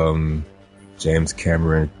that James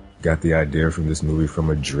Cameron got the idea from this movie from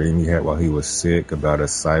a dream he had while he was sick about a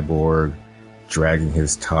cyborg dragging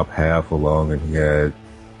his top half along, and he had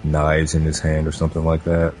knives in his hand or something like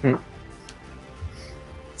that.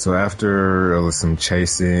 So after some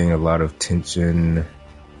chasing, a lot of tension,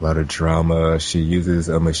 a lot of drama, she uses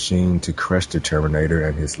a machine to crush the Terminator,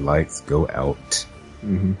 and his lights go out.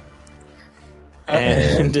 Mm-hmm.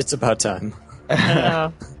 And it's about time.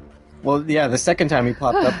 Well, yeah, the second time he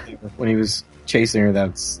popped up when he was chasing her,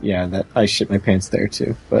 that I shit my pants there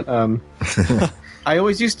too. But I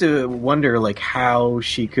always used to wonder like how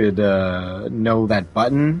she could know that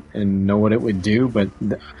button and know what it would do, but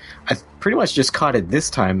I pretty much just caught it this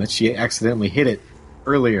time that she accidentally hit it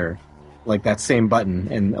earlier, like that same button,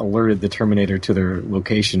 and alerted the Terminator to their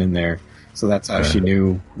location in there. So that's how she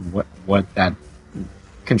knew what that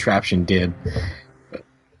contraption did.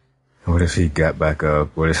 What if he got back up?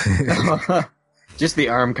 What if just the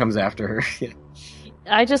arm comes after her?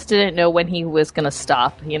 I just didn't know when he was going to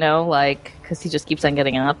stop, because he just keeps on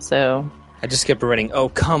getting up, so... I just kept writing, "Oh,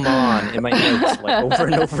 come on," in my notes, like, over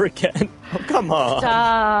and over again. Oh, come on.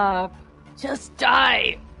 Stop. Just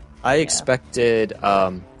die. I expected,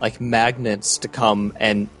 magnets to come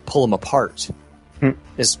and pull him apart,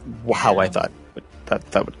 is how I thought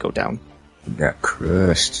that would go down. He got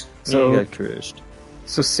crushed. So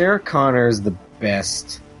Sarah Connor is the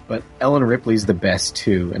best, but Ellen Ripley's the best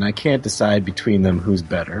too, and I can't decide between them who's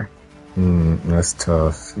better. That's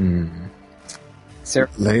tough. Sarah,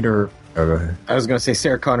 later, go ahead. I was going to say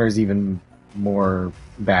Sarah Connor is even more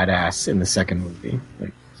badass in the second movie.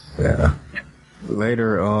 Yeah.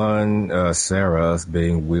 Later on, Sarah's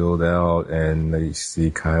being wheeled out, and they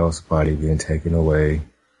see Kyle's body being taken away.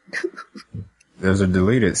 There's a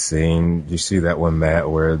deleted scene. You see that one, Matt,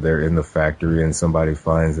 where they're in the factory and somebody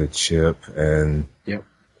finds a chip, and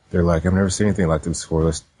they're like, "I've never seen anything like this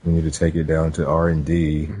before. We need to take it down to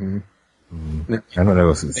R&D." I don't know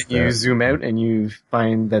if it's you zoom out and you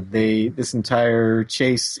find that this entire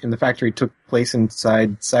chase in the factory took place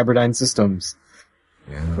inside Cyberdyne Systems,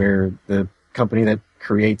 where the company that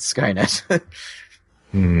creates Skynet.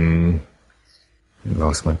 I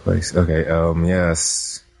lost my place. Okay,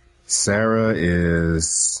 yes. Sarah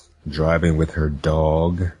is driving with her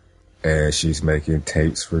dog, and she's making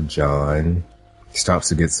tapes for John. He stops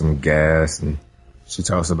to get some gas, and she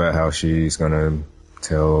talks about how she's gonna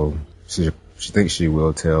she thinks she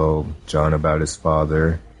will tell John about his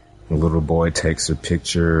father. The little boy takes her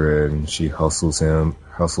picture, and she hustles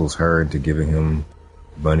her into giving him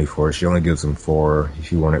money for it. She only gives him 4.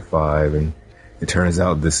 He wanted 5, and it turns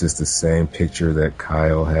out this is the same picture that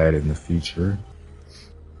Kyle had in the future.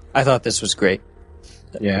 I thought this was great.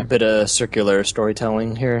 Yeah. A bit of circular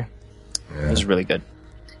storytelling here. Yeah. It was really good.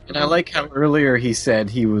 And I like how earlier he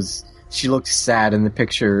said she looked sad in the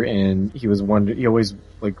picture, and he always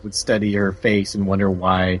would study her face and wonder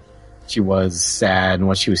why she was sad and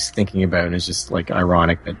what she was thinking about. And it's just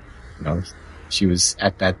ironic that, she was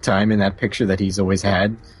at that time in that picture that he's always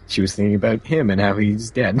had. She was thinking about him and how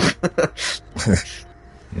he's dead.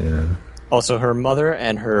 Yeah. Also, her mother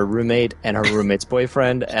and her roommate and her roommate's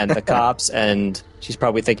boyfriend and the cops, and she's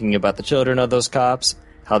probably thinking about the children of those cops,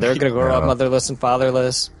 how they're going to grow up motherless and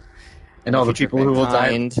fatherless. And all the people who will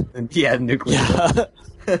die. Yeah, nuclear.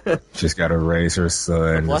 Yeah. She's got to raise her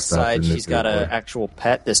son. On the plus side, she's got an actual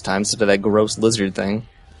pet this time instead of that gross lizard thing.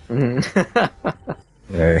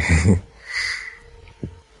 Hey.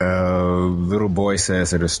 little boy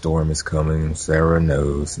says that a storm is coming. Sarah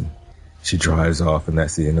knows. And she drives off, and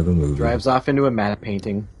that's the end of the movie. Drives off into a matte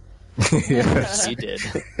painting. Yes, she did.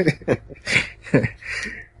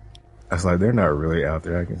 I was like, they're not really out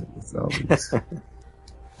there. I guess it's all these.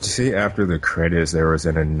 See, after the credits, there was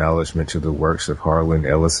an acknowledgement to the works of Harlan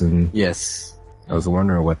Ellison. Yes. I was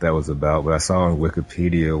wondering what that was about, but I saw on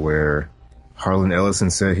Wikipedia where Harlan Ellison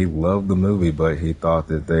said he loved the movie, but he thought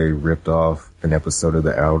that they ripped off an episode of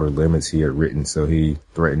The Outer Limits he had written, so he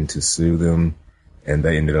threatened to sue them, and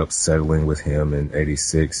they ended up settling with him in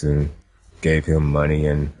 '86 and gave him money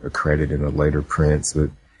and a credit in a later prints. But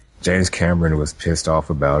James Cameron was pissed off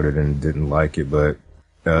about it and didn't like it, but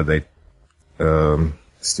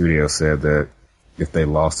studio said that if they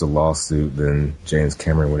lost a lawsuit, then James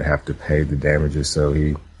Cameron would have to pay the damages, so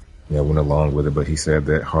he went along with it. But he said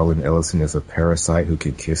that Harlan Ellison is a parasite who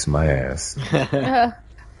can kiss my ass.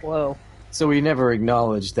 Whoa. So he never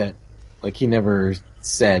acknowledged that, like, he never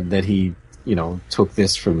said that he, took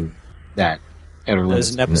this from that Outer Limits.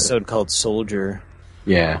 There's an episode called Soldier.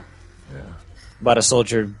 Yeah. About a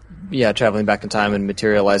soldier, traveling back in time and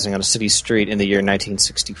materializing on a city street in the year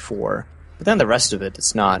 1964. But then the rest of it,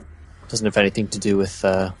 doesn't have anything to do with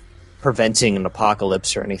preventing an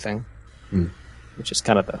apocalypse or anything. Which is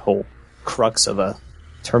kind of the whole crux of a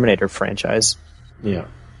Terminator franchise. Yeah.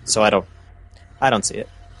 So I don't see it.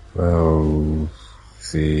 Well,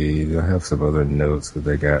 see, I have some other notes that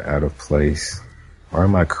they got out of place. Why are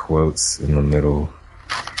my quotes in the middle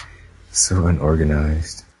so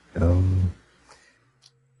unorganized?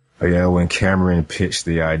 When Cameron pitched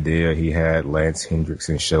the idea, he had Lance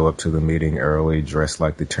Henriksen show up to the meeting early, dressed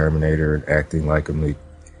like the Terminator and acting like him. He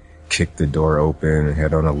kicked the door open and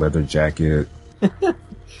had on a leather jacket,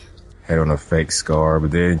 had on a fake scar,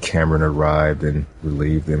 but then Cameron arrived and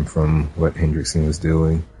relieved them from what Henriksen was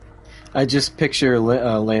doing. I just picture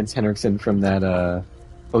Lance Henriksen from that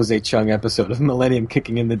Jose Chung episode of Millennium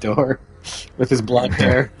kicking in the door with his blonde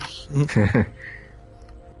hair.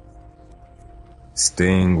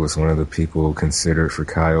 Sting was one of the people considered for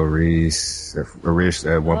Kyle Reese.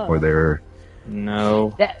 At one point, they were...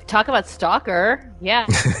 No. Talk about stalker. Yeah.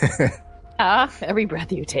 Every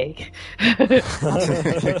breath you take.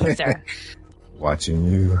 Sarah. Watching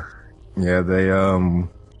you. Yeah, they,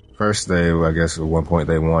 I guess at one point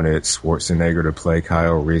they wanted Schwarzenegger to play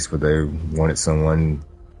Kyle Reese, but they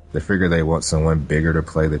figured they want someone bigger to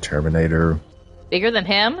play the Terminator. Bigger than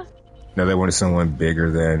him? No, they wanted someone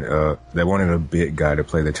bigger than, they wanted a big guy to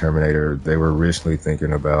play the Terminator. They were originally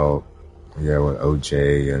thinking about, with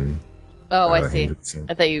OJ and... Oh, I see. Henderson.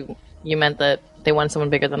 I thought you meant that they wanted someone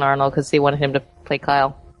bigger than Arnold because they wanted him to play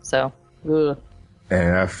Kyle. So, ugh. And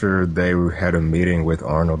after they had a meeting with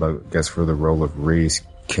Arnold, I guess for the role of Reese,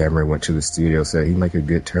 Cameron went to the studio, said he'd make a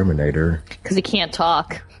good Terminator. Because he can't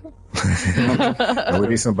talk. We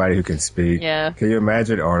need somebody who can speak. Yeah. Can you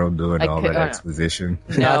imagine Arnold doing all that exposition?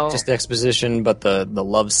 No. Not just the exposition, but the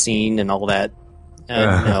love scene and all that.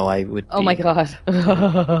 No, I would. Oh my god.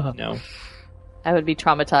 No. I would be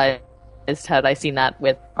traumatized had I seen that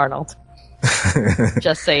with Arnold.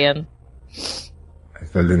 Just saying. I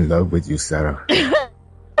fell in love with you, Sarah.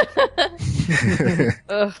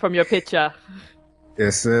 From your picture.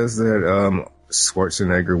 It says that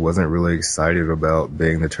Schwarzenegger wasn't really excited about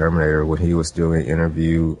being the Terminator when he was doing an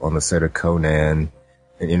interview on the set of Conan.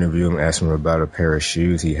 An interviewer asked him about a pair of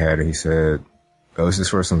shoes he had, and he said, "Oh, this is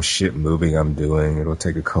for some shit movie I'm doing. It'll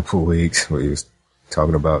take a couple weeks." But he was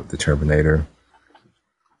talking about the Terminator.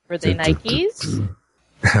 Were they Nikes?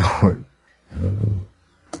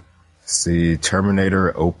 See,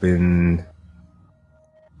 Terminator opened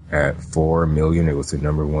at 4 million. It was the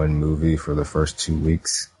 #1 movie for the first 2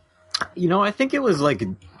 weeks. I think it was like,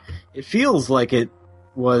 it feels like it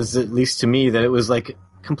was, at least to me, that it was like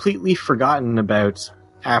completely forgotten about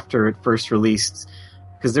after it first released,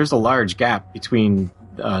 because there's a large gap between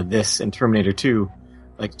this and Terminator 2.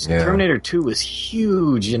 Terminator 2 was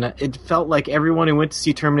huge, and it felt like everyone who went to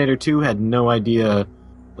see Terminator 2 had no idea,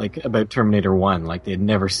 about Terminator 1. They had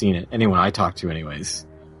never seen it. Anyone I talked to, anyways.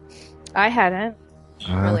 I hadn't.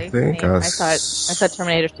 Really. I thought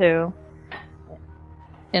Terminator 2.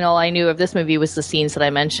 And all I knew of this movie was the scenes that I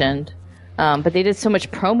mentioned. But they did so much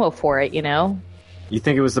promo for it, You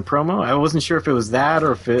think it was the promo? I wasn't sure if it was that,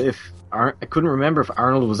 or if I couldn't remember if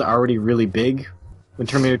Arnold was already really big when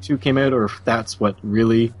Terminator 2 came out, or if that's what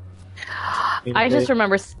really... I just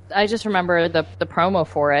remember the promo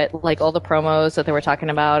for it, all the promos that they were talking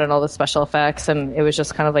about and all the special effects, and it was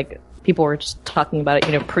just kind of people were just talking about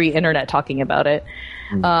it, pre-internet talking about it.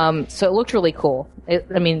 So it looked really cool.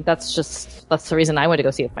 That's the reason I went to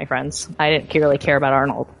go see it with my friends. I didn't really care about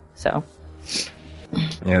Arnold, so...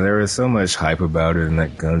 Yeah, there was so much hype about it in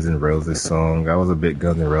that Guns N' Roses song. I was a big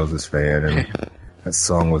Guns N' Roses fan, and that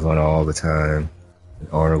song was on all the time.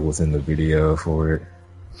 Arnold was in the video for it.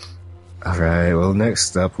 All right, well,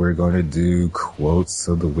 next up, we're going to do quotes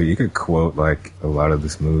of the week. You could quote, like, a lot of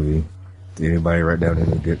this movie. Did anybody write down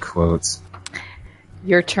any good quotes?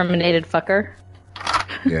 You're terminated, fucker.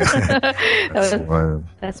 Yeah, that's one.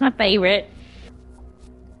 That's my favorite.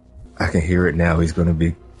 I can hear it now. He's going to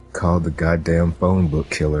be called the goddamn phone book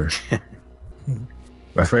killer.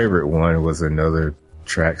 My favorite one was another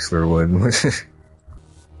Traxler one. What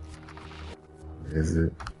is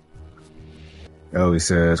it? Oh, he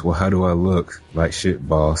says, well, how do I look? Like shit,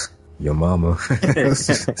 boss. Your mama. I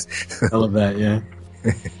love that, yeah.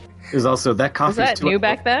 There's also that coffee. Was that new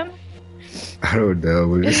back then? I don't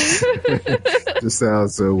know. It just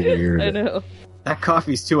sounds so weird. I know. That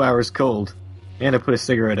coffee's 2 hours cold. And I put a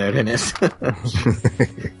cigarette out in it.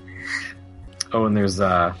 Oh, and there's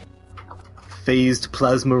a phased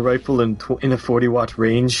plasma rifle in a 40-watt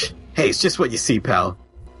range. Hey, it's just what you see, pal.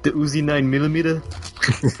 The Uzi 9mm.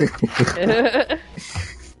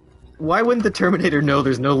 Why wouldn't the Terminator know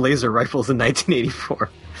there's no laser rifles in 1984?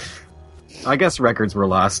 I guess records were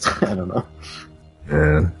lost. I don't know.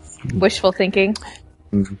 Yeah. Wishful thinking.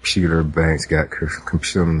 Computer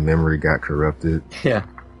memory got corrupted. Yeah.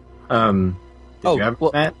 Did you have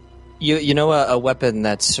that? You know a weapon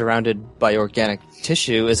that's surrounded by organic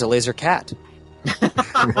tissue is a laser cat.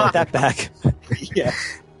 I want that back. Yeah.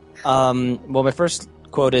 Well, my first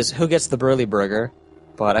quote is, who gets the Burly Burger?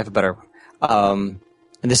 But I have a better one.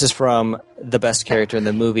 And this is from the best character in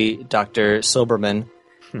the movie, Dr. Silberman.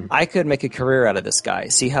 I could make a career out of this guy.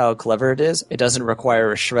 See how clever it is? It doesn't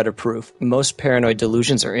require a shred of proof. Most paranoid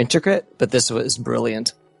delusions are intricate, but this was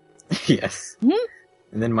brilliant. Yes. Mm-hmm.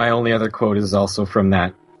 And then my only other quote is also from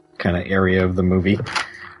that kind of area of the movie.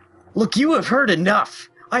 Look, you have heard enough.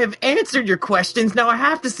 I have answered your questions. Now I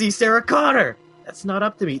have to see Sarah Connor. That's not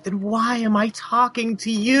up to me. Then why am I talking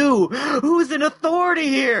to you? Who's in authority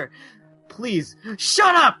here? Please,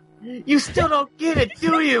 shut up! You still don't get it,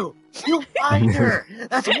 do you? You'll find her.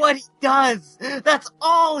 That's what he does. That's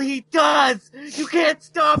all he does. You can't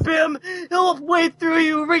stop him. He'll wade through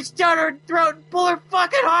you, reach down her throat, and pull her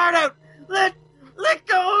fucking heart out. Let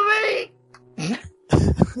go of me.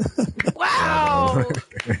 Wow.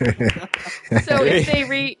 So if they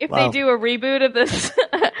they do a reboot of this,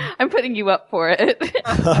 I'm putting you up for it.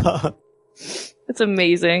 It's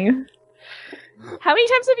amazing. How many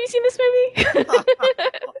times have you seen this movie?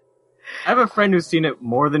 I have a friend who's seen it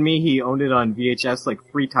more than me. He owned it on VHS like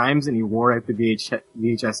 3 times, and he wore out the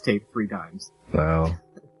VHS tape 3 times. Wow.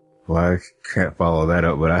 Well, I can't follow that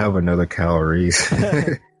up, but I have another Kyle Reese.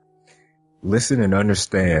 Listen and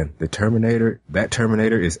understand. That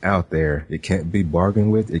Terminator is out there. It can't be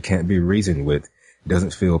bargained with. It can't be reasoned with. It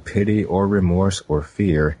doesn't feel pity or remorse or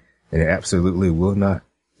fear, and it absolutely will not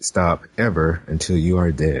stop ever until you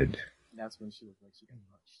are dead. That's when she was like, she got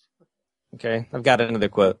punched. Okay, I've got another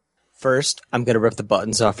quote. First, I'm going to rip the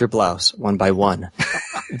buttons off your blouse, one by one.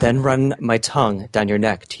 Then run my tongue down your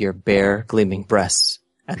neck to your bare, gleaming breasts.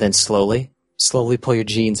 And then slowly pull your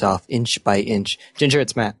jeans off inch by inch. Ginger,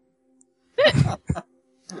 it's Matt.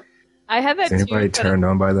 I had that too. Is anybody turned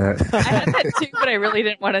on by that? I had that too, but I really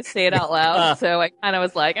didn't want to say it out loud, so I kind of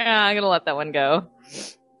was like, I'm going to let that one go.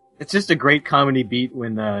 It's just a great comedy beat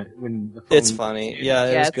when the phone... It's funny. Yeah,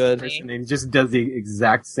 it was good. And he just does the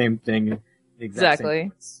exact same thing.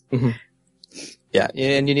 Exactly. Mm-hmm. Yeah,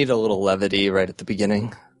 and you need a little levity right at the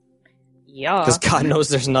beginning. Yeah. Because God knows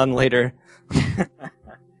there's none later.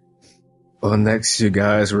 Well, next, you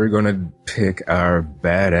guys, we're going to pick our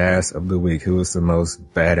badass of the week. Who is the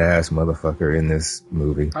most badass motherfucker in this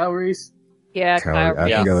movie? Kyle Reese. Yeah, Kyle. I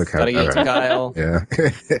can go with Kyle. Gotta get to Kyle. Yeah.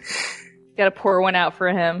 Gotta pour one out for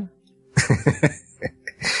him.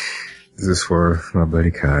 This is for my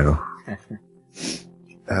buddy Kyle.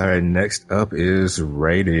 All right, next up is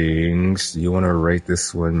ratings. You want to rate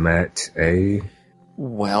this one, Matt A?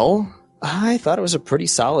 Well, I thought it was a pretty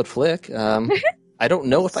solid flick. I don't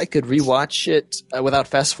know if I could rewatch it without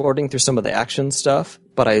fast forwarding through some of the action stuff,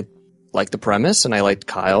 but I liked the premise, and I liked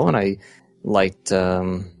Kyle, and I liked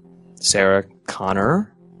Sarah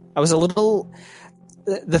Connor. I was a little...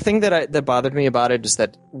 The thing that bothered me about it is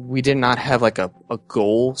that we did not have like a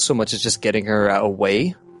goal so much as just getting her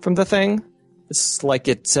away from the thing. It's like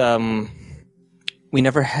we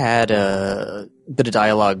never had a bit of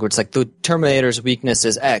dialogue where it's like the Terminator's weakness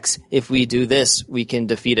is X. If we do this, we can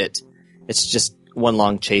defeat it. It's just one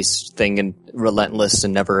long chase thing and relentless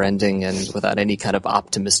and never ending and without any kind of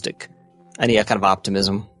optimism.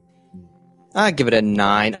 I give it a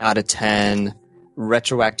 9 out of 10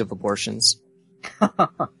 retroactive abortions.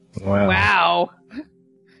 Wow.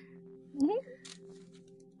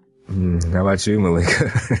 How about you,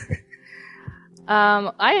 Malika?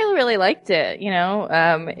 I really liked it.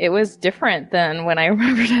 It was different than when I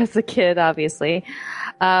remembered as a kid, obviously.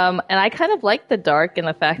 And I kind of liked the dark and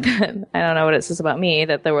the fact that I don't know what it says about me,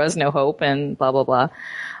 that there was no hope and blah, blah, blah.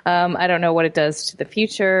 I don't know what it does to the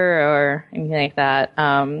future or anything like that.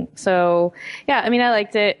 So yeah, I mean, I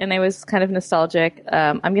liked it and it was kind of nostalgic.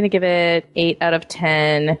 I'm going to give it 8 out of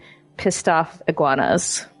 10 pissed off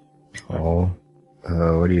iguanas. Oh,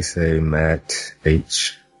 what do you say, Matt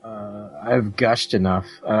H? I've gushed enough.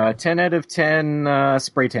 10 out of 10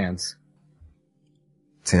 spray tans.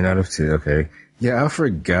 10 out of 10, okay. Yeah, I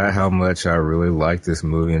forgot how much I really liked this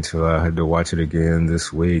movie until I had to watch it again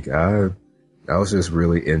this week. I was just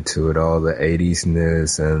really into it all, the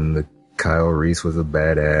 80s-ness, and the Kyle Reese was a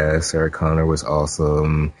badass. Sarah Connor was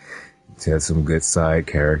awesome. She had some good side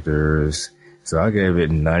characters. So I gave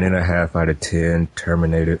it 9.5 out of 10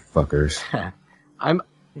 Terminated fuckers.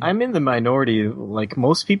 I'm in the minority. Like,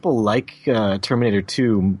 most people like Terminator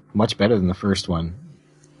 2 much better than the first one.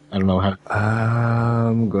 I don't know how.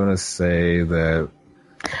 I'm gonna say that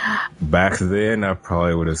back then I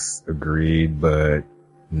probably would have agreed, but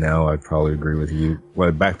now I'd probably agree with you.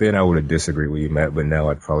 Well, back then I would have disagreed with you, Matt, but now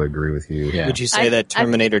I'd probably agree with you. Yeah. Would you say that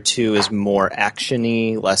Terminator 2 is more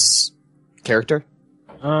action-y, less character?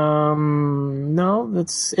 No,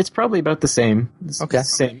 it's probably about the same. Okay.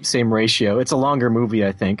 Same ratio. It's a longer movie,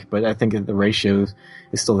 I think, but I think that the ratio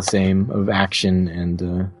is still the same of action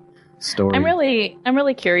and story. I'm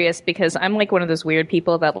really curious because I'm like one of those weird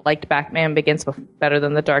people that liked Batman Begins better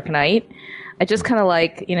than The Dark Knight. I just kind of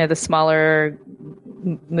like, the smaller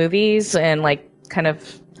movies and like kind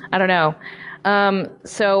of, I don't know.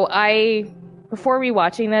 So before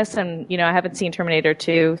rewatching this, and I haven't seen Terminator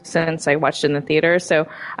 2 since I watched it in the theater, so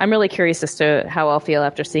I'm really curious as to how I'll feel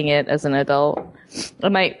after seeing it as an adult. I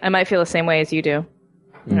might feel the same way as you do.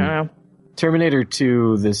 I don't know. Terminator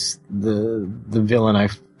 2, the villain I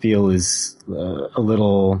feel is a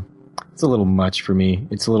little much for me.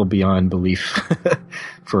 It's a little beyond belief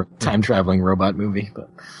for a time traveling robot movie. But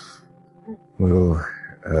we'll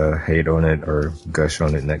hate on it or gush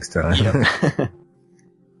on it next time. Yep.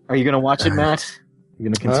 Are you going to watch it, Matt? You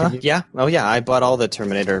going to continue? Yeah. Oh, yeah. I bought all the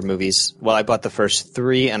Terminator movies. Well, I bought the first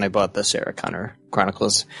 3, and I bought the Sarah Connor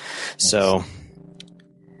Chronicles. Nice. So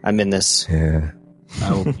I'm in this. Yeah.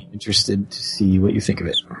 I will be interested to see what you think of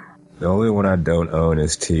it. The only one I don't own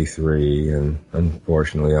is T3, and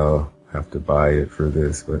unfortunately I'll have to buy it for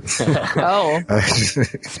this. But oh,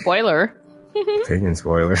 spoiler! Opinion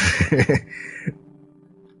spoiler.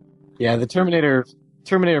 Yeah, the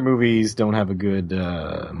Terminator movies don't have a good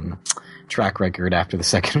track record after the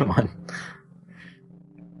second one.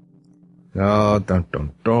 Oh, dun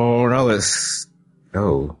dun dun!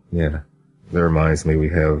 Oh, yeah. That reminds me, we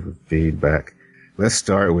have feedback. Let's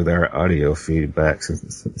start with our audio feedback.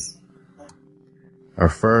 Our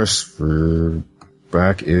first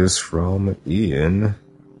feedback is from Ian.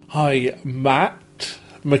 Hi, Matt,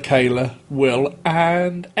 Michaela, Will,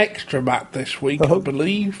 and Extra Matt this week, I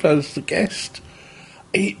believe, as the guest.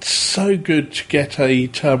 It's so good to get a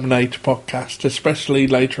Terminator podcast, especially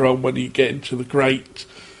later on when you get into the great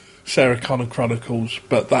Sarah Connor Chronicles,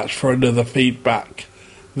 but that's for another feedback.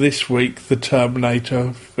 This week, the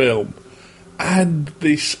Terminator film. And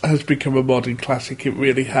this has become a modern classic, it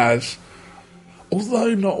really has.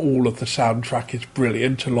 Although not all of the soundtrack is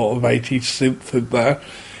brilliant, a lot of 80s synth in there,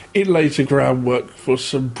 it lays the groundwork for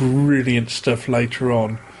some brilliant stuff later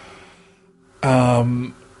on.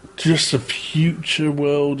 Just the future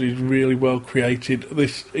world is really well created.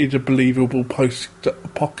 This is a believable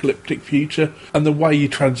post-apocalyptic future, and the way you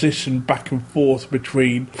transition back and forth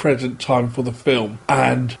between present time for the film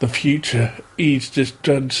and the future is just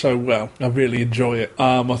done so well. I really enjoy it.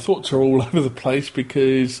 My thoughts are all over the place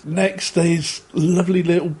because next there's lovely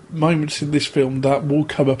little moments in this film that will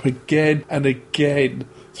come up again and again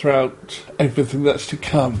throughout everything that's to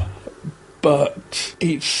come. But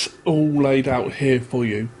it's all laid out here for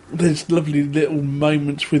you. There's lovely little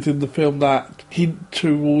moments within the film that hint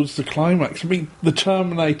towards the climax. I mean, the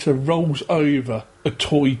Terminator rolls over a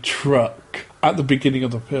toy truck at the beginning of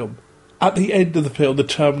the film. At the end of the film, the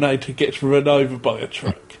Terminator gets run over by a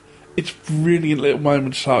truck. It's brilliant little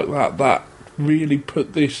moments like that really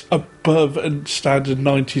put this above a standard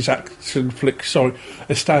 90s action flick. Sorry,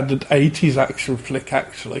 a standard 80s action flick,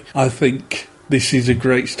 actually. I think this is a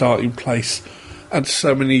great starting place, and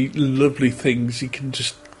so many lovely things you can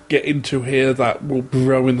just get into here that will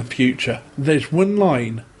grow in the future. There's one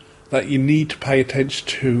line that you need to pay attention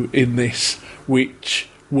to in this, which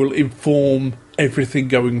will inform everything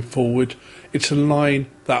going forward. It's a line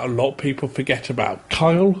that a lot of people forget about.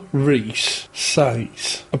 Kyle Reese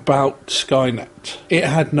says about Skynet, it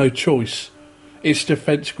had no choice. Its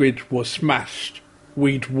defense grid was smashed.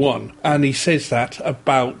 We'd won. And he says that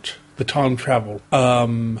about the time travel.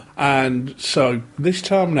 And so this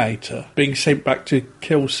Terminator being sent back to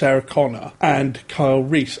kill Sarah Connor and Kyle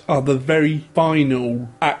Reese are the very final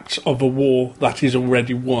acts of a war that is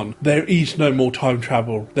already won. There is no more time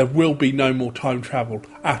travel. There will be no more time travel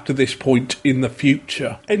after this point in the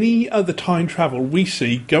future. Any other time travel we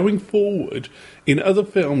see going forward in other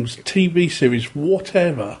films, TV series,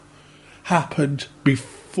 whatever, happened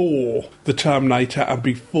before the Terminator and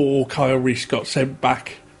before Kyle Reese got sent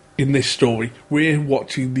back. In this story, we're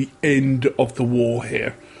watching the end of the war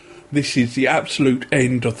here. This is the absolute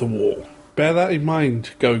end of the war. Bear that in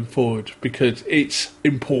mind going forward, because it's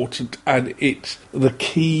important and it's the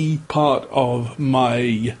key part of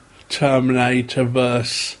my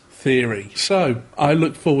Terminator-verse theory. So, I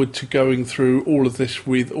look forward to going through all of this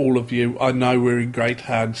with all of you. I know we're in great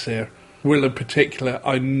hands here. Will in particular,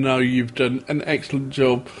 I know you've done an excellent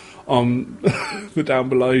job on the Down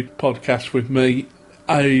Below podcast with me.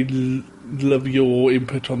 I love your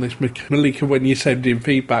input on this, Malika. When you send in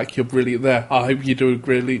feedback, you're brilliant there. I hope you do a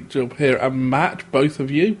brilliant job here. And Matt, both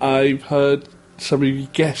of you, I've heard some of your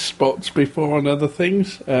guest spots before on other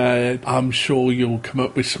things. I'm sure you'll come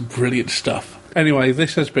up with some brilliant stuff. Anyway,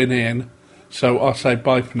 this has been Ian, so I'll say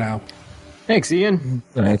bye for now. Thanks, Ian.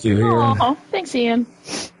 Thank you, Ian. Aww, thanks, Ian.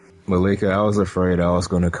 Malika, I was afraid I was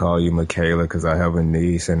going to call you Michaela because I have a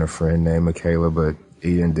niece and a friend named Michaela, but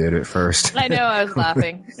Ian did it first. I know, I was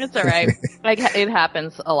laughing. It's all right. Like, it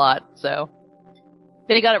happens a lot, so.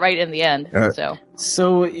 But he got it right in the end, so.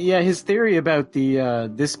 So, yeah, his theory about the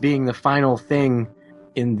this being the final thing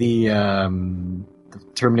in the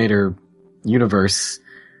Terminator universe,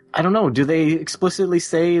 I don't know, do they explicitly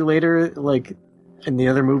say later, like, in the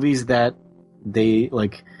other movies that they,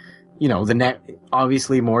 like, you know,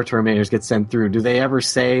 obviously more Terminators get sent through. Do they ever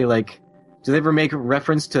say, like, do they ever make a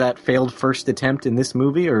reference to that failed first attempt in this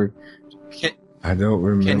movie, or I don't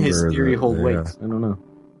remember. Can his theory hold weight? I don't know.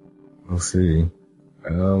 We'll see.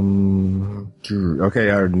 Okay,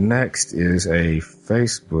 our next is a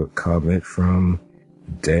Facebook comment from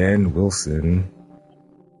Dan Wilson.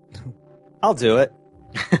 I'll do it.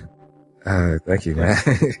 Thank you, man.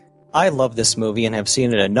 I love this movie and have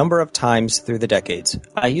seen it a number of times through the decades.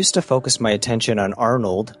 I used to focus my attention on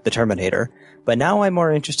Arnold, the Terminator, but now I'm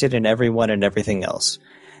more interested in everyone and everything else.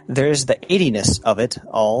 There's the 80ness of it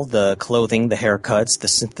all, the clothing, the haircuts, the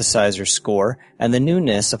synthesizer score, and the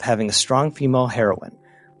newness of having a strong female heroine.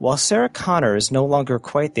 While Sarah Connor is no longer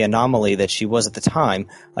quite the anomaly that she was at the time,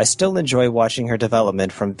 I still enjoy watching her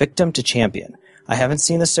development from victim to champion. I haven't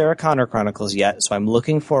seen the Sarah Connor Chronicles yet, so I'm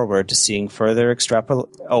looking forward to seeing further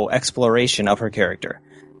exploration of her character.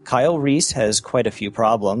 Kyle Reese has quite a few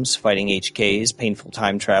problems, fighting HKs, painful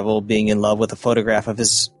time travel, being in love with a photograph of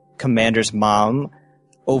his commander's mom,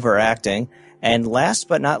 overacting, and last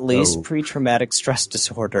but not least, pre-traumatic stress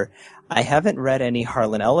disorder. I haven't read any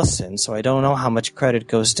Harlan Ellison, so I don't know how much credit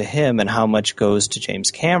goes to him and how much goes to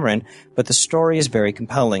James Cameron, but the story is very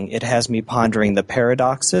compelling. It has me pondering the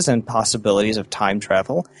paradoxes and possibilities of time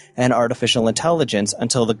travel and artificial intelligence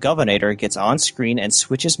until the Governator gets on screen and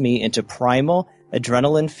switches me into primal,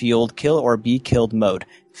 adrenaline-fueled kill or be killed mode.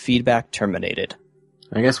 Feedback terminated.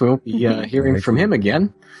 I guess we won't be hearing from him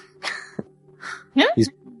again. He's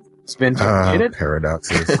been terminated.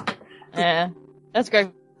 Paradoxes. Yeah, that's great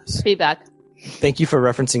feedback. Thank you for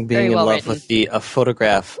referencing being in love with the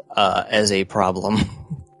photograph as a problem.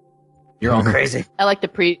 You're all crazy. I like the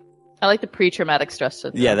pre-traumatic stress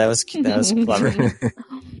syndrome. Yeah, that was clever.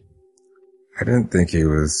 I didn't think he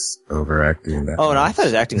was overacting that. Oh, no, I thought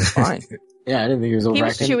his acting was fine. Yeah, I didn't think he was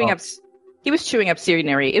overacting. He was chewing up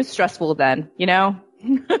scenery. It was stressful then, you know?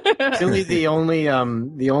 Really, the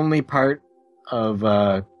only part of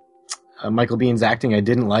Michael Biehn's acting I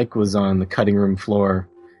didn't like was on the cutting room floor.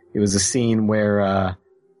 It was a scene where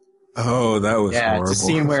that was horrible. It's a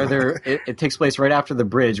scene where it takes place right after the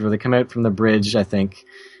bridge, where they come out from the bridge, I think,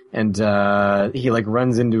 and he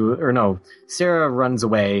runs into, or no, Sarah runs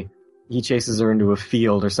away. He chases her into a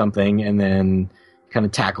field or something, and then kind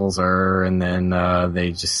of tackles her, and then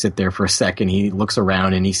they just sit there for a second. He looks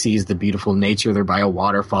around and he sees the beautiful nature there by a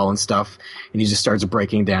waterfall and stuff, and he just starts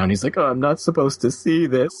breaking down. He's like, "Oh, I'm not supposed to see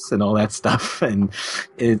this," and all that stuff, and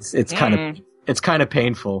it's kind of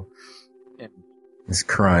painful. His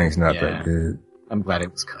crying's not that good. I'm glad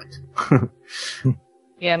it was cut.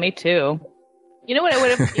 Yeah, me too. You know what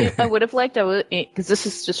I would have liked? Because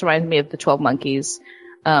this just reminds me of the 12 Monkeys.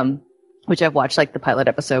 which I've watched like the pilot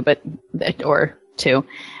episode, or two.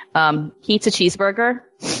 He eats a cheeseburger,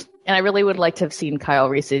 and I really would like to have seen Kyle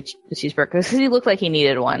Reese eat the cheeseburger because he looked like he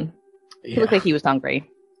needed one. He looked like he was hungry.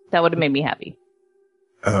 That would have made me happy.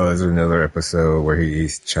 Oh, there's another episode where he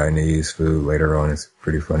eats Chinese food later on. It's a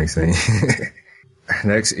pretty funny scene.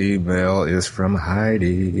 Next email is from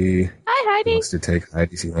Heidi. Hi, Heidi. Wants to take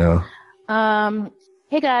Heidi's email.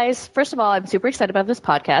 Hey guys. First of all, I'm super excited about this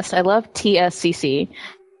podcast. I love TSCC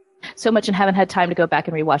so much and haven't had time to go back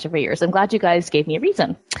and rewatch it for years. I'm glad you guys gave me a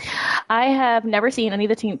reason. I have never seen any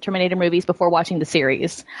of the Terminator movies before watching the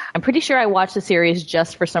series. I'm pretty sure I watched the series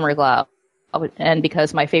just for Summer Glau, and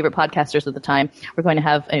because my favorite podcasters at the time were going to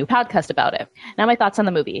have a new podcast about it. Now my thoughts on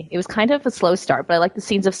the movie. It was kind of a slow start, but I like the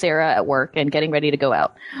scenes of Sarah at work and getting ready to go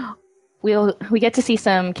out. We get to see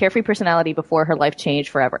some carefree personality before her life changed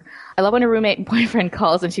forever. I love when a roommate and boyfriend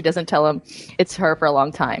calls and she doesn't tell him it's her for a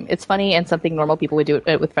long time. It's funny and something normal people would do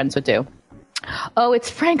with friends would do. Oh,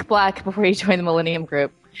 it's Frank Black before he joined the Millennium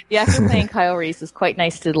Group. The actor playing Kyle Reese is quite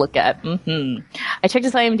nice to look at. I checked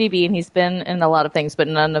his IMDb and he's been in a lot of things, but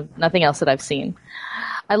nothing else that I've seen.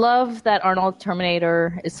 I love that Arnold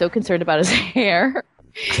Terminator is so concerned about his hair.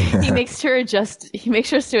 He makes sure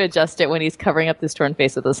to adjust it when he's covering up his torn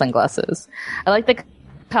face with the sunglasses. I like that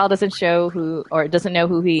Kyle doesn't know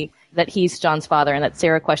that he's John's father, and that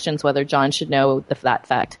Sarah questions whether John should know that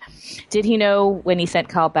fact. Did he know when he sent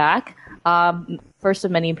Kyle back? First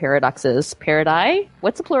of many paradoxes. Paradise?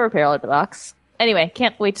 What's the plural paradox? Anyway,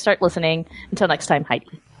 can't wait to start listening. Until next time,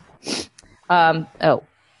 Heidi.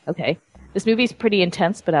 Okay. This movie's pretty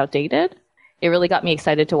intense but outdated. It really got me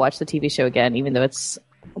excited to watch the TV show again, even though it's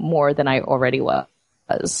more than I already was.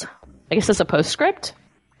 I guess it's a postscript?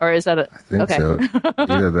 Or is that I think so.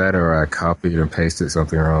 Either that or I copied and pasted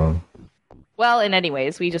something wrong. Well, in any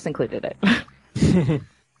ways, we just included it.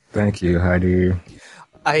 Thank you, Heidi.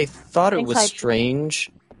 I thought it was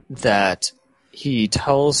strange that he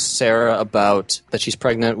tells Sarah about that she's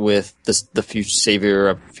pregnant with the future savior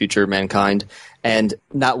of future mankind, and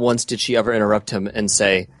not once did she ever interrupt him and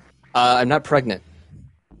say, I'm not pregnant.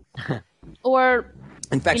 Or,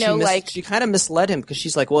 in fact, she kind of misled him because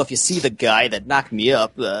she's like, well, if you see the guy that knocked me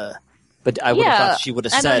up, but I would have thought she would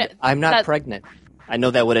have said, I'm not pregnant. I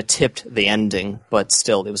know that would have tipped the ending, but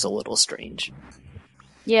still, it was a little strange.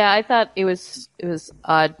 Yeah, I thought it was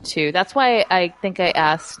odd too. That's why I think I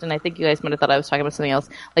asked, and I think you guys might have thought I was talking about something else.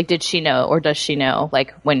 Like, did she know, or does she know?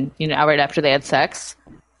 Like, when right after they had sex,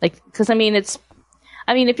 like, because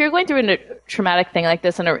if you're going through a traumatic thing like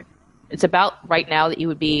this, and it's about right now that you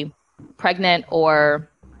would be pregnant or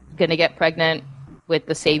going to get pregnant with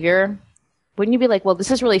the savior, wouldn't you be like, well,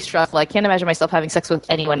 this is really stressful. I can't imagine myself having sex with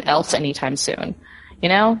anyone else anytime soon. I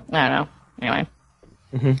don't know. Anyway.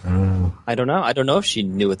 Mm-hmm. I don't know. I don't know if she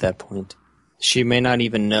knew at that point. She may not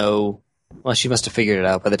even know. Well, she must have figured it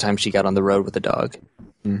out by the time she got on the road with the dog.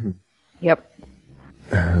 Mm-hmm. Yep.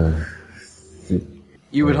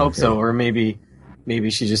 You would hope so, or maybe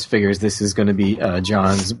she just figures this is going to be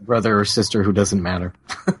John's brother or sister who doesn't matter.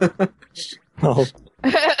 Oh.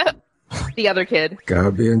 The other kid.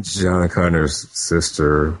 God, being John Connor's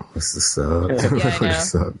sister was the sub. Yeah,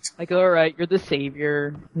 I know. Like, all right, you're the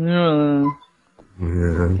savior. Yeah.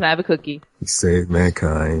 Can I have a cookie? He saved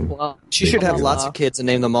mankind. Well, she should have lots of kids and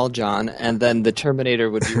name them all John, and then the Terminator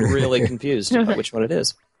would be really confused about which one it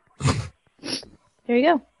is. There you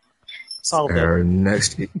go. Solved Our it.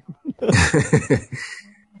 next... Pay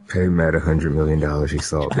Matt $100 million. He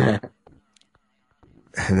solved it.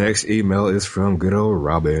 Next email is from good old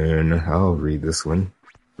Robin. I'll read this one.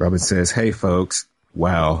 Robin says, hey folks,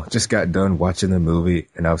 wow, just got done watching the movie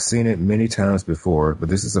and I've seen it many times before, but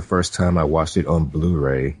this is the first time I watched it on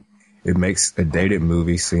Blu-ray. It makes a dated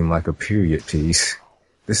movie seem like a period piece.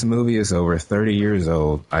 This movie is over 30 years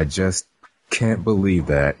old. I just can't believe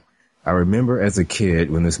that. I remember as a kid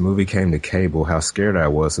when this movie came to cable how scared I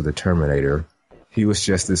was of the Terminator. He was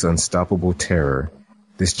just this unstoppable terror.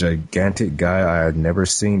 This gigantic guy I had never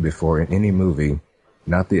seen before in any movie.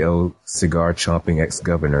 Not the old cigar-chomping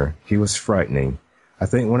ex-governor. He was frightening. I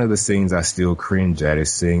think one of the scenes I still cringe at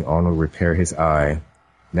is seeing Arnold repair his eye.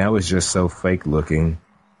 Now it's just so fake-looking,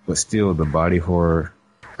 but still the body horror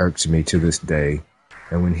irks me to this day.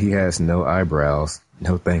 And when he has no eyebrows,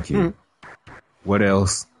 no thank you. What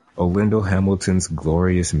else? Olinda Hamilton's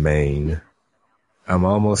glorious mane. I'm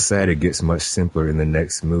almost sad it gets much simpler in the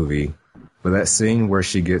next movie. But that scene where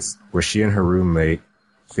she and her roommate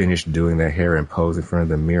finished doing their hair and posed in front of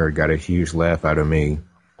the mirror got a huge laugh out of me.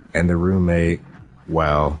 And the roommate,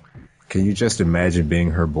 wow. Can you just imagine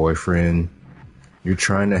being her boyfriend? You're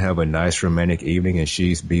trying to have a nice romantic evening and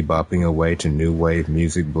she's bebopping away to new wave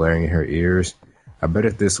music blaring in her ears. I bet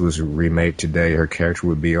if this was remade today, her character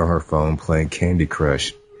would be on her phone playing Candy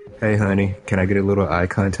Crush. Hey, honey, can I get a little eye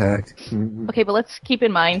contact? Okay, but let's keep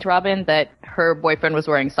in mind, Robin, that her boyfriend was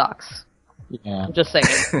wearing socks. Yeah. I'm just saying.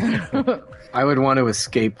 I would want to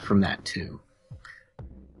escape from that, too.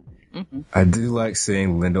 Mm-hmm. I do like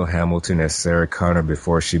seeing Lyndall Hamilton as Sarah Connor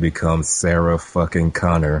before she becomes Sarah fucking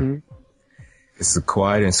Connor. Mm-hmm. It's a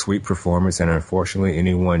quiet and sweet performance, and unfortunately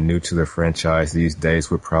anyone new to the franchise these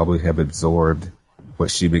days would probably have absorbed what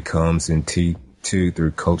she becomes in T2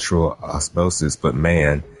 through cultural osmosis, but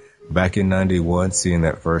man, back in 91, seeing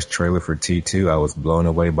that first trailer for T2, I was blown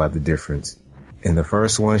away by the difference. In the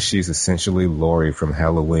first one, she's essentially Laurie from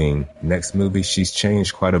Halloween. Next movie, she's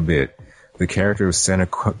changed quite a bit. The character of Sarah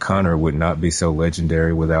Connor would not be so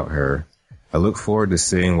legendary without her. I look forward to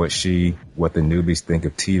seeing what the newbies think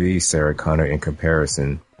of TV Sarah Connor in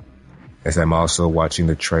comparison, as I'm also watching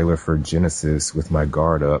the trailer for Genesis with my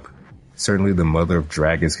guard up. Certainly the Mother of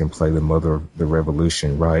Dragons can play the Mother of the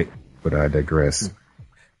Revolution, right? But I digress.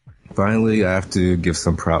 Finally, I have to give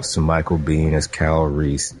some props to Michael Biehn as Kyle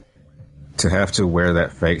Reese. To have to wear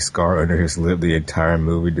that fake scar under his lip the entire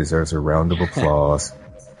movie deserves a round of applause.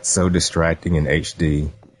 So distracting in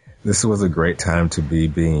HD. This was a great time to be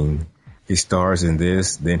Biehn. He stars in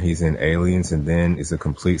this, then he's in Aliens, and then is a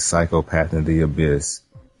complete psychopath in The Abyss.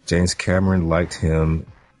 James Cameron liked him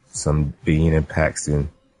some Biehn and Paxton.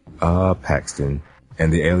 Paxton.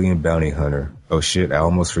 And the Alien Bounty Hunter. Oh shit, I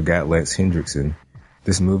almost forgot Lance Hendrickson.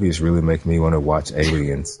 This movie is really making me want to watch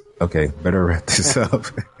Aliens. Okay, better wrap this up.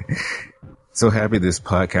 So happy this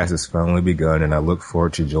podcast has finally begun, and I look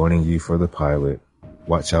forward to joining you for the pilot.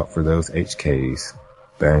 Watch out for those HKs.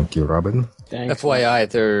 Thank you, Robin. Thanks.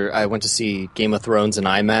 FYI, I went to see Game of Thrones in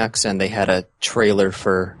IMAX, and they had a trailer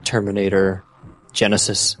for Terminator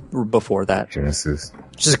Genesis before that. Genesis.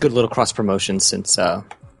 Which is a good little cross-promotion since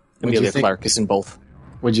Emilia Clarke is in both.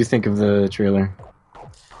 What'd you think of the trailer?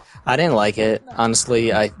 I didn't like it.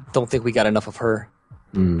 Honestly, I don't think we got enough of her.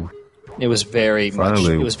 It was very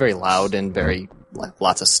loud and very,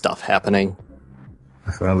 lots of stuff happening.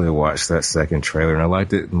 I finally watched that second trailer, and I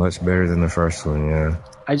liked it much better than the first one, yeah.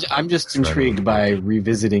 I'm just intrigued by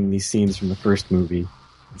revisiting these scenes from the first movie.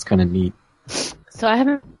 It's kind of neat. So I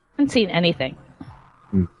haven't seen anything.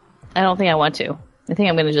 I don't think I want to. I think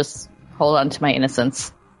I'm going to just hold on to my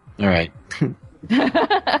innocence. All right.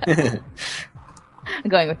 I'm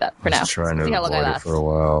going with that for now. Just trying to avoid it for a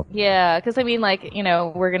while. Yeah, because I mean,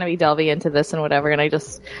 we're going to be delving into this and whatever, and I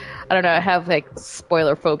don't know, I have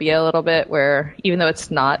spoiler phobia a little bit, where even though it's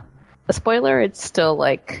not a spoiler, it's still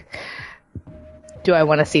do I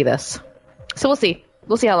want to see this? So we'll see.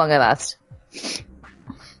 We'll see how long I last.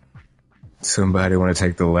 Somebody want to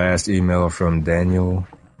take the last email from Daniel?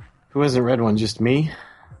 Who hasn't read one? Just me?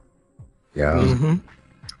 Yeah. Mm-hmm.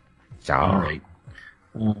 Yeah. All right.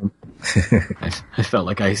 I felt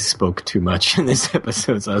like I spoke too much in this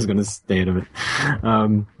episode, so I was going to stay out of it.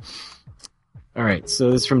 All right,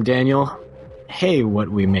 so this is from Daniel. Hey, What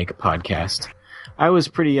We Make podcast. I was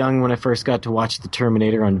pretty young when I first got to watch The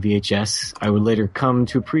Terminator on VHS. I would later come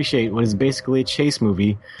to appreciate what is basically a chase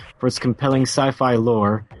movie for its compelling sci-fi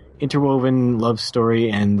lore, interwoven love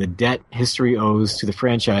story, and the debt history owes to the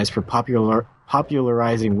franchise for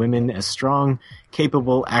popularizing women as strong,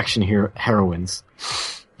 capable action heroines.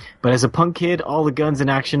 But as a punk kid, all the guns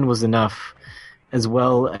and action was enough, as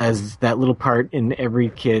well as that little part in every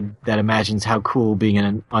kid that imagines how cool being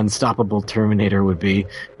an unstoppable Terminator would be,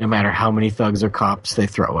 no matter how many thugs or cops they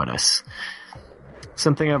throw at us.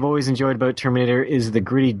 Something I've always enjoyed about Terminator is the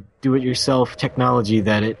gritty do-it-yourself technology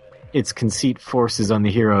that its conceit forces on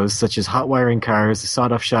the heroes, such as hot wiring cars, a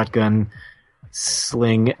sawed-off shotgun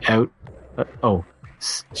sling out of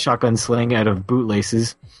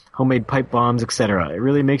bootlaces, homemade pipe bombs, etc. It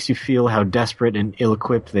really makes you feel how desperate and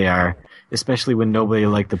ill-equipped they are, especially when nobody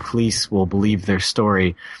like the police will believe their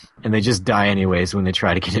story, and they just die anyways when they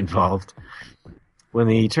try to get involved. When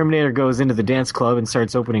the Terminator goes into the dance club and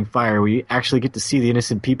starts opening fire, we actually get to see the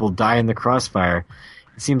innocent people die in the crossfire.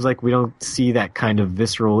 It seems like we don't see that kind of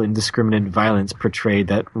visceral, indiscriminate violence portrayed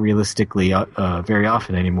that realistically very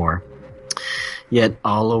often anymore. Yet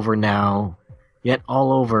all over now,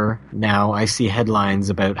 I see headlines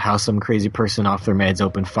about how some crazy person off their meds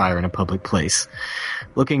opened fire in a public place.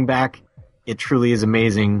 Looking back, it truly is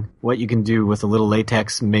amazing what you can do with a little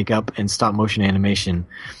latex, makeup, and stop-motion animation,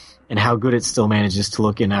 and how good it still manages to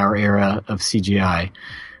look in our era of CGI.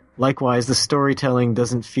 Likewise, the storytelling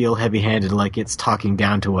doesn't feel heavy-handed like it's talking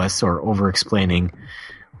down to us or over-explaining.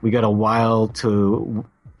 We get a while to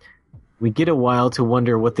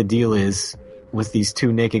wonder what the deal is with these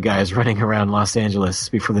two naked guys running around Los Angeles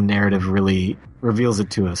before the narrative really reveals it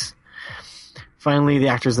to us. Finally, the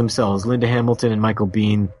actors themselves, Linda Hamilton and Michael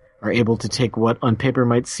Biehn, are able to take what on paper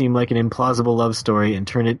might seem like an implausible love story and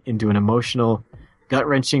turn it into an emotional,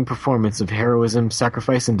 gut-wrenching performance of heroism,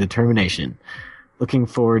 sacrifice, and determination. Looking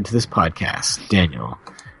forward to this podcast. Daniel.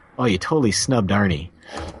 Oh, you totally snubbed Arnie.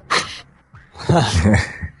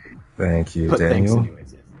 Thank you, Daniel.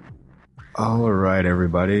 All right,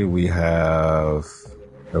 everybody. We have...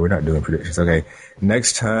 No, we're not doing predictions. Okay.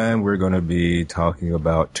 Next time, we're going to be talking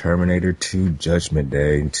about Terminator 2 Judgment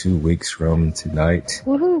Day in 2 weeks from tonight.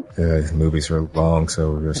 Woohoo! The movies are long,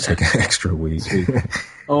 so we're just taking an extra week.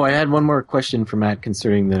 Oh, I had one more question for Matt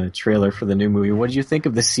concerning the trailer for the new movie. What did you think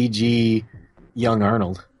of the CG young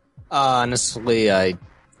Arnold? Honestly, I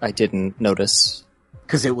didn't notice.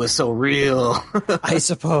 Because it was so real. I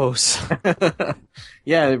suppose.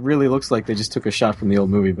 Yeah, it really looks like they just took a shot from the old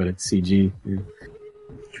movie, but it's CG.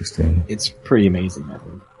 Interesting. It's pretty amazing, I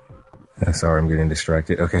think. Sorry, I'm getting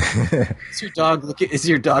distracted. Okay. Is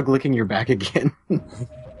your dog licking your back again? No,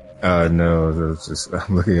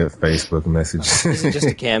 I'm looking at Facebook messages. Is it just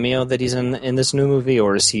a cameo that he's in this new movie,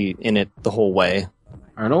 or is he in it the whole way?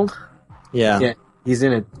 Arnold? Yeah. Yeah, he's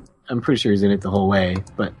in it. I'm pretty sure he's in it the whole way,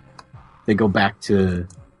 but they go back to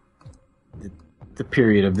the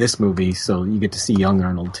period of this movie, so you get to see young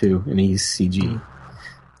Arnold too, and he's CG.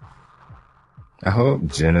 I hope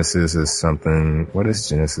Genesis is something. What is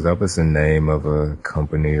Genesis? I hope it's the name of a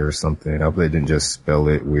company or something. I hope they didn't just spell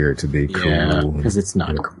it weird to be cool. Yeah, because it's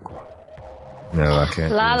not cool. No, I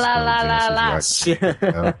can't. La la la la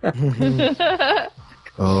la.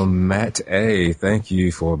 Oh, Matt A., thank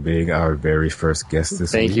you for being our very first guest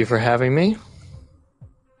this week. Thank you for having me.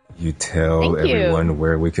 You tell everyone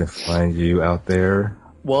where we can find you out there.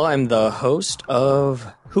 Well, I'm the host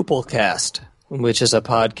of Hooplecast, which is a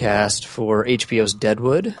podcast for HBO's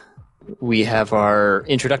Deadwood. We have our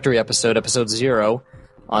introductory episode 0,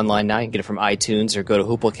 online now. You can get it from iTunes or go to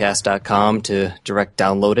hooplecast.com to direct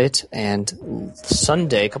download it. And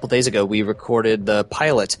Sunday, a couple days ago, we recorded the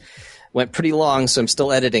pilot. Went pretty long, so I'm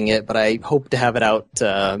still editing it, but I hope to have it out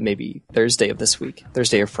maybe Thursday of this week,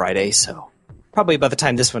 Thursday or Friday. So probably by the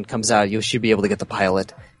time this one comes out, you should be able to get the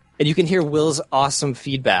pilot. And you can hear Will's awesome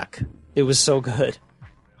feedback. It was so good.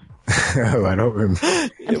 Oh, I don't remember.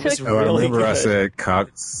 It was really I remember good. I said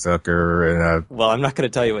cocksucker, and Well, I'm not going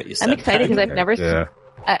to tell you what you said. I'm excited because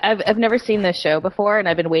I've never seen this show before, and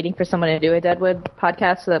I've been waiting for someone to do a Deadwood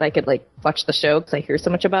podcast so that I could watch the show because I hear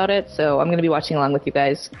so much about it. So I'm going to be watching along with you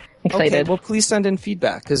guys. Excited. Okay, well, please send in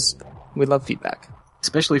feedback because we love feedback,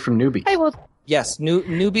 especially from newbies. I will. Yes,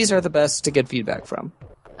 newbies are the best to get feedback from.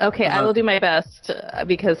 Okay, I will do my best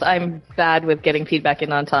because I'm bad with getting feedback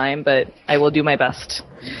in on time, but I will do my best.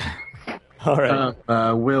 All right.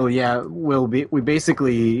 Will, we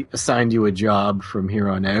basically assigned you a job from here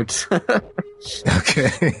on out.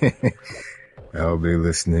 Okay. I'll be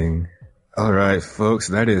listening. All right, folks,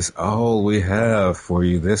 that is all we have for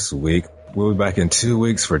you this week. We'll be back in 2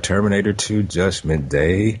 weeks for Terminator 2 Judgment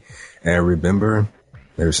Day. And remember,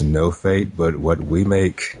 there's no fate but what we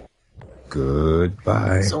make.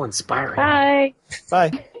 Goodbye. So inspiring. Bye.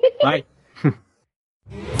 Bye.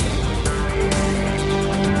 Bye.